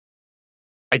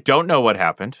 I don't know what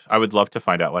happened. I would love to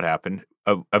find out what happened.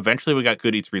 Eventually, we got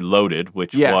Good Eats Reloaded,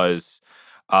 which was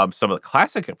some of the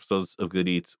classic episodes of Good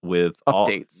Eats with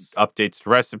updates to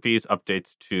recipes,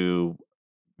 updates to,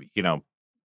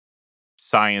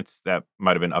 science that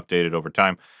might have been updated over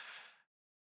time.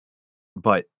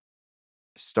 But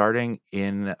starting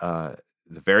in the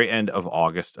very end of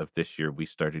August of this year, we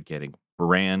started getting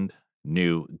brand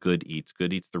new Good Eats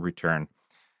The Return.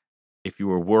 If you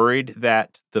were worried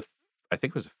that I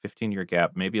think it was a 15-year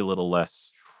gap, maybe a little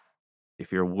less.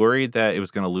 If you're worried that it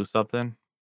was going to lose something,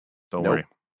 don't worry.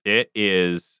 It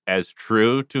is as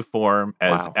true to form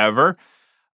as ever.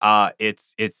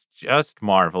 It's just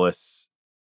marvelous.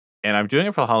 And I'm doing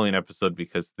it for the Halloween episode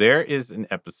because there is an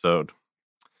episode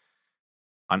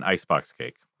on icebox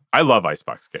cake. I love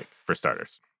icebox cake, for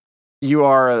starters. You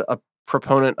are a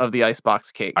proponent of the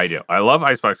icebox cake. I do. I love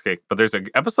icebox cake, but there's an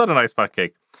episode on icebox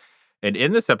cake. And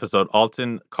in this episode,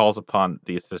 Alton calls upon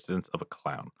the assistance of a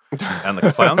clown. And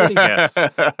the clown that he gets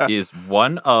is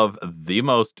one of the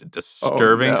most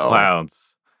disturbing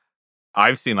clowns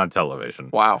I've seen on television.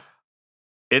 Wow.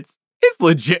 It's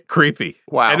legit creepy.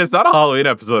 Wow. And it's not a Halloween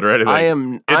episode or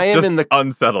anything. It's just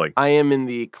unsettling. I am in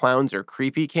the clowns are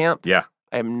creepy camp. Yeah.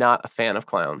 I am not a fan of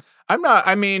clowns. I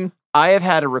have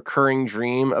had a recurring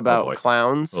dream about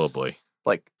clowns. Oh, boy.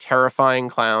 Like terrifying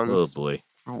clowns. Oh, boy.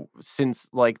 Since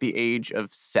like the age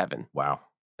of 7. Wow.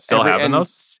 Still having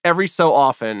those? Every so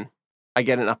often, I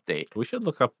get an update. We should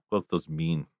look up what those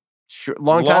mean. Sure.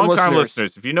 Long-time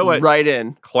listeners, if you know what write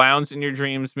in. Clowns in your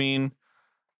dreams mean,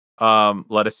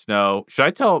 let us know.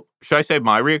 Should I say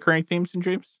my reoccurring themes in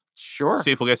dreams? Sure.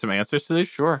 See if we'll get some answers to these?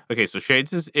 Sure. Okay, so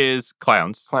Shades is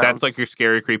clowns. That's like your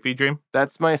scary, creepy dream?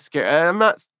 That's my scare. I'm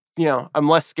not, I'm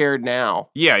less scared now.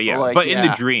 Yeah. But in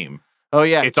the dream. Oh,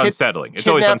 yeah. It's unsettling. It's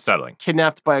always unsettling.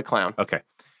 Kidnapped by a clown. Okay.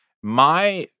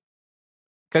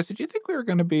 Guys, did you think we were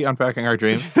going to be unpacking our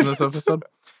dreams in this episode?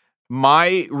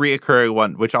 My reoccurring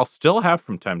one, which I'll still have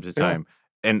from time to time,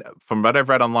 and from what I've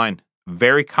read online,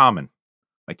 very common.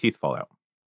 My teeth fall out.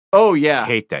 Oh, yeah. I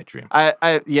hate that dream.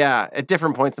 At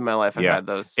different points in my life, I've had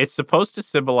those. It's supposed to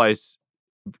symbolize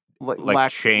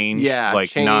like change, like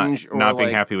change, not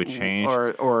being happy with change,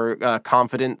 or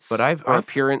confidence, but or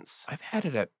appearance. I've had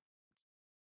it at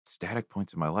static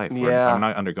points in my life where I'm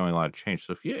not undergoing a lot of change.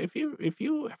 So if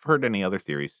you have heard any other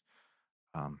theories,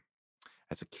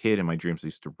 as a kid in my dreams, I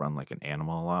used to run like an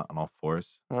animal a lot on all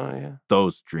fours. Oh yeah,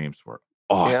 those dreams were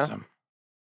awesome.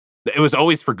 Yeah. It was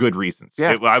always for good reasons.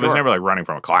 Yeah, I was never like running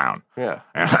from a clown. Yeah,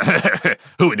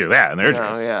 who would do that in their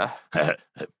dreams? Yeah,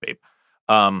 babe.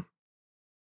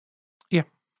 Yeah,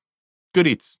 good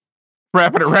eats.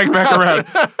 Wrapping it right back around.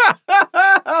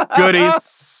 Good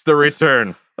Eats, the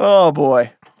return. Oh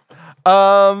boy.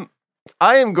 I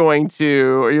am going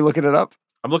to. Are you looking it up?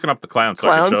 I'm looking up the clowns so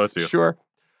I can show it to you. Sure.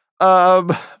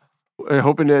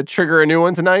 Hoping to trigger a new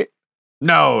one tonight.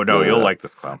 No, you'll like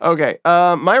this clown. Okay.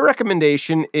 My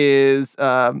recommendation is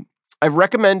I've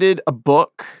recommended a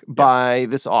book by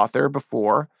this author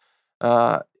before.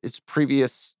 Its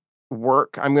previous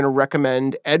work. I'm going to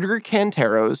recommend Edgar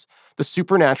Cantero's The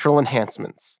Supernatural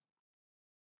Enhancements.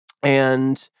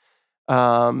 And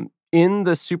in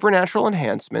The Supernatural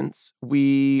Enhancements,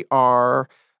 we are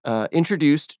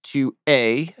introduced to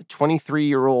a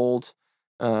 23-year-old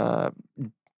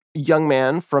young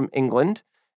man from England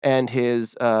and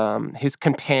his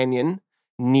companion,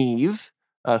 Neve,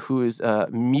 who is a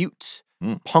mute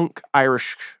punk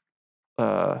Irish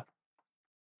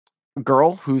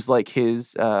girl who's like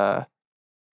his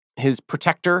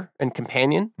protector and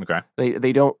companion. Okay.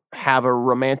 They don't have a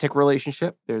romantic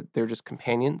relationship. They're just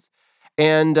companions.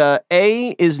 And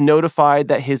A is notified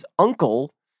that his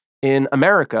uncle in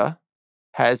America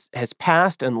has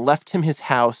passed and left him his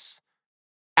house,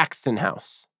 Axton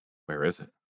House. Where is it?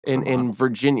 In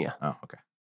Virginia. Oh, okay.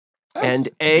 And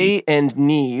A and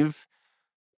Neve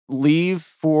leave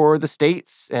for the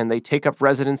States and they take up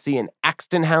residency in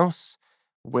Axton House,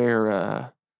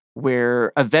 where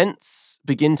events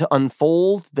begin to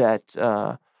unfold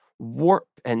that warp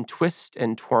and twist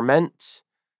and torment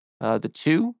the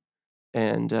two,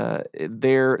 and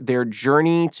their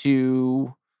journey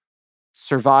to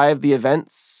survive the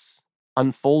events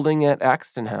unfolding at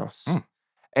Axton House.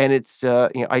 And it's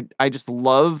I just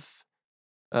love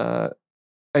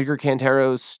Edgar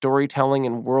Cantero's storytelling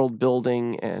and world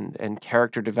building and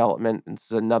character development.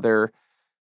 It's another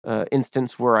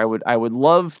instance where I would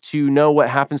love to know what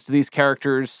happens to these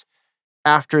characters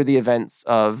after the events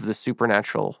of the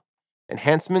supernatural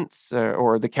enhancements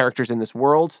or the characters in this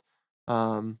world.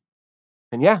 And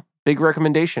yeah, big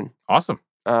recommendation. Awesome.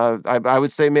 I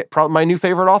would say probably my new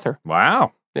favorite author.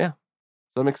 Wow. Yeah.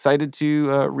 So I'm excited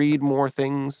to read more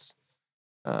things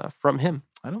from him.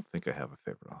 I don't think I have a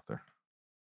favorite author.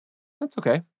 That's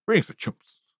okay. Readings for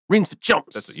chumps. Readings for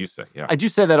chumps. That's what you say, yeah. I do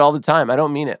say that all the time. I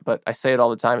don't mean it, but I say it all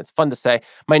the time. It's fun to say.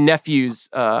 My nephews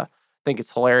think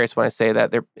it's hilarious when I say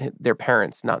that. Their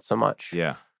parents, not so much.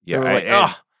 Yeah. They're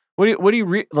like, what do you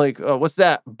read? Like, what's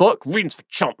that book? Readings for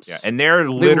chumps. Yeah, and their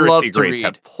literacy grades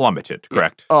have plummeted,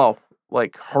 correct? Yeah. Oh,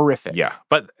 like horrific. Yeah,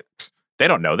 but they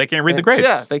don't know. They can't read the grades.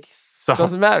 Yeah, so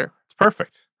doesn't matter. It's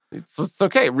perfect. It's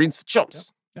okay. Readings for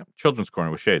chumps. Yeah. Children's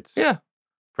Corner with shades. Yeah.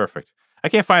 Perfect. I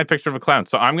can't find a picture of a clown,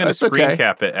 so I'm going to screen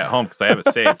cap it at home because I have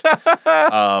it saved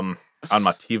on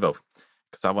my TiVo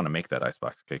because I want to make that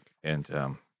icebox cake, and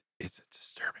it's a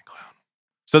disturbing clown.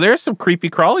 So there's some creepy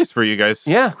crawlies for you guys.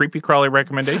 Yeah, creepy crawly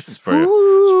recommendations for you.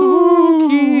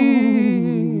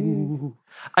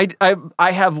 Spooky.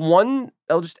 I have one.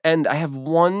 I'll just end. I have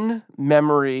one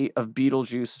memory of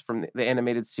Beetlejuice from the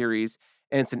animated series,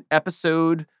 and it's an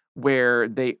episode where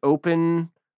they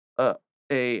open a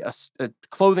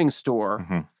clothing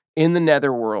store in the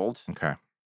Netherworld. Okay.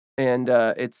 And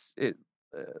it's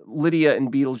Lydia and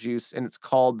Beetlejuice, and it's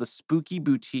called the Spooky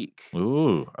Boutique.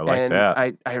 Ooh, I like and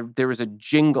that. There was a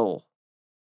jingle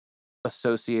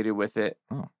associated with it.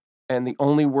 Oh. And the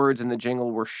only words in the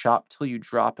jingle were "Shop till you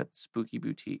drop at the Spooky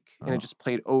Boutique." And it just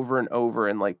played over and over,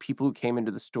 and like people who came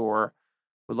into the store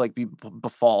would like be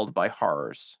befalled by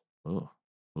horrors. Ooh.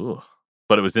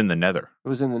 But it was in the Nether. It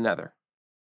was in the Nether.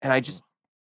 And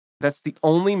that's the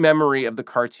only memory of the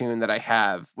cartoon that I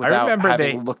have without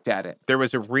having looked at it. There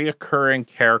was a reoccurring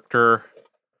character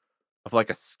of like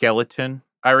a skeleton,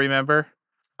 I remember.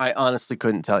 I honestly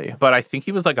couldn't tell you. But I think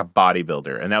he was like a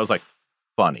bodybuilder, and that was like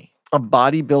funny. A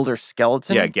bodybuilder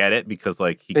skeleton? Yeah, get it? Because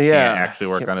like he can't actually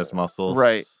work on his muscles.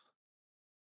 Right.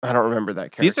 I don't remember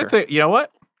that character. These are you know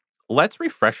what? Let's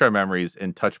refresh our memories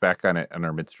and touch back on it on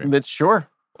our midstream. Sure.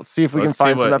 Let's see if we can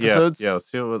find some episodes. Yeah, let's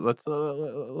see let's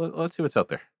see what's out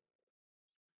there.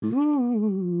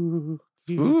 Ooh,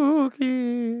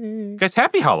 spooky. Guys,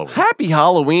 happy Halloween. Happy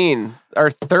Halloween. Our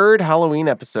third Halloween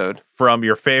episode. From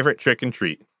your favorite trick and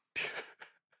treat.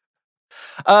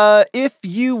 If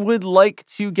you would like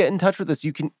to get in touch with us,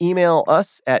 you can email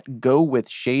us at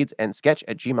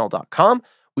gowithshadeandsketch@gmail.com.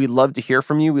 We'd love to hear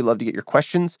from you. We'd love to get your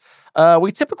questions.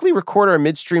 We typically record our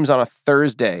midstreams on a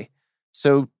Thursday,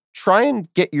 so try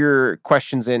and get your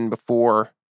questions in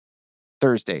before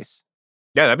Thursdays.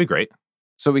 Yeah, that'd be great.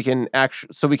 So we can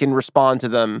respond to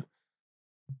them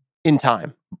in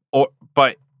time.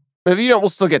 But if you don't, we'll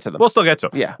still get to them. We'll still get to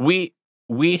them. Yeah. We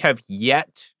have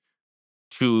yet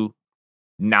to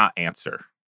not answer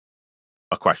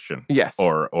a question. Yes.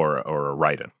 Or a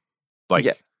write-in.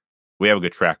 We have a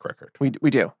good track record. We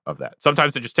do of that.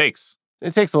 Sometimes it just takes.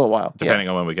 It takes a little while, depending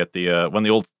on when we get the when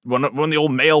the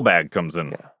old mailbag comes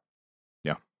in. Yeah.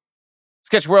 Yeah.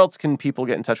 Sketch, where else can people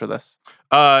get in touch with us?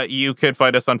 You could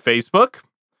find us on Facebook.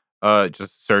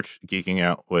 Just search Geeking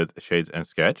Out with Shades and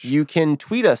Sketch. You can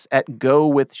tweet us at Go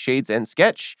with Shades and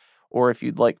Sketch, or if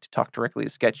you'd like to talk directly to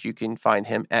Sketch, you can find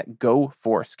him at Go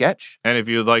for Sketch. And if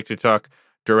you'd like to talk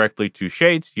directly to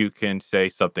Shades, you can say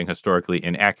something historically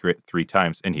inaccurate 3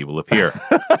 times, and he will appear.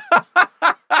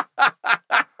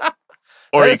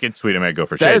 Or you can tweet him at Go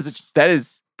for Shades. That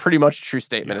is pretty much a true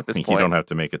statement at this point. You don't have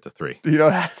to make it to 3. You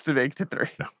don't have to make it to 3.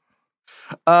 No.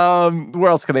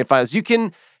 Where else can they find us? You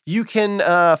can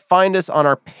find us on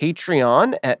our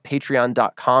Patreon at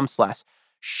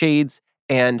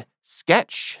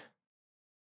patreon.com/shadesandsketch.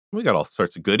 We got all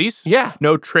sorts of goodies. Yeah.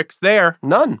 No tricks there.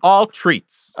 None. All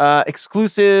treats.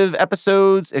 Exclusive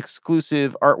episodes,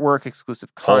 exclusive artwork,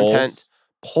 exclusive content,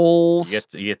 polls.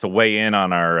 You get to weigh in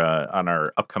on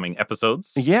our upcoming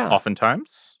episodes. Yeah.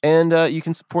 Oftentimes. And you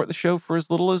can support the show for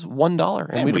as little as $1.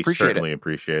 And we'd appreciate it. We certainly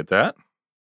appreciate that.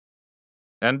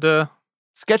 And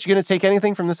Sketch, you going to take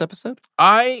anything from this episode?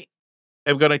 I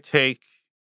am going to take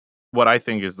what I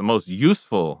think is the most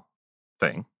useful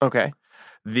thing. Okay.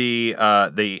 The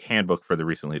handbook for the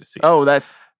recently deceased. Oh, that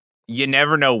you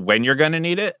never know when you're going to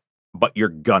need it, but you're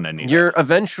going to need it. You're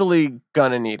eventually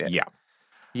going to need it. Yeah.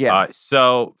 Yeah.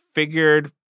 So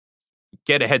figured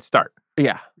get a head start.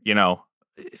 Yeah. You know,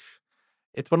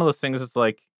 it's one of those things. It's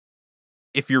like,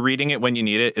 if you're reading it when you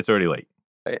need it, it's already late.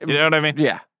 You know what I mean?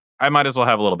 Yeah. I might as well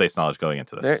have a little base knowledge going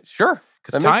into this. Sure.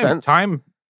 Because time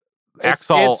acts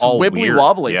all wibbly weird.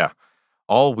 Wobbly. Yeah.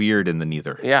 All weird in the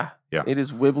neither. Yeah. Yeah. It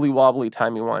is wibbly wobbly,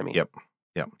 timey-wimey. Yep.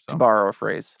 To borrow a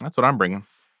phrase. That's what I'm bringing.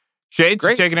 Shades,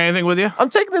 you taking anything with you? I'm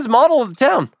taking this model of the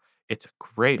town. It's a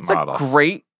great model. It's a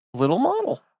great little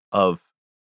model. Of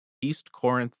East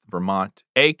Corinth, Vermont,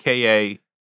 a.k.a.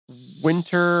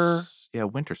 Winter... Yeah,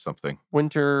 winter something.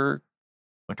 Winter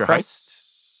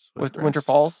Heights? Winter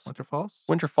Falls? Winter Falls?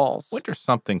 Winter Falls. Winter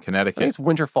something, Connecticut. I think it's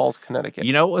Winter Falls, Connecticut.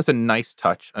 You know what was a nice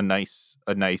touch, a nice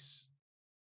eye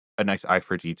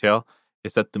for detail,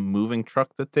 is that the moving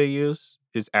truck that they use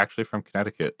is actually from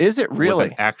Connecticut. Is it really?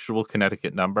 With an actual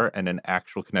Connecticut number and an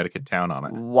actual Connecticut town on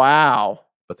it. Wow.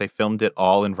 But they filmed it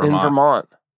all in Vermont.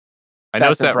 I That's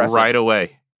noticed impressive. that right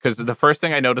away. Because the first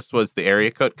thing I noticed was the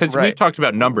area code. Because we've talked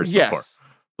about numbers before.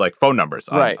 Like phone numbers.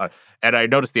 Right. And I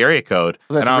noticed the area code.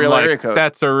 That's and a I'm real like, area code.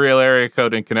 That's a real area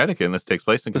code in Connecticut. And this takes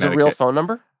place in Connecticut. Is it a real phone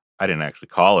number? I didn't actually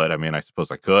call it. I mean, I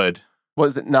suppose I could.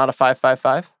 Was it not a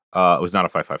 555? It was not a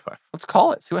 555. Let's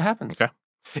call it. See what happens. Okay.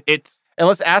 And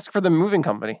let's ask for the moving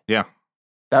company. Yeah.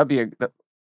 That would be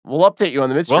we'll update you on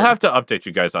the midstream. We'll have to update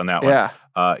you guys on that one. Yeah.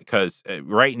 Because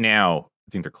right now,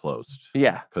 I think they're closed.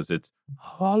 Yeah. Because it's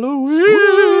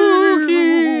Halloween.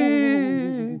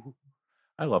 Spooky.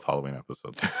 I love Halloween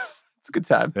episodes. It's a good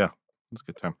time. Yeah. It's a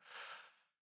good time.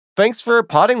 Thanks for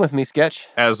potting with me, Sketch.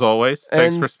 As always,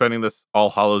 thanks for spending this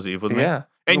All Hallows Eve with me. Yeah.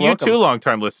 And you too,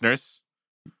 longtime listeners.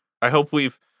 I hope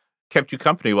we've kept you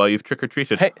company while you've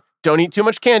trick-or-treated. Hey, don't eat too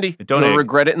much candy. You'll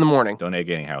regret it in the morning. Don't egg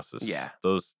any houses. Yeah.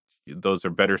 Those are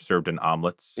better served in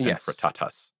omelets and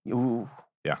frittatas. Ooh.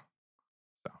 Yeah.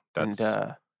 So that's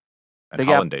and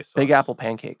hollandaise sauce. Big apple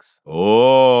pancakes.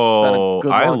 Oh,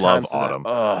 I love autumn.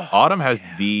 Oh, autumn has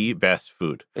the best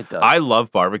food. It does. I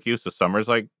love barbecue, so summer's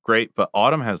like great, but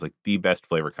autumn has like the best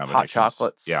flavor combinations. Hot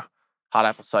chocolates. Yeah. Hot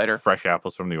apple cider. Fresh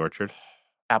apples from the orchard.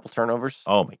 Apple turnovers.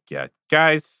 Oh my God.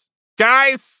 Guys.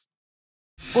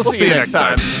 We'll see you next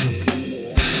time.